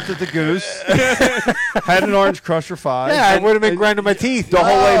have stopped at the Goose. Had an Orange Crusher 5. Yeah, I would have been grinding my teeth The whole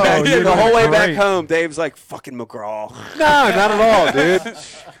way Oh, back, you're the whole way doing back great. home, Dave's like fucking McGraw. No, not at all,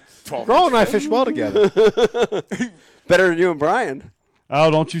 dude. Roll and I fish well together. Better than you and Brian. Oh,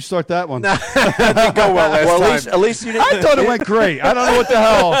 don't you start that one. Didn't go well last Well, time. at least you didn't. I thought it went great. I don't know what the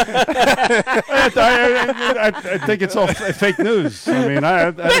hell. I think it's all fake news. I mean, I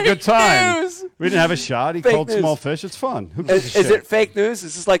had a good time. news. We didn't have a shot. He Fake called news. small fish. It's fun. Who gives Is a shit? it fake news?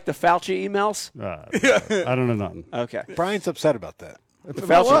 Is this like the Fauci emails? I don't know nothing. Okay. Brian's upset about that. The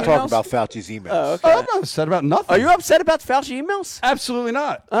Fauci Fauci talk emails? about Fauci's emails. Oh, okay. Oh, I'm not upset about nothing. Are you upset about the Fauci emails? Absolutely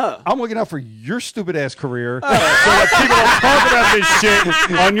not. Oh. I'm looking out for your stupid ass career so that people don't talk about this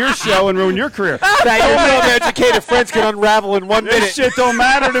shit on your show and ruin your career. That your self-educated friends can unravel in 1 This minute. shit don't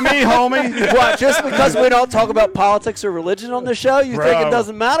matter to me, homie. What? Just because we don't talk about politics or religion on the show, you think Bro. it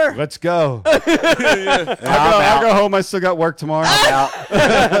doesn't matter? Let's go. I'll go home. I still got work tomorrow.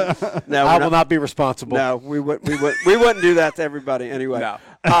 No, I we're will not be responsible. No, we wouldn't do that to everybody anyway. No.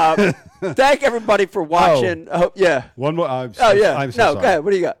 Thank everybody for watching. Oh, yeah. One more. I'm Oh yeah. I'm so No, sorry. go ahead.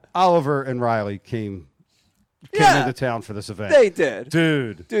 What do you got? Oliver and Riley came Yeah. into town for this event. They did.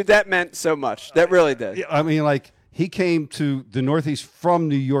 Dude. Dude, that meant so much. That really did. Yeah, I mean, like, he came to the Northeast from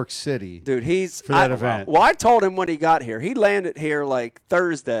New York City. Dude, he's For that event. Well, I told him when he got here. He landed here like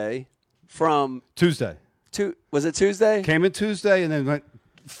Thursday from Tuesday. was it Tuesday? Came in Tuesday and then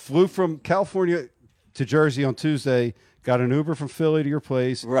flew from California to Jersey on Tuesday, got an Uber from Philly to your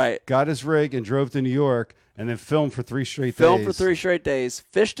place. Right. Got his rig and drove to New York and then filmed for 3 straight days. Filmed for 3 straight days.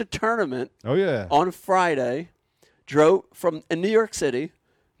 Fished a tournament Oh, yeah. on Friday. Drove from in New York City.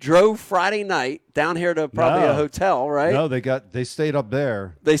 Drove Friday night down here to probably No. a hotel, right? No, they stayed up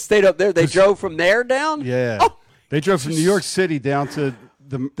there. They stayed up there. They drove from there down? Yeah. Oh. They drove from New York City down to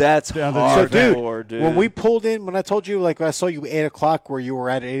the. That's down to hard, the event. dude. When we pulled in, when I told you, like, I saw you 8 o'clock where you were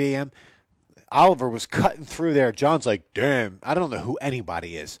at 8 a.m., Oliver was cutting through there. John's like, damn, I don't know who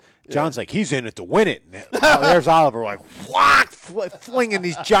anybody is. John's like, he's in it to win it. And there's Oliver, like, whack, flinging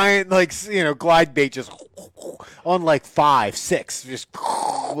these giant, like, glide bait just on like 5, 6, just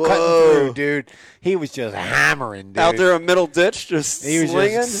cutting through, dude. He was just hammering, dude. out there in middle ditch, just He was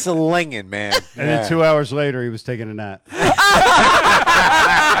slinging. just slinging, man. And then 2 hours later, he was taking a nap.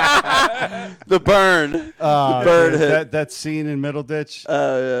 The burn. The bird hit. That scene in Middle Ditch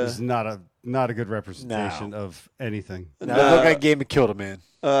Yeah. is not a good representation of anything. No, it looked like Game and killed a man.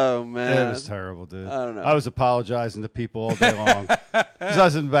 Oh man, It was terrible, dude. I don't know. I was apologizing to people all day long because I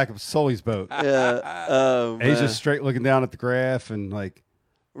was in the back of Sully's boat. Yeah. Oh And he's man. just straight looking down at the graph and like,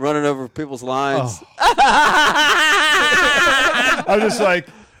 running over people's lines. I'm just like,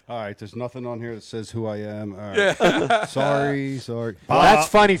 all right, there's nothing on here that says who I am. All right. Sorry. Well, that's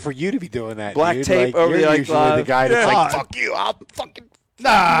funny for you to be doing that, Black dude. tape like, over you're the usually iCloud. the guy that's Yeah. like, fuck you, I'll fucking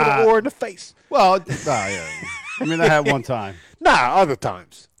Nah. give you the oar in the face. Well, yeah. I mean, I had one time. Nah, other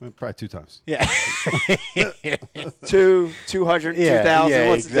times. Probably 2 times. Yeah. 200, Yeah, 2,000. yeah,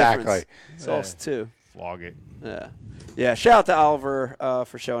 What's exactly. the difference? It's all 2. Flog it. Yeah. Yeah. Shout out to Oliver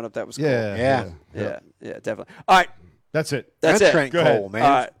for showing up. That was cool. Yeah. Yeah. Yeah, definitely. All right. That's it. That's And it. Trent Go ahead. Cole, man. All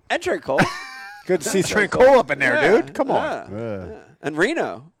right. And Trent Cole. Good to see Trent Cole up in there, Yeah, dude. Come on. yeah. And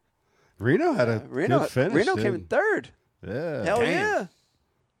Reno. Reno had a Reno good finish. Reno dude. came in 3rd. Yeah. Hell Damn. yeah.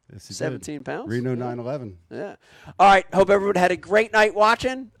 Yes, he did. 17 pounds. Reno 9/11. Yeah. All right. Hope everyone had a great night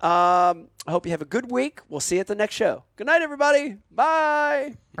watching. I hope you have a good week. We'll see you at the next show. Good night, everybody.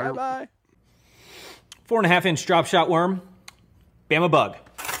 Bye. Bye-bye. 4.5-inch drop shot worm, Bama bug.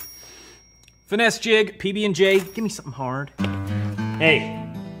 Finesse jig, PB&J, give me something hard. Hey,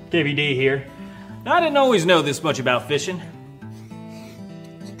 KVD here. Now, I didn't always know this much about fishing.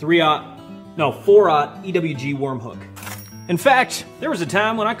 It's a 4-aught EWG worm hook. In fact, there was a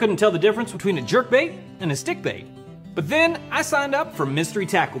time when I couldn't tell the difference between a jerkbait and a stickbait. But then I signed up for Mystery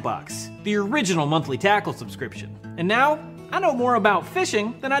Tackle Box, the original monthly tackle subscription. And now I know more about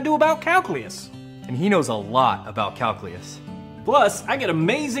fishing than I do about calculus. And he knows a lot about calculus. Plus, I get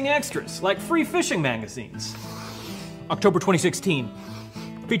amazing extras like free fishing magazines. October 2016.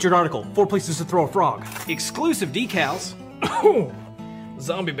 Featured article, 4 places to throw a frog. Exclusive decals.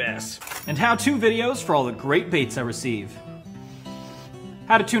 Zombie bass. And how-to videos for all the great baits I receive.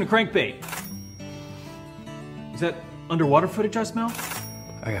 How to tune a crankbait. Is that underwater footage I smell?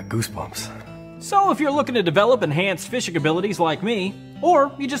 I got goosebumps. So if you're looking to develop enhanced fishing abilities like me,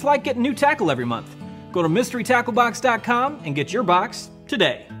 or you just like getting new tackle every month, go to MysteryTackleBox.com and get your box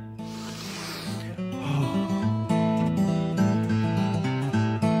today.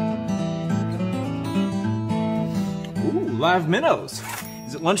 Ooh, live minnows.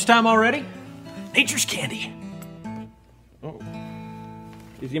 Is it lunchtime already? Nature's candy. Oh.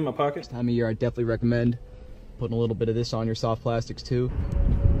 Is he in my pocket? Time of year, I definitely recommend putting a little bit of this on your soft plastics too.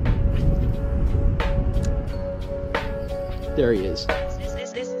 There he is.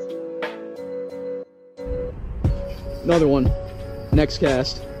 Another one. Next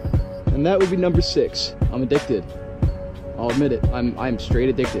cast. And that would be number 6. I'm addicted. I'll admit it. I'm straight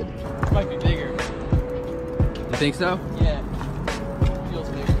addicted. Might be bigger. You think so? Yeah. Feels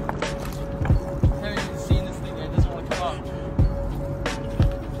bigger. I haven't even seen this thing yet. It doesn't want to come up.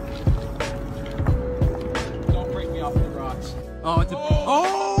 Don't break me off the rocks. Oh, it's a...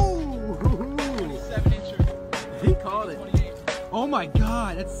 Oh! 27-incher. He caught it. 28. Oh my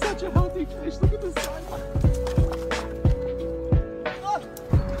god, that's such a healthy fish. Look at the size.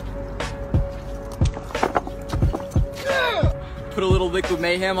 Put a little liquid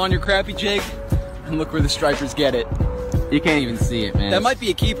mayhem on your crappie jig, and look where the stripers get it. You can't even see it, man. That might be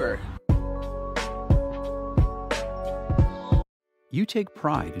a keeper. You take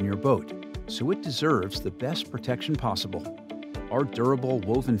pride in your boat, so it deserves the best protection possible. Our durable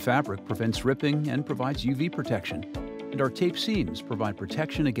woven fabric prevents ripping and provides UV protection, and our tape seams provide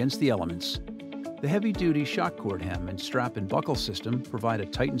protection against the elements. The heavy-duty shock cord hem and strap and buckle system provide a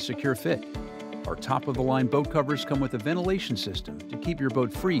tight and secure fit. Our top-of-the-line boat covers come with a ventilation system to keep your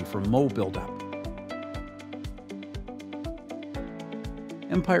boat free from mold buildup.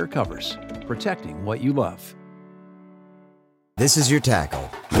 Empire Covers, protecting what you love. This is your tackle.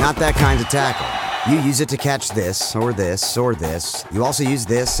 Not that kind of tackle. You use it to catch this, or this, or this. You also use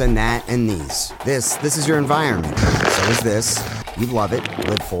this and that and these. This is your environment. So is this. You love it,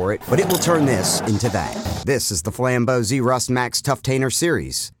 live for it, but it will turn this into that. This is the Flambeau Z-Rust Max Tough Tainer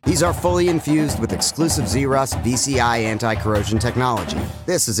series. These are fully infused with exclusive Z-Rust VCI anti-corrosion technology.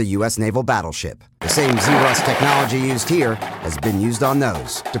 This is a U.S. naval battleship. The same Z-Rust technology used here has been used on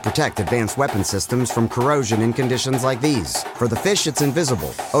those to protect advanced weapon systems from corrosion in conditions like these. For the fish, it's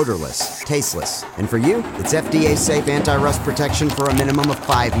invisible, odorless, tasteless. And for you, it's FDA-safe anti-rust protection for a minimum of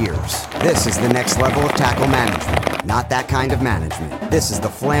 5 years. This is the next level of tackle management, not that kind of management. This is the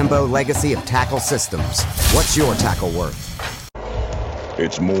Flambeau legacy of tackle systems. What's your tackle worth?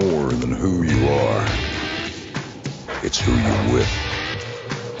 It's more than who you are. It's who you're with.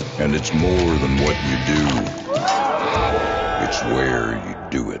 And it's more than what you do. It's where you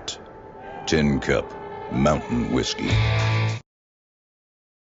do it. Tin Cup Mountain Whiskey.